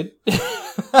were good.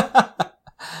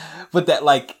 But that,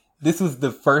 like, this was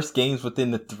the first games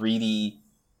within the 3D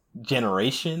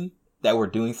generation that were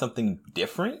doing something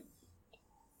different.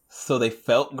 So they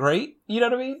felt great. You know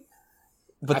what I mean?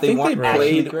 But they weren't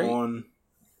actually great.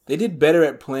 They did better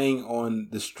at playing on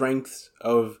the strengths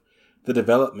of the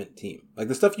development team. Like,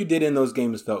 the stuff you did in those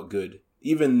games felt good,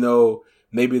 even though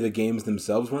maybe the games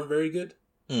themselves weren't very good.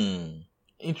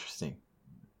 Interesting.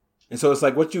 And so it's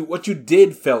like what you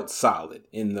did felt solid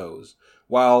in those.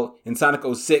 While in Sonic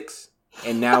 06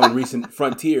 and now in recent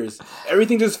Frontiers,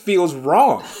 everything just feels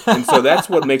wrong. And so that's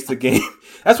what makes the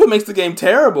game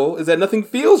terrible, is that nothing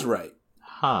feels right.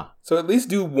 Huh. So at least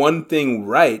do one thing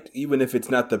right, even if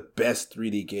it's not the best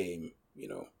 3D game,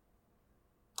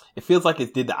 It feels like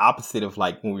it did the opposite of,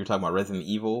 like, when we were talking about Resident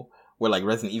Evil, where, like,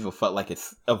 Resident Evil felt like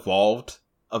it's evolved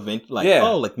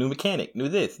like new mechanic, new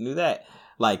this, new that.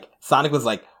 Like, Sonic was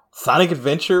like, Sonic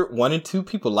Adventure 1 and 2,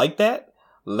 people like that?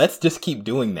 Let's just keep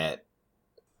doing that.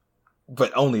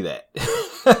 But only that.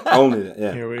 Only that,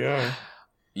 yeah. Here we are.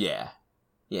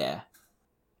 Yeah.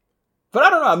 But I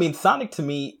don't know, I mean, Sonic to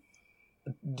me,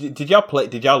 did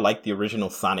y'all like the original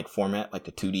Sonic format, like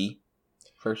the 2D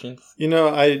versions?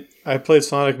 I played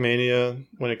Sonic Mania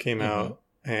when it came out,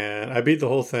 and I beat the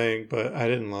whole thing, but I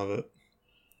didn't love it.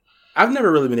 I've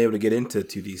never really been able to get into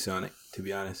 2D Sonic, to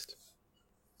be honest.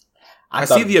 I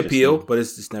see the appeal, but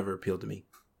it's just never appealed to me.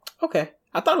 Okay.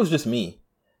 I thought it was just me.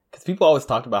 Because people always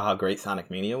talked about how great Sonic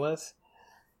Mania was.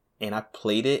 And I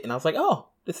played it, and I was like, oh,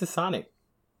 this is Sonic.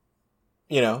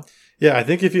 Yeah, I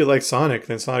think if you like Sonic,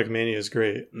 then Sonic Mania is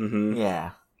great. Mm-hmm.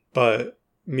 Yeah. But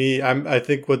I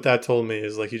think what that told me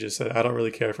is, like you just said, I don't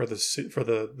really care for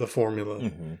the formula.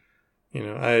 Mm-hmm. You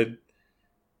know, I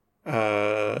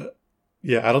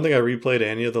don't think I replayed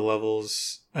any of the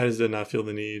levels. I just did not feel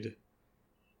the need.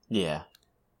 Yeah.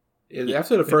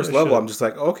 After the first level, I'm just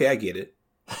like, okay, I get it.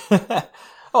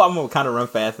 I'm gonna kind of run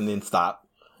fast and then stop,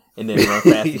 and then run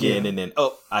fast again, and then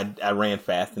I ran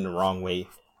fast in the wrong way.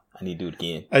 I need to do it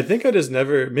again. I think I just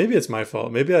never. Maybe it's my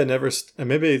fault. Maybe I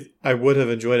would have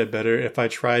enjoyed it better if I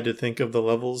tried to think of the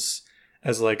levels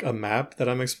as like a map that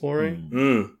I'm exploring.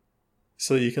 Mm.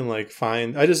 So you can like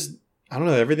find. I don't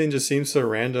know. Everything just seems so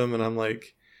random, and I'm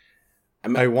like,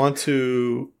 I want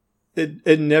to.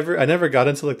 I never got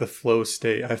into like the flow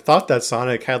state. I thought that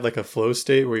Sonic had like a flow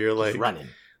state where you're like running.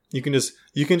 You can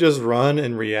just run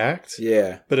and react.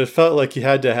 Yeah. But it felt like you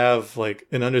had to have like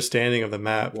an understanding of the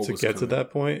map to get to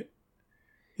that point.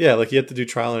 Yeah, like you have to do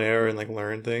trial and error and like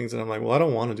learn things, and I'm like, well, I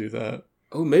don't want to do that.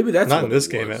 Oh, maybe that's not in this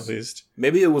game at least.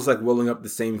 Maybe it was like welling up the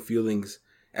same feelings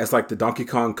as like the Donkey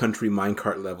Kong Country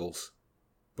minecart levels,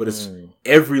 but it's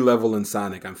every level in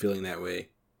Sonic. I'm feeling that way.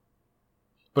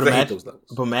 But I hate those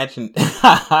levels. But imagine,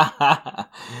 but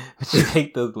you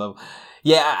hate those levels.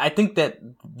 Yeah, I think that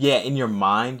in your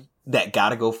mind, that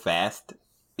gotta go fast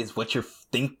is what you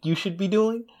think you should be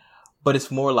doing, but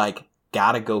it's more like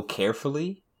gotta go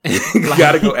carefully.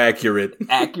 Gotta go accurately.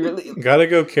 Gotta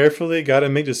go carefully. Gotta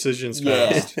make decisions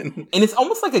fast. And it's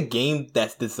almost like a game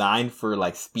that's designed for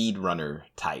like speedrunner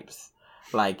types.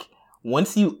 Like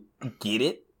once you get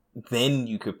it, then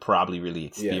you could probably really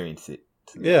experience it.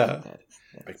 Yeah.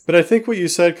 But I think what you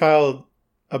said, Kyle,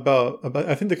 about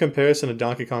I think the comparison to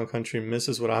Donkey Kong Country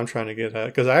misses what I'm trying to get at,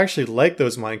 because I actually like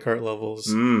those minecart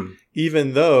levels,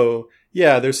 even though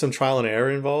there's some trial and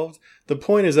error involved. The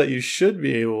point is that you should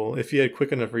be able, if you had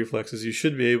quick enough reflexes, you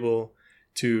should be able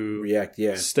to react,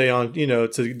 stay on,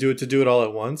 to do it all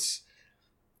at once.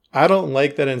 I don't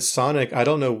like that in Sonic. I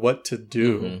don't know what to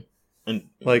do. Mm-hmm. And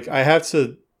like I have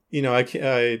to,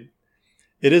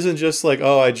 it isn't just like,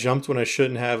 oh, I jumped when I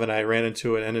shouldn't have and I ran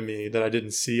into an enemy that I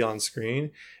didn't see on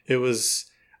screen. It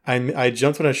was, I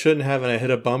jumped when I shouldn't have and I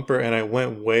hit a bumper and I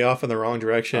went way off in the wrong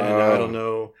direction and I don't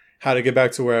know how to get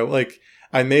back to where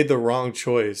I made the wrong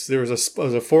choice. There was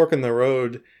a fork in the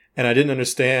road and I didn't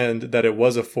understand that it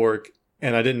was a fork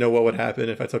and I didn't know what would happen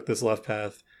if I took this left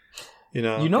path.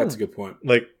 That's a good point.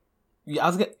 Like,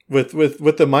 with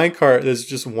the minecart, there's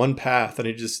just one path, and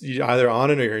you're either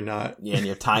on it or you're not. Yeah, and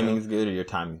your timing's good or your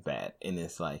timing's bad, and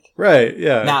it's like right.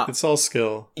 Yeah, now it's all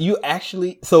skill.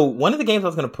 So one of the games I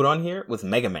was going to put on here was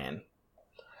Mega Man,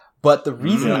 but the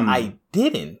reason I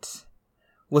didn't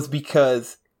was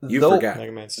because forgot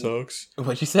Mega Man sucks.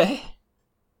 What'd you say?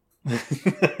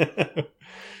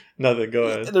 Nothing. Go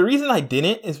ahead. The reason I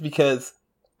didn't is because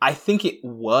I think it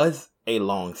was a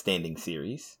long-standing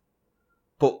series.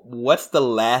 But what's the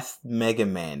last Mega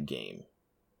Man game,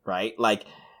 right? Like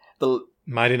the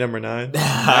Mighty Number 9.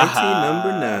 Mighty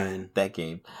Number 9. That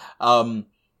game.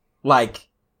 Like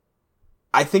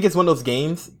I think it's one of those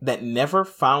games that never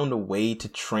found a way to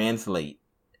translate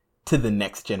to the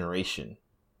next generation.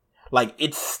 Like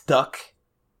it's stuck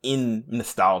in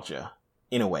nostalgia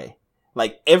in a way.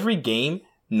 Like every game,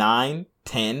 9,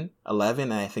 10,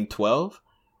 11, and I think 12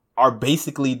 are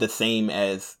basically the same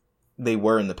as they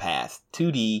were in the past.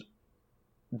 2D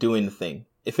doing the thing.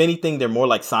 If anything, they're more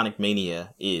like Sonic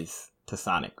Mania is to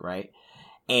Sonic, right?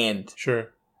 And sure.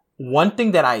 One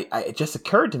thing that it just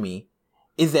occurred to me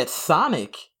is that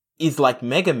Sonic is like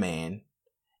Mega Man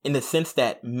in the sense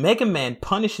that Mega Man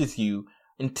punishes you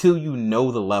until you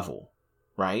know the level,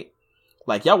 right?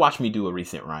 Like y'all watch me do a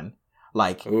recent run.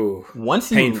 Like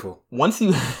once you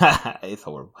it's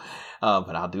horrible.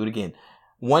 But I'll do it again.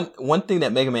 One thing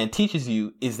that Mega Man teaches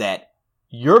you is that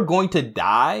you're going to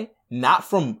die not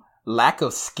from lack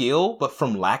of skill, but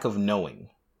from lack of knowing.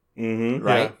 Mm-hmm,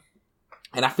 right? Yeah.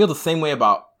 And I feel the same way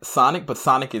about Sonic, but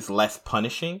Sonic is less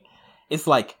punishing. It's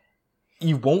like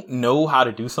you won't know how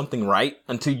to do something right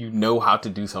until you know how to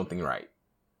do something right.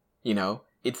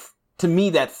 It's, to me,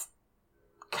 that's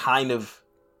kind of...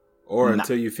 Or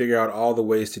until you figure out all the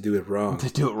ways to do it wrong. To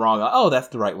do it wrong. Oh, that's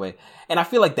the right way. And I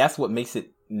feel like that's what makes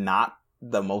it not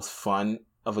the most fun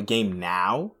of a game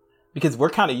now, because we're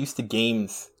kind of used to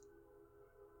games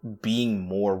being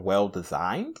more well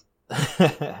designed.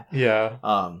 Yeah.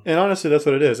 And honestly, that's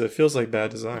what it is. It feels like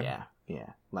bad design. Yeah.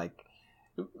 Like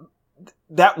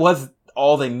that was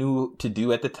all they knew to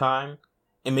do at the time.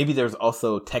 And maybe there's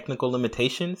also technical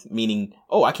limitations, meaning,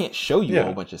 I can't show you a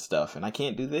whole bunch of stuff and I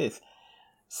can't do this.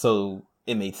 So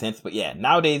it made sense. But yeah,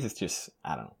 nowadays it's just,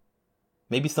 I don't know.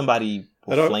 Maybe somebody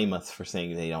will flame us for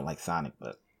saying they don't like Sonic,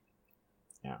 but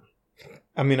yeah.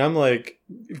 I mean, I'm like,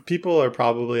 people are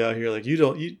probably out here like,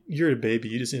 you're a baby.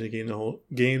 You just need a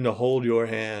game to hold your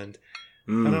hand.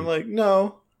 And I'm like,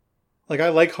 no. Like, I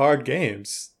like hard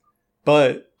games.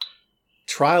 But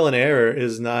trial and error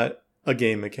is not a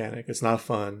game mechanic. It's not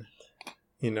fun.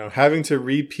 You know, having to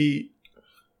repeat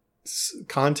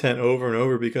content over and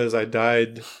over because I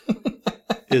died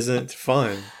isn't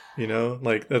fun. You know?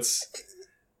 Like, that's...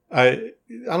 I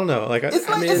don't know. Like, it's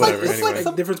like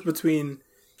the difference between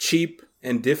cheap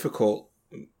and difficult.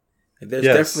 There's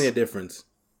definitely a difference.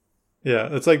 Yeah,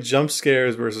 it's like jump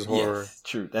scares versus horror. Yes,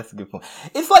 true. That's a good point.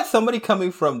 It's like somebody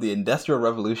coming from the Industrial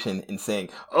Revolution and saying,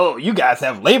 "Oh, you guys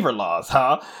have labor laws,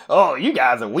 huh? Oh, you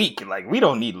guys are weak. Like, we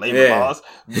don't need labor laws.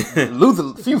 Lose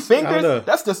a few fingers.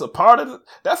 That's just a part of it.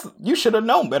 You should have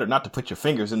known better not to put your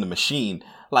fingers in the machine.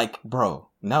 Like, bro,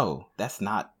 no, that's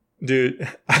not." Dude,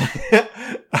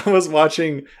 I was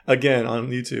watching, again, on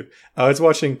YouTube, I was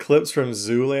watching clips from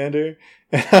Zoolander,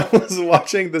 and I was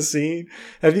watching the scene.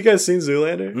 Have you guys seen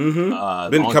Zoolander? Mm-hmm.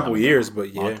 Been a couple years,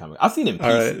 but yeah. I've seen it in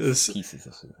pieces. Right, pieces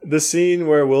of the scene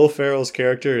where Will Ferrell's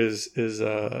character is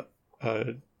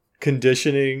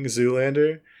conditioning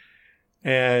Zoolander,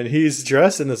 and he's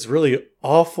dressed in this really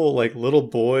awful, like, little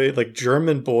boy, like,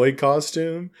 German boy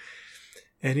costume.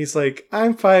 And he's like,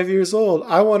 I'm 5 years old.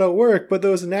 I want to work, but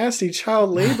those nasty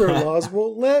child labor laws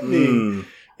won't let me.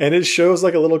 And it shows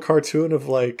like a little cartoon of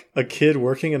like a kid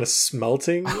working in a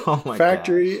smelting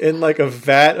factory, and like a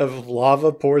vat of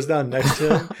lava pours down next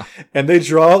to him. And they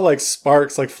draw like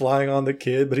sparks like flying on the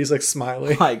kid, but he's like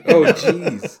smiling. Like, oh,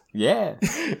 jeez. Yeah.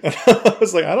 And I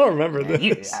was like, I don't remember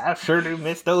this. I sure do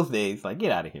miss those days. Like,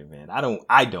 get out of here, man. I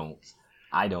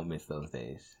don't miss those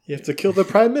days. You have to kill the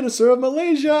Prime Minister of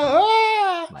Malaysia.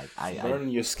 Ah! Like, burn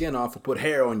your skin off and put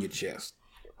hair on your chest.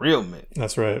 Real man.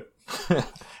 That's right.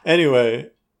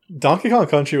 Anyway, Donkey Kong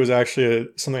Country was actually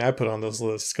something I put on those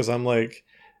lists because I'm like,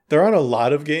 there aren't a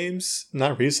lot of games,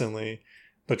 not recently,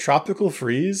 but Tropical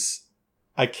Freeze,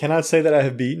 I cannot say that I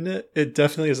have beaten it. It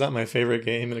definitely is not my favorite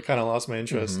game, and it kind of lost my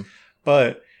interest. Mm-hmm.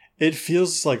 But it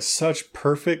feels like such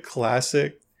perfect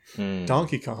classic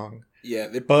Donkey Kong. Yeah,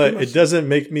 but it doesn't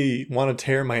make me want to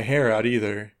tear my hair out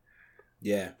either.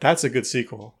 Yeah. That's a good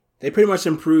sequel. They pretty much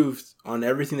improved on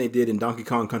everything they did in Donkey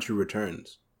Kong Country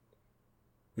Returns.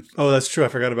 Oh, that's true. I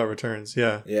forgot about Returns.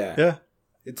 Yeah. Yeah.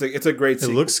 It's a great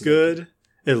sequel. It looks good.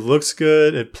 It looks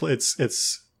good.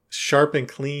 It's sharp and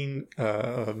clean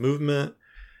movement.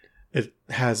 It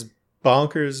has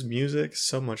bonkers music.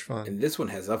 So much fun. And this one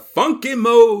has a funky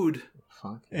mode.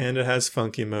 And it has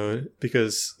funky mode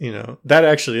because, you know, that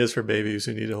actually is for babies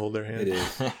who need to hold their hand. It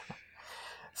is.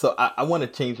 So I want to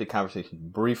change the conversation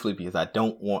briefly because I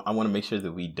want to make sure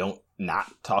that we don't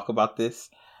not talk about this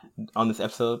on this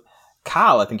episode.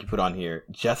 Kyle, I think you put on here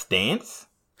Just Dance.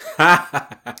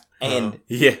 And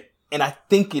and I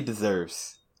think it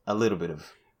deserves a little bit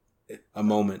of a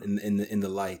moment in the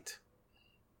light.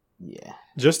 Yeah.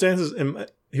 Just Dance is,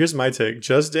 here's my take.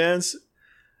 Just Dance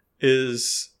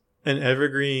is an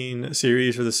evergreen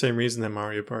series for the same reason that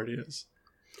Mario Party is.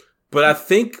 But I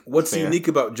think what's unique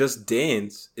about Just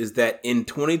Dance is that in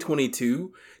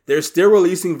 2022, they're still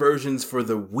releasing versions for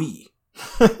the Wii.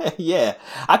 Yeah.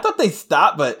 I thought they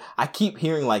stopped, but I keep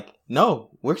hearing like,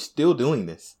 no, we're still doing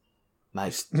this.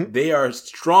 Nice. They are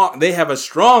strong. They have a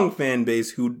strong fan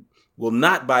base who will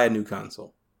not buy a new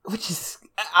console. Which is,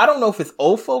 I don't know if it's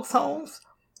old folks' homes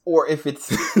or if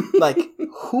it's like,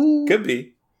 who? Could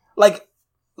be. Like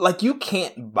you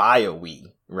can't buy a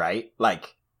Wii, right?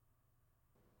 Like,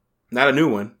 not a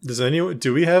new one.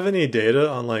 Do we have any data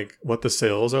on like what the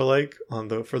sales are like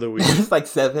for the Wii? It's like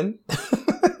 7.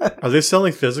 Are they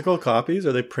selling physical copies?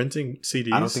 Are they printing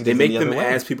CDs? I don't think they make them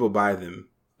as people buy them.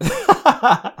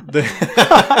 They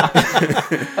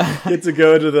get to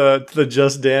go to the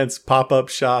Just Dance pop-up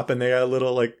shop, and they got a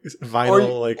little like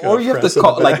vinyl or you have to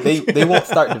call like they won't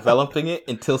start developing it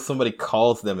until somebody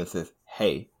calls them and says,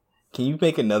 "Hey, can you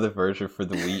make another version for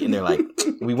the Wii?" And they're like,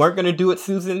 "We weren't going to do it,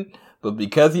 Susan, but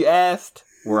because you asked,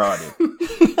 we're on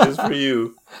it." Just for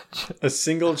you. A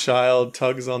single child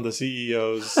tugs on the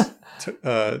CEO's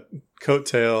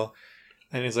coattail,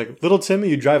 and he's like, "Little Timmy,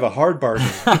 you drive a hard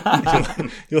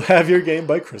bargain. You'll have your game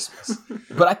by Christmas."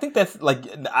 But I think that's like,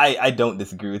 I don't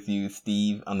disagree with you,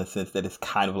 Steve, on the sense that it's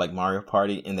kind of like Mario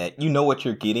Party in that you know what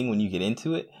you're getting when you get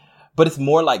into it, but it's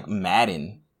more like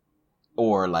Madden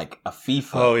or like a FIFA.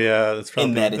 Oh yeah, that's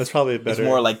probably a better. It's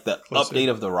more like the update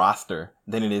of the roster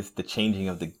than it is the changing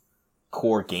of the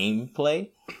core gameplay.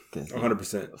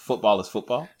 100%. Football is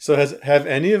football. So have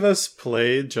any of us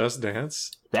played Just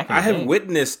Dance? I have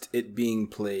witnessed it being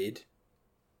played.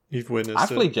 You've witnessed I've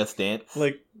played Just Dance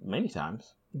like many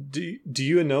times. Do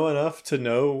you know enough to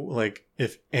know like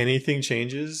if anything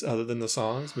changes other than the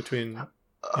songs between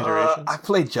iterations? I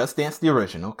played Just Dance the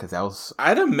original because that was.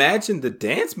 I'd imagine the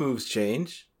dance moves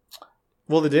change.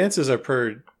 Well, the dances are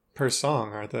per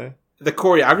song, aren't they? The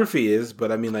choreography is,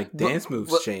 but I mean, like, dance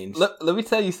moves change. Let me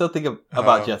tell you something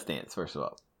about Just Dance, first of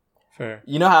all. Fair.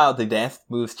 You know how the dance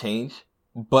moves change?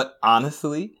 But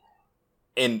honestly,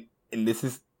 and this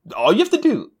is all you have to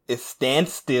do is stand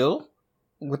still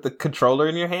with the controller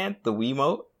in your hand, the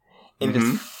Wiimote, and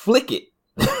just flick it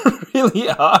really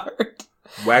hard.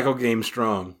 Waggle game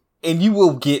strong. And you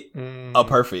will get a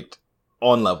perfect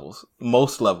on levels,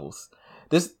 most levels.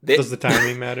 Does the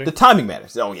timing matter? The timing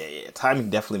matters. Oh, yeah. Timing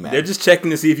definitely matters. They're just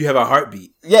checking to see if you have a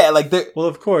heartbeat. Yeah, like they're... Well,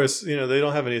 of course, they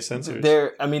don't have any sensors.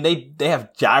 They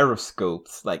have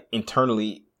gyroscopes, like,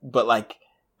 internally, but, like,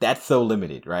 that's so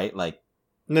limited, right? Like...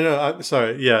 No, I'm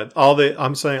sorry. Yeah,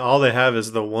 I'm saying all they have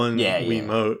is the one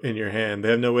Wiimote in your hand.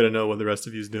 They have no way to know what the rest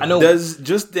of you's doing. I know. Does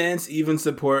Just Dance even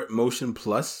support Motion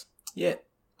Plus yet?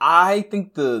 I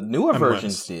think the newer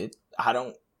versions did. I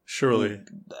don't... Surely.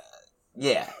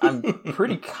 Yeah, I'm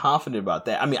pretty confident about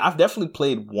that. I mean, I've definitely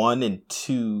played 1 and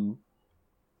 2,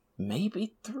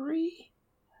 maybe 3.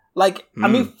 Like, I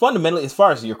mean, fundamentally, as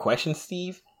far as your question,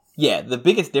 Steve, yeah, the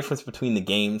biggest difference between the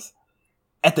games,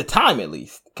 at the time at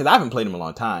least, because I haven't played them a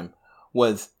long time,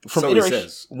 was from iteration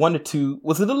 1 to 2,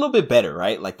 was it a little bit better,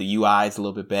 right? Like, the UI is a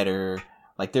little bit better.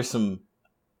 Like, there's some,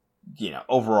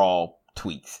 overall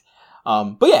tweaks.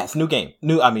 But yeah, it's a new game.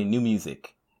 New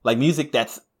music. Like, music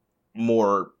that's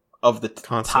more... of the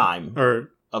time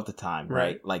of the time,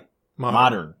 right? Like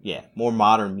modern, more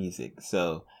modern music.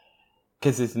 So,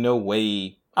 because there's no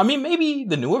way. I mean, maybe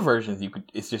the newer versions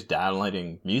it's just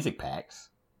downloading music packs.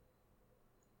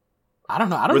 I don't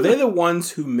know. Were they the ones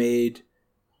who made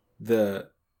the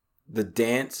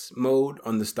dance mode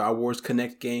on the Star Wars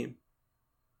Connect game?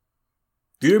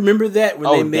 Do you remember that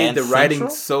when they made the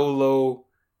writing solo?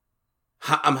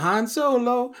 I'm Han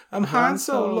Solo. I'm Han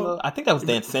Solo. I think that was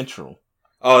Dance Central.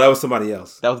 Oh, that was somebody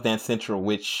else. That was Dance Central,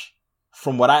 which,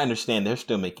 from what I understand, they're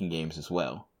still making games as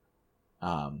well.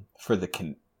 For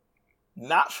the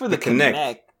not for the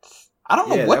Connect. I don't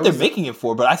know what they're making it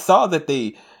for, but I saw that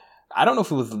I don't know if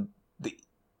it was the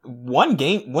one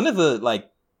of the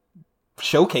like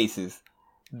showcases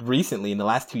recently in the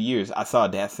last 2 years. I saw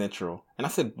Dance Central, and I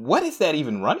said, "What is that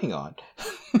even running on?"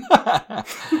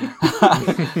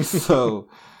 So,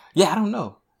 yeah, I don't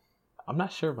know. I'm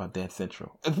not sure about Dance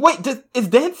Central. Wait, is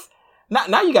Dance...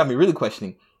 Now you got me really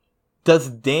questioning. Does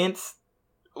Dance...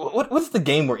 What's the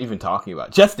game we're even talking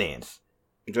about? Just Dance.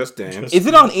 Just Dance. Is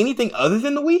it on anything other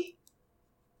than the Wii?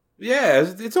 Yeah,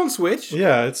 it's on Switch.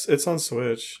 Yeah, it's on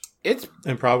Switch.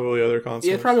 And probably other consoles.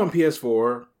 Yeah, it's probably on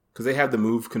PS4, because they have the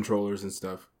Move controllers and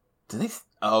stuff. Do they...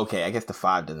 Oh, okay, I guess the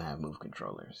 5 doesn't have Move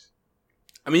controllers.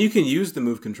 I mean, you can use the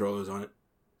Move controllers on it.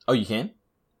 Oh, you can?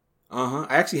 Uh-huh.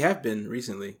 I actually have been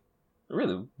recently.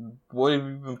 Really? What have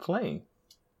you been playing?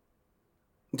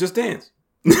 Just Dance.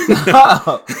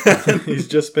 He's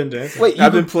just been dancing. Wait,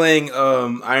 I've been playing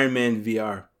Iron Man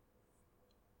VR.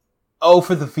 Oh,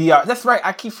 for the VR. That's right.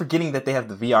 I keep forgetting that they have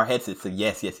the VR headset. So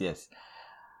yes.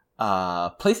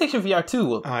 PlayStation VR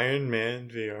 2. Iron Man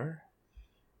VR?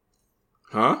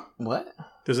 Huh? What?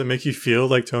 Does it make you feel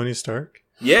like Tony Stark?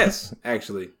 Yes,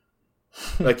 actually.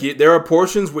 Like, there are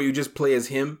portions where you just play as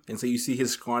him, and so you see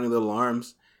his scrawny little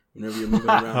arms whenever you're moving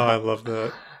around. Oh, I love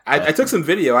that. I took some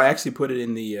video. I actually put it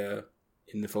in the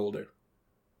folder.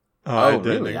 I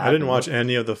didn't. Really? I didn't watch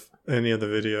any of the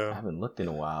video. I haven't looked in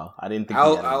a while. I didn't think.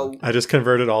 I just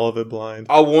converted all of it blind.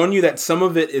 I'll warn you that some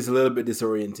of it is a little bit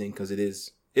disorienting because it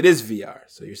is VR.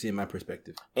 So you're seeing my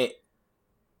perspective.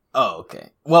 Okay.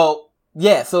 Well,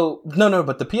 yeah. So no,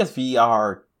 but the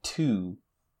PSVR 2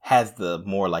 has the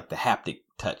more like the haptic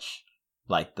touch,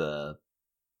 like the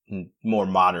more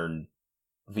modern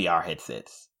VR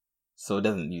headsets. So it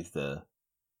doesn't use the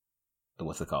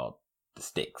what's it called? The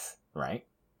sticks, right?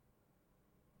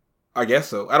 I guess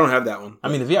so. I don't have that one. I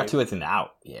mean, the VR 2 isn't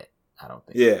out yet. I don't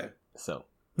think. Yeah. So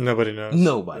nobody knows.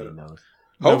 Nobody knows.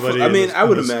 Hopefully, I mean, I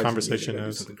would imagine conversation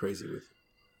knows something crazy with.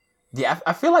 Yeah,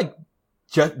 I feel like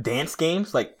Just Dance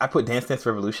games. Like I put Dance Dance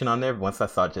Revolution on there once I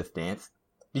saw Just Dance,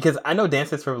 because I know Dance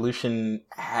Dance Revolution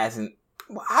hasn't.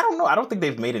 Well, I don't know. I don't think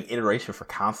they've made an iteration for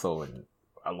console in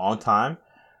a long time,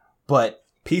 but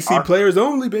PC players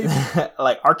only, baby.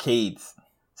 Like arcades,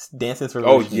 Dance Dance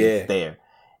Revolution is there,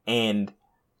 and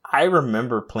I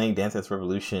remember playing Dance Dance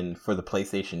Revolution for the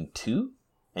PlayStation 2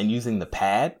 and using the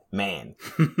pad. Man,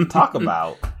 talk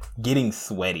about getting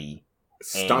sweaty,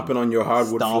 stomping on your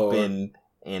hardwood floor,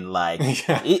 and like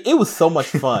it was so much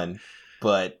fun.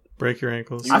 But break your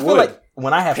ankles. You I feel would. like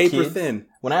when I have Paper kids, thin.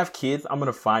 when I have kids, I'm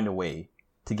gonna find a way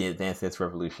to get Dance Dance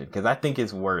Revolution because I think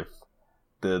it's worth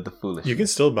the foolishness. You can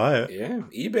still buy it. Yeah,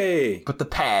 eBay. But the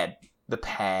pad,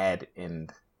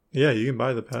 and Yeah, you can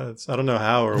buy the pads. I don't know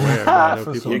how or where, but I know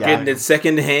For people. You're guy. getting it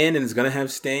second hand, and it's gonna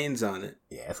have stains on it.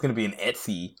 yeah, it's gonna be an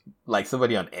Etsy. Like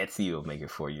somebody on Etsy will make it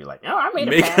for you. Like, oh, I made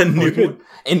Make a pad a for new you. one.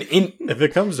 And If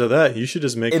it comes to that, you should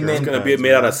just make And your then- own It's gonna be pads,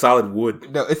 made out man. of solid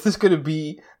wood. no, it's just gonna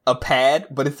be a pad,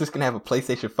 but it's just gonna have a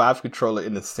PlayStation 5 controller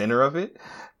in the center of it.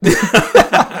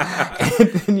 And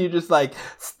then you're just like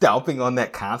stomping on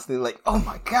that constantly, like, oh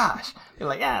my gosh. You're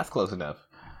like, that's close enough.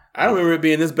 I don't remember it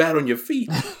being this bad on your feet.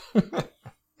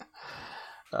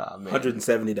 Oh, man.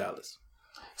 $170.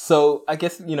 So I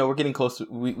guess, we're getting close to,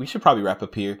 we should probably wrap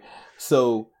up here.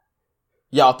 So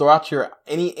y'all throw out your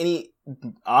any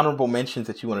honorable mentions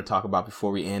that you want to talk about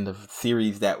before we end, of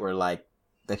series that were like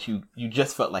that you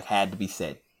just felt like had to be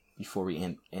said before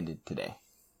we ended today.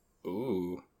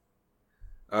 Ooh.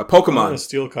 I'm gonna Pokemon.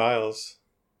 steal Kyle's.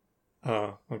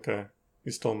 Oh, okay.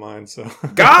 You stole mine, so.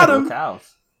 Got Go him.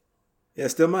 Cows. Yeah,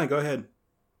 still mine. Go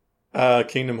ahead.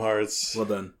 Kingdom Hearts. Well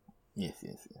done. Yes.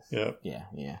 Yep.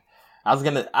 Yeah. I was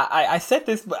gonna. I said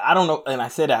this, but I don't know. And I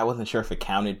said I wasn't sure if it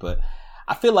counted, but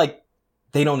I feel like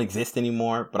they don't exist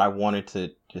anymore. But I wanted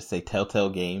to just say Telltale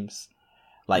Games,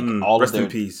 like all rest of in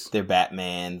peace. their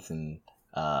Batmans and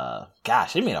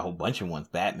gosh, they made a whole bunch of ones.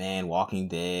 Batman, Walking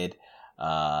Dead,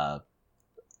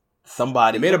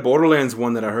 somebody They made a Borderlands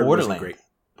one that I heard wasn't great.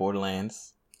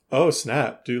 Borderlands. Oh,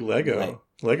 snap. Dude, Lego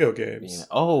games. Yeah.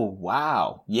 Oh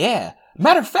wow, yeah.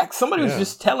 Matter of fact, somebody was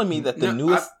just telling me that the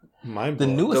newest. Mind The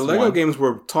blowing. newest The Lego one. games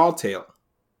were Tall Tale.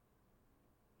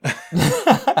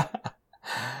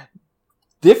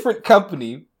 Different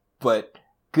company, but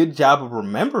good job of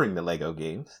remembering the Lego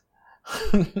games.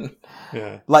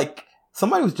 Yeah. Like,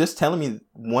 somebody was just telling me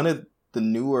one of the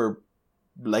newer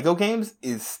Lego games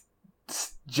is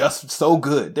just so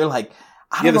good. They're like,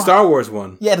 I don't The know Star Wars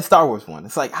one. Yeah, the Star Wars one.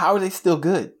 It's like, how are they still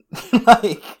good?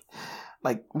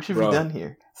 like we should Bro. be done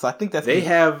here. So I think that's They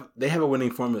have a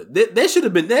winning formula. They should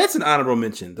have been. That's an honorable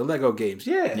mention. The Lego games.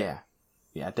 Yeah.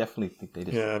 Yeah, I definitely think they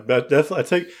did. Yeah, but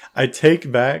definitely, I take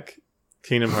back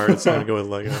Kingdom Hearts and I go with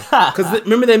Lego. Because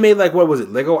remember they made like, what was it,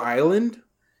 Lego Island?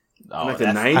 Oh, Like the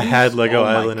that's- 90s? I had Lego Oh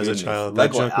my Island as a goodness. child.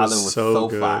 Lego That junk Island was so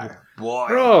good. fire. Boy.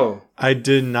 Bro, I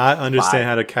did not understand Fire.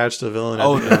 how to catch the villain at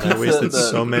Oh, the the end. I pizza- wasted the-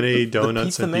 so many the donuts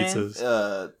pizza and man,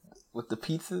 pizzas. with the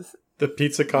pizzas. The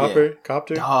pizza copter?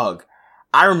 Dog.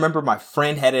 I remember my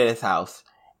friend had it at his house,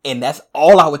 and that's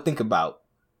all I would think about.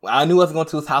 When I knew I was going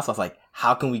to his house, I was like,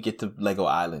 how can we get to Lego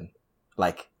Island?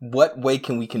 Like, what way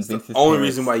can we convince his only parents?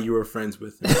 reason why you were friends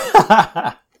with him.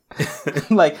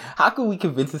 Like, how can we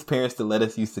convince his parents to let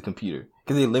us use the computer?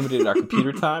 Because they limited our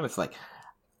computer time. It's like,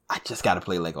 I just got to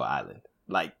play Lego Island.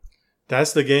 Like,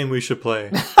 That's the game we should play.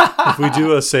 If we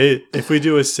do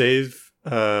a save,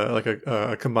 like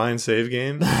a combined save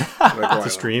game to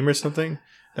stream or something,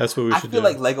 that's what we I should feel do.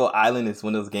 like Lego Island is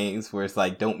one of those games where it's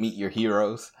like, don't meet your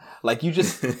heroes. Like, you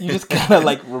just kind of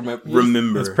like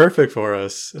remember. It's perfect for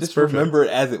us. It's Just perfect. remember it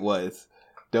as it was.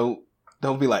 Don't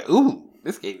be like, ooh,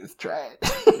 this game is trash.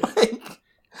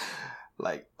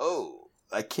 like, oh,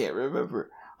 I can't remember.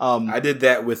 I did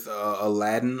that with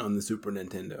Aladdin on the Super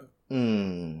Nintendo.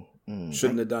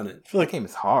 Shouldn't have done it. I feel That like game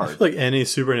is I hard. feel like any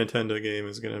Super Nintendo game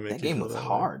is gonna make That you game feel was that way.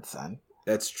 hard, son.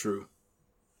 That's true.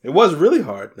 It was really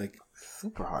hard. Like,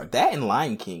 Super hard. That and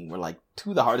Lion King were like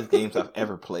two of the hardest games I've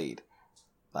ever played.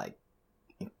 Like,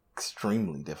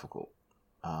 extremely difficult.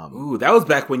 ooh, that was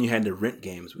back when you had to rent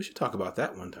games. We should talk about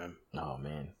that one time. Oh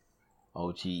man,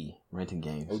 OG renting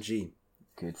games. OG.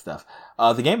 Good stuff.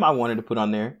 The game I wanted to put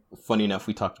on there. Funny enough,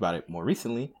 we talked about it more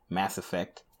recently. Mass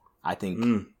Effect. I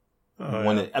think Oh,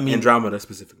 yeah. Andromeda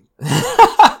specifically.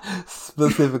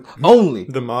 specific only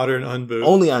The modern unboot.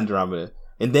 only Andromeda,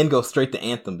 and then go straight to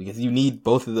Anthem because you need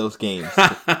both of those games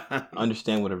to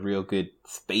understand what a real good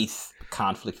space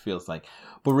conflict feels like.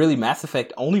 But really, Mass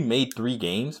Effect only made 3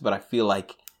 games, but I feel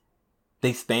like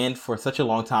they stand for such a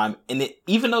long time. And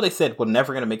even though they said we're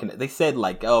never gonna make it, they said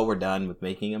like, oh, we're done with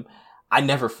making them. I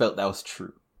never felt that was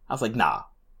true. I was like, nah,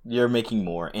 you're making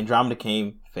more. Andromeda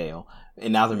came, fail,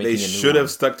 and now they're making. They a new should one. have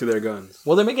stuck to their guns.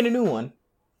 Well, they're making a new one.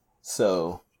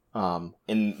 So, and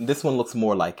this one looks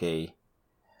more like a,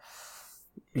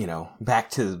 back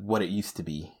to what it used to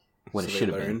be, what So it they should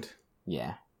have been. learned.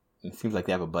 Yeah. It seems like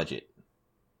they have a budget.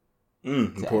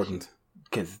 Important.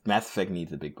 Because Mass Effect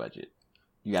needs a big budget.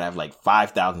 You gotta have like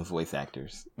 5,000 voice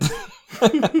actors.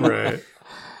 Right.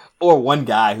 Or one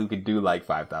guy who could do like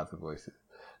 5,000 voices.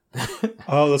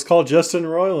 Oh, let's call Justin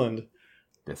Roiland.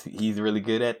 He's really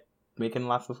good at making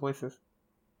lots of voices.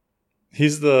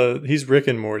 He's Rick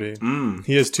and Morty.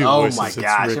 He has two voices. Oh my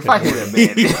gosh! Rick If I hear that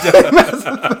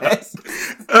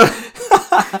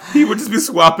man, he would just be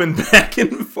swapping back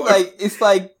and forth. like it's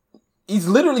like he's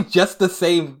literally just the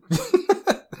same.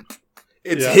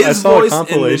 It's his voice. A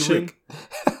compilation.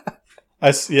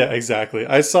 Exactly.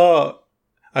 I saw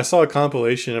a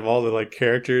compilation of all the like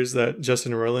characters that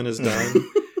Justin Roiland has done,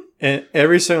 and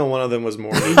every single one of them was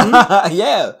Morty.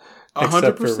 Yeah.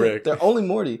 100%. They're only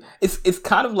Morty. It's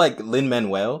kind of like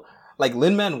Lin-Manuel. Like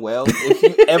Lin-Manuel, if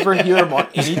you ever hear him on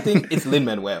anything, it's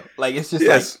Lin-Manuel. Like it's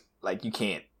just like you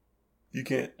can't.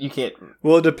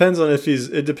 Well, it depends on if he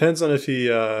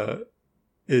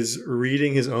is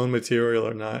reading his own material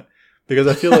or not. Because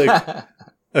I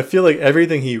feel like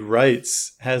everything he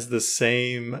writes has the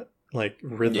same like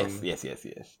rhythm. Yes.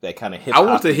 That kind of hip hop. I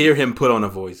want to hear him put on a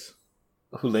voice.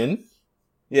 Who, Lin?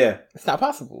 Yeah. It's not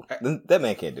possible. That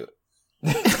man can't do it.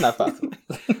 It's not possible.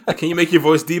 Can you make your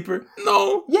voice deeper?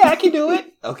 No. Yeah, I can do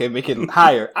it. Okay, make it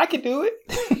higher. I can do it.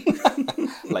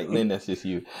 Like Lin, that's just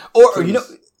you. Or you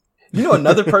know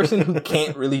another person who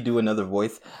can't really do another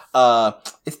voice.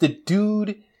 It's the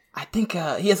dude. I think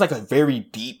he has like a very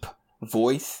deep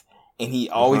voice, and he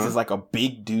always is like a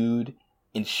big dude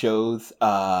in shows.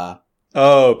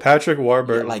 Patrick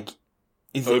Warburton. Yeah, like,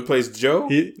 he plays Joe.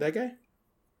 That guy.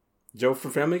 Joe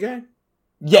from Family Guy.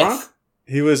 Yes. Kronk?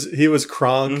 He was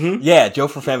Kronk. Mm-hmm. Yeah, Joe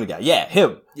from Family Guy. Yeah,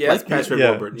 him. Yeah, like, that's Patrick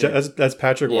Warburton. Yeah. That's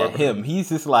Patrick Warburton. Yeah, him. He's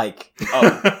just like,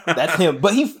 that's him.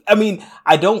 But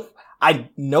I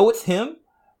know it's him,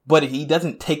 but he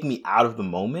doesn't take me out of the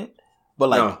moment.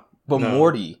 But no.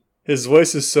 Morty. His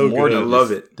voice is so Morty good. I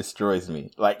love it. Destroys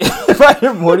me. Like, if I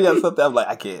hear Morty on something, I'm like,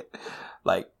 I can't.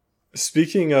 Like,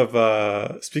 speaking of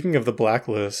the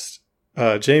Blacklist,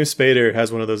 James Spader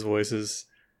has one of those voices.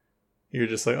 You're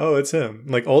just like, oh, it's him.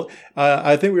 Like,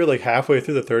 I think we were like halfway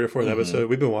through the third or fourth episode.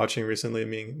 We've been watching recently,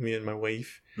 me and my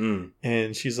wife,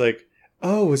 and she's like,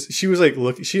 oh, she was like,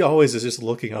 look, she always is just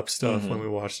looking up stuff when we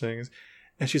watch things,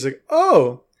 and she's like,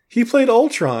 oh, he played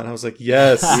Ultron. I was like,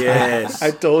 yes,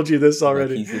 I told you this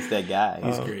already. Like, he's just that guy.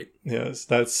 He's great. Yes,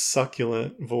 that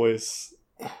succulent voice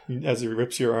as he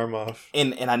rips your arm off.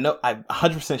 And I know I'm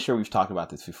 100% sure we've talked about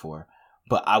this before,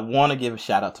 but I want to give a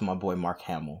shout out to my boy Mark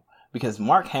Hamill. Because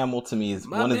Mark Hamill to me is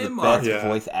one of the best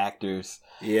voice actors.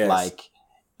 Yes. Like,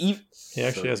 he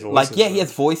actually has voices. Like, yeah, he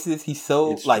has voices. He's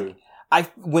so it's like, true.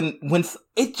 when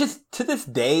it just to this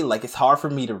day, like, it's hard for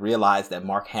me to realize that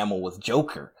Mark Hamill was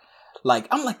Joker. Like,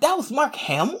 I'm like, that was Mark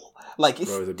Hamill. Like, it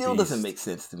still doesn't make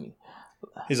sense to me.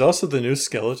 He's also the new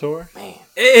Skeletor. Man,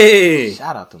 hey,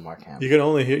 shout out to Mark Hamill. You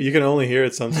can only hear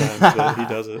it sometimes, but he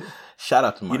does it. Shout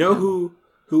out to Mark. You know Hamill.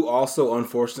 who also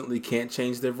unfortunately can't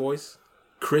change their voice?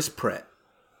 Chris Pratt.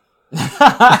 Chris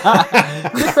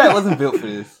Pratt wasn't built for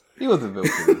this. He wasn't built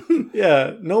for this.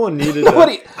 Yeah, no one needed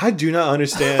that. I do not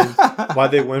understand why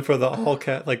they went for the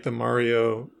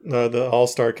the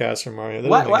all-star cast from Mario.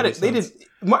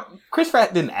 Chris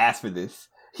Pratt didn't ask for this.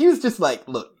 He was just like,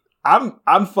 look,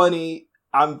 I'm funny.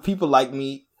 People like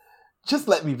me. Just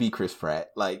let me be Chris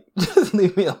Pratt. Like, just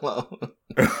leave me alone.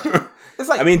 It's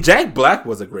like, I mean, Jack Black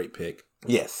was a great pick.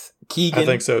 Yes. Keegan. I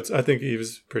think so. I think he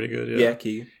was pretty good. Yeah,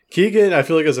 Keegan. Keegan, I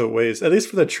feel like is a waste, at least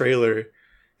for the trailer,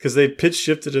 because they pitch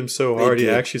shifted him so hard. He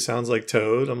actually sounds like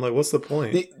Toad. I'm like, what's the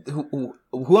point? Who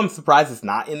I'm surprised is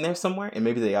not in there somewhere, and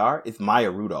maybe they are, is Maya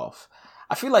Rudolph.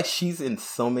 I feel like she's in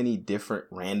so many different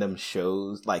random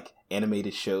shows, like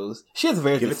animated shows. She has a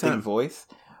very distinct voice,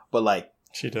 but like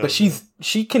she does. But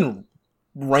she can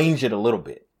range it a little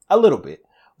bit.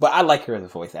 But I like her as a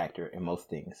voice actor in most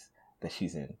things that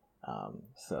she's in.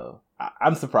 So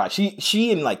I'm surprised.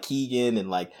 She and like Keegan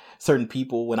and like certain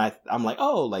people, when I'm like,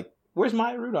 oh, like, where's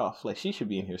Maya Rudolph? Like, she should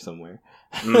be in here somewhere.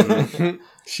 Mm-hmm.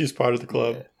 She's part of the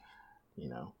club. Yeah. You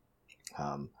know.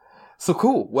 So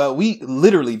cool. Well, we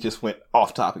literally just went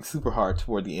off topic super hard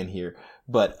toward the end here.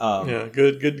 But yeah,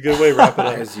 good way to wrap it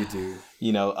up. As you do.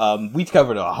 You know, we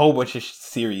covered a whole bunch of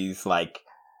series. Like,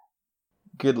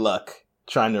 good luck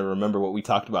trying to remember what we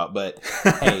talked about, but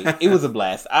hey, it was a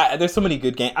blast. There's so many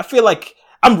good games. I feel like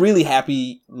I'm really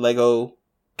happy Lego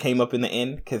came up in the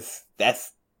end, because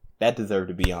that deserved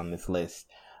to be on this list.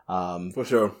 For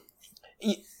sure.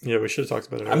 Yeah, we should have talked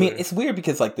about it earlier. I mean, it's weird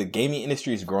because like the gaming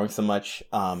industry is growing so much,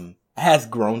 has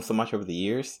grown so much over the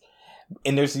years,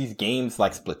 and there's these games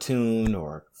like Splatoon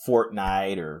or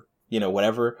Fortnite or, you know,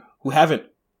 whatever, who haven't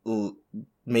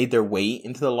made their way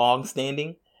into the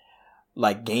long-standing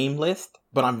like game list.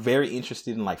 But I'm very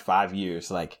interested in like 5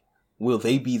 years, like, will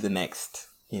they be the next,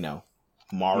 you know,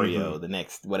 Mario, the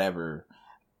next whatever,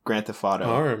 Grand Theft Auto,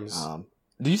 ARMS.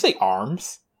 Did you say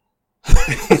ARMS?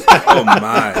 Oh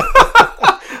my!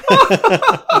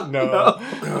 No.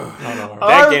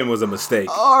 That game was a mistake.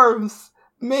 Arms.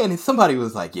 Man, and somebody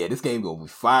was like, yeah, this game gonna be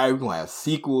fire. We're gonna have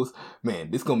sequels.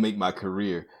 Man, this gonna make my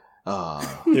career.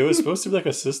 It was supposed to be like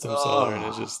a system seller, and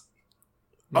it just...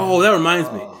 Oh, that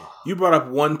reminds me. You brought up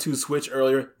 1-2 Switch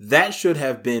earlier. That should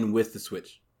have been with the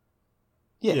Switch.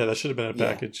 Yeah, that should have been a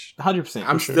package. 100%.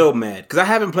 I'm still mad because I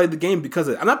haven't played the game because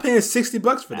of it. I'm not paying $60 for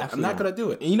that. Absolutely. I'm not gonna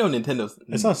do it. And you know Nintendo's...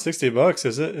 It's not $60,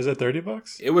 is it? Is it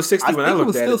 $30? It was 60 when I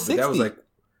looked at it. But that was like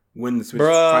when the Switch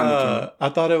finally came out. I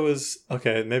thought it was...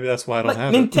 Okay, maybe that's why I don't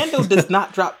have Nintendo it. does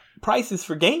not drop prices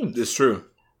for games. It's true.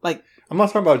 Like, I'm not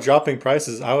talking about dropping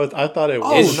prices. I thought it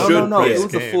was... No. It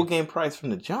was a full game price from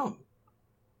the jump.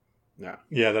 No.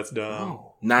 Yeah, that's dumb.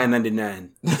 Oh.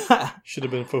 $9.99. Should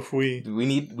have been for free. We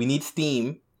need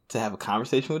Steam to have a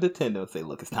conversation with Nintendo and say,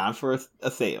 look, it's time for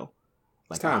a sale.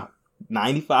 Like, it's time.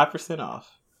 95%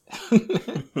 off.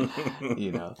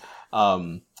 You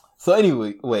know. So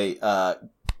anyway,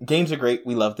 games are great.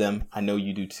 We love them. I know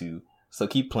you do too. So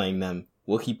keep playing them.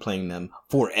 We'll keep playing them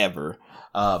forever.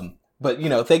 But, you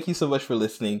know, thank you so much for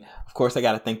listening. Of course, I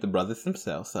got to thank the brothers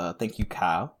themselves. Thank you,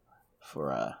 Kyle,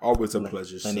 for always a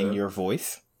pleasure, lending your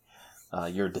voice,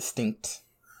 your distinct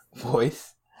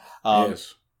voice.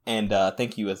 Yes. And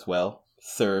thank you as well,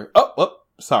 sir. Oh,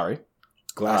 sorry.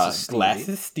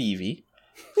 Glasses Stevie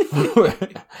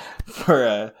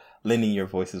for lending your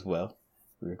voice as well.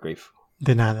 We're grateful.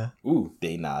 De nada. Ooh.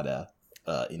 De nada.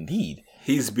 Indeed.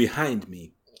 He's behind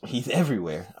me. He's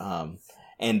everywhere.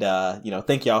 And you know,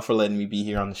 thank y'all for letting me be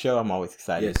here on the show. I'm always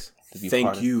excited to be part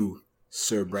of it. Thank you,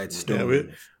 Sir Brad Stone. Yeah,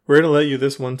 we're gonna let you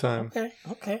this one time.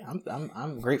 Okay.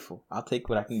 I'm grateful. I'll take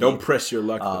what I can get. Don't press your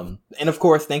luck. And of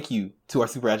course, thank you to our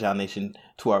Super Agile Nation,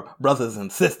 to our brothers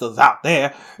and sisters out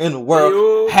there in the world.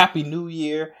 Hey-o. Happy New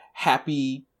Year.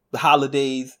 Happy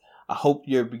holidays. I hope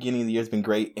your beginning of the year has been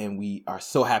great, and we are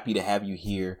so happy to have you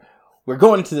here. We're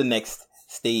going to the next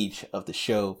stage of the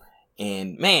show,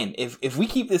 and man, if we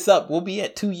keep this up, we'll be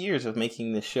at 2 years of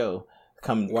making this show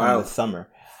come this summer.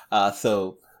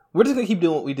 So we're just gonna keep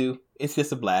doing what we do. It's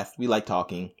just a blast. We like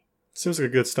talking. Seems like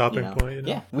a good stopping point. You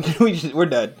know? Yeah, we're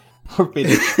done. We're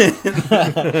finished.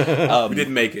 We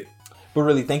didn't make it. But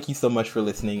really, thank you so much for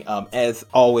listening. As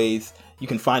always, you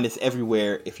can find us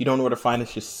everywhere. If you don't know where to find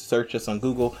us, just search us on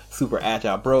Google, Super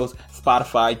Agile Bros,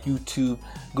 Spotify, YouTube,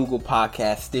 Google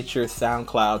Podcasts, Stitcher,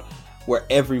 SoundCloud. We're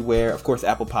everywhere. Of course,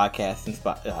 Apple Podcasts and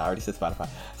I already said Spotify.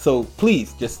 So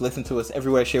please just listen to us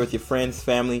everywhere. Share with your friends,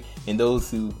 family, and those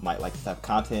who might like this type of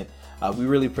content. We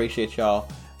really appreciate y'all.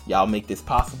 Y'all make this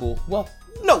possible. Well,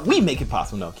 no, we make it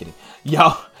possible. No, I'm kidding.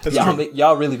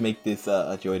 Y'all really make this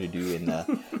a joy to do,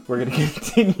 and we're gonna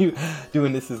continue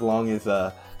doing this as long as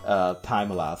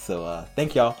time allows. So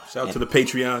thank y'all. Shout out to the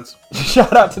Patreons.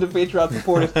 Shout out to the Patreon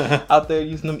supporters out there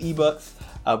using them eBucks.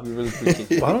 We really appreciate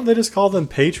it. Why don't they just call them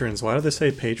patrons? Why do they say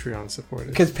Patreon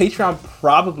supporters? Because Patreon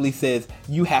probably says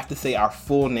you have to say our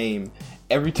full name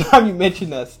every time you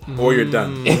mention us, or you're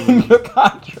done in your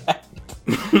contract.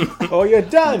 Oh, you're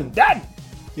done. Done.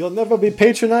 You'll never be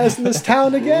patronized in this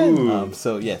town again.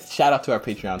 So yes, shout out to our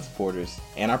Patreon supporters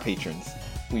and our patrons.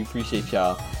 We appreciate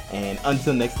y'all. And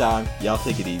until next time, y'all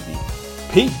take it easy.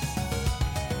 Peace.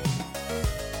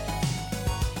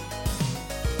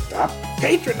 Stop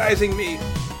patronizing me.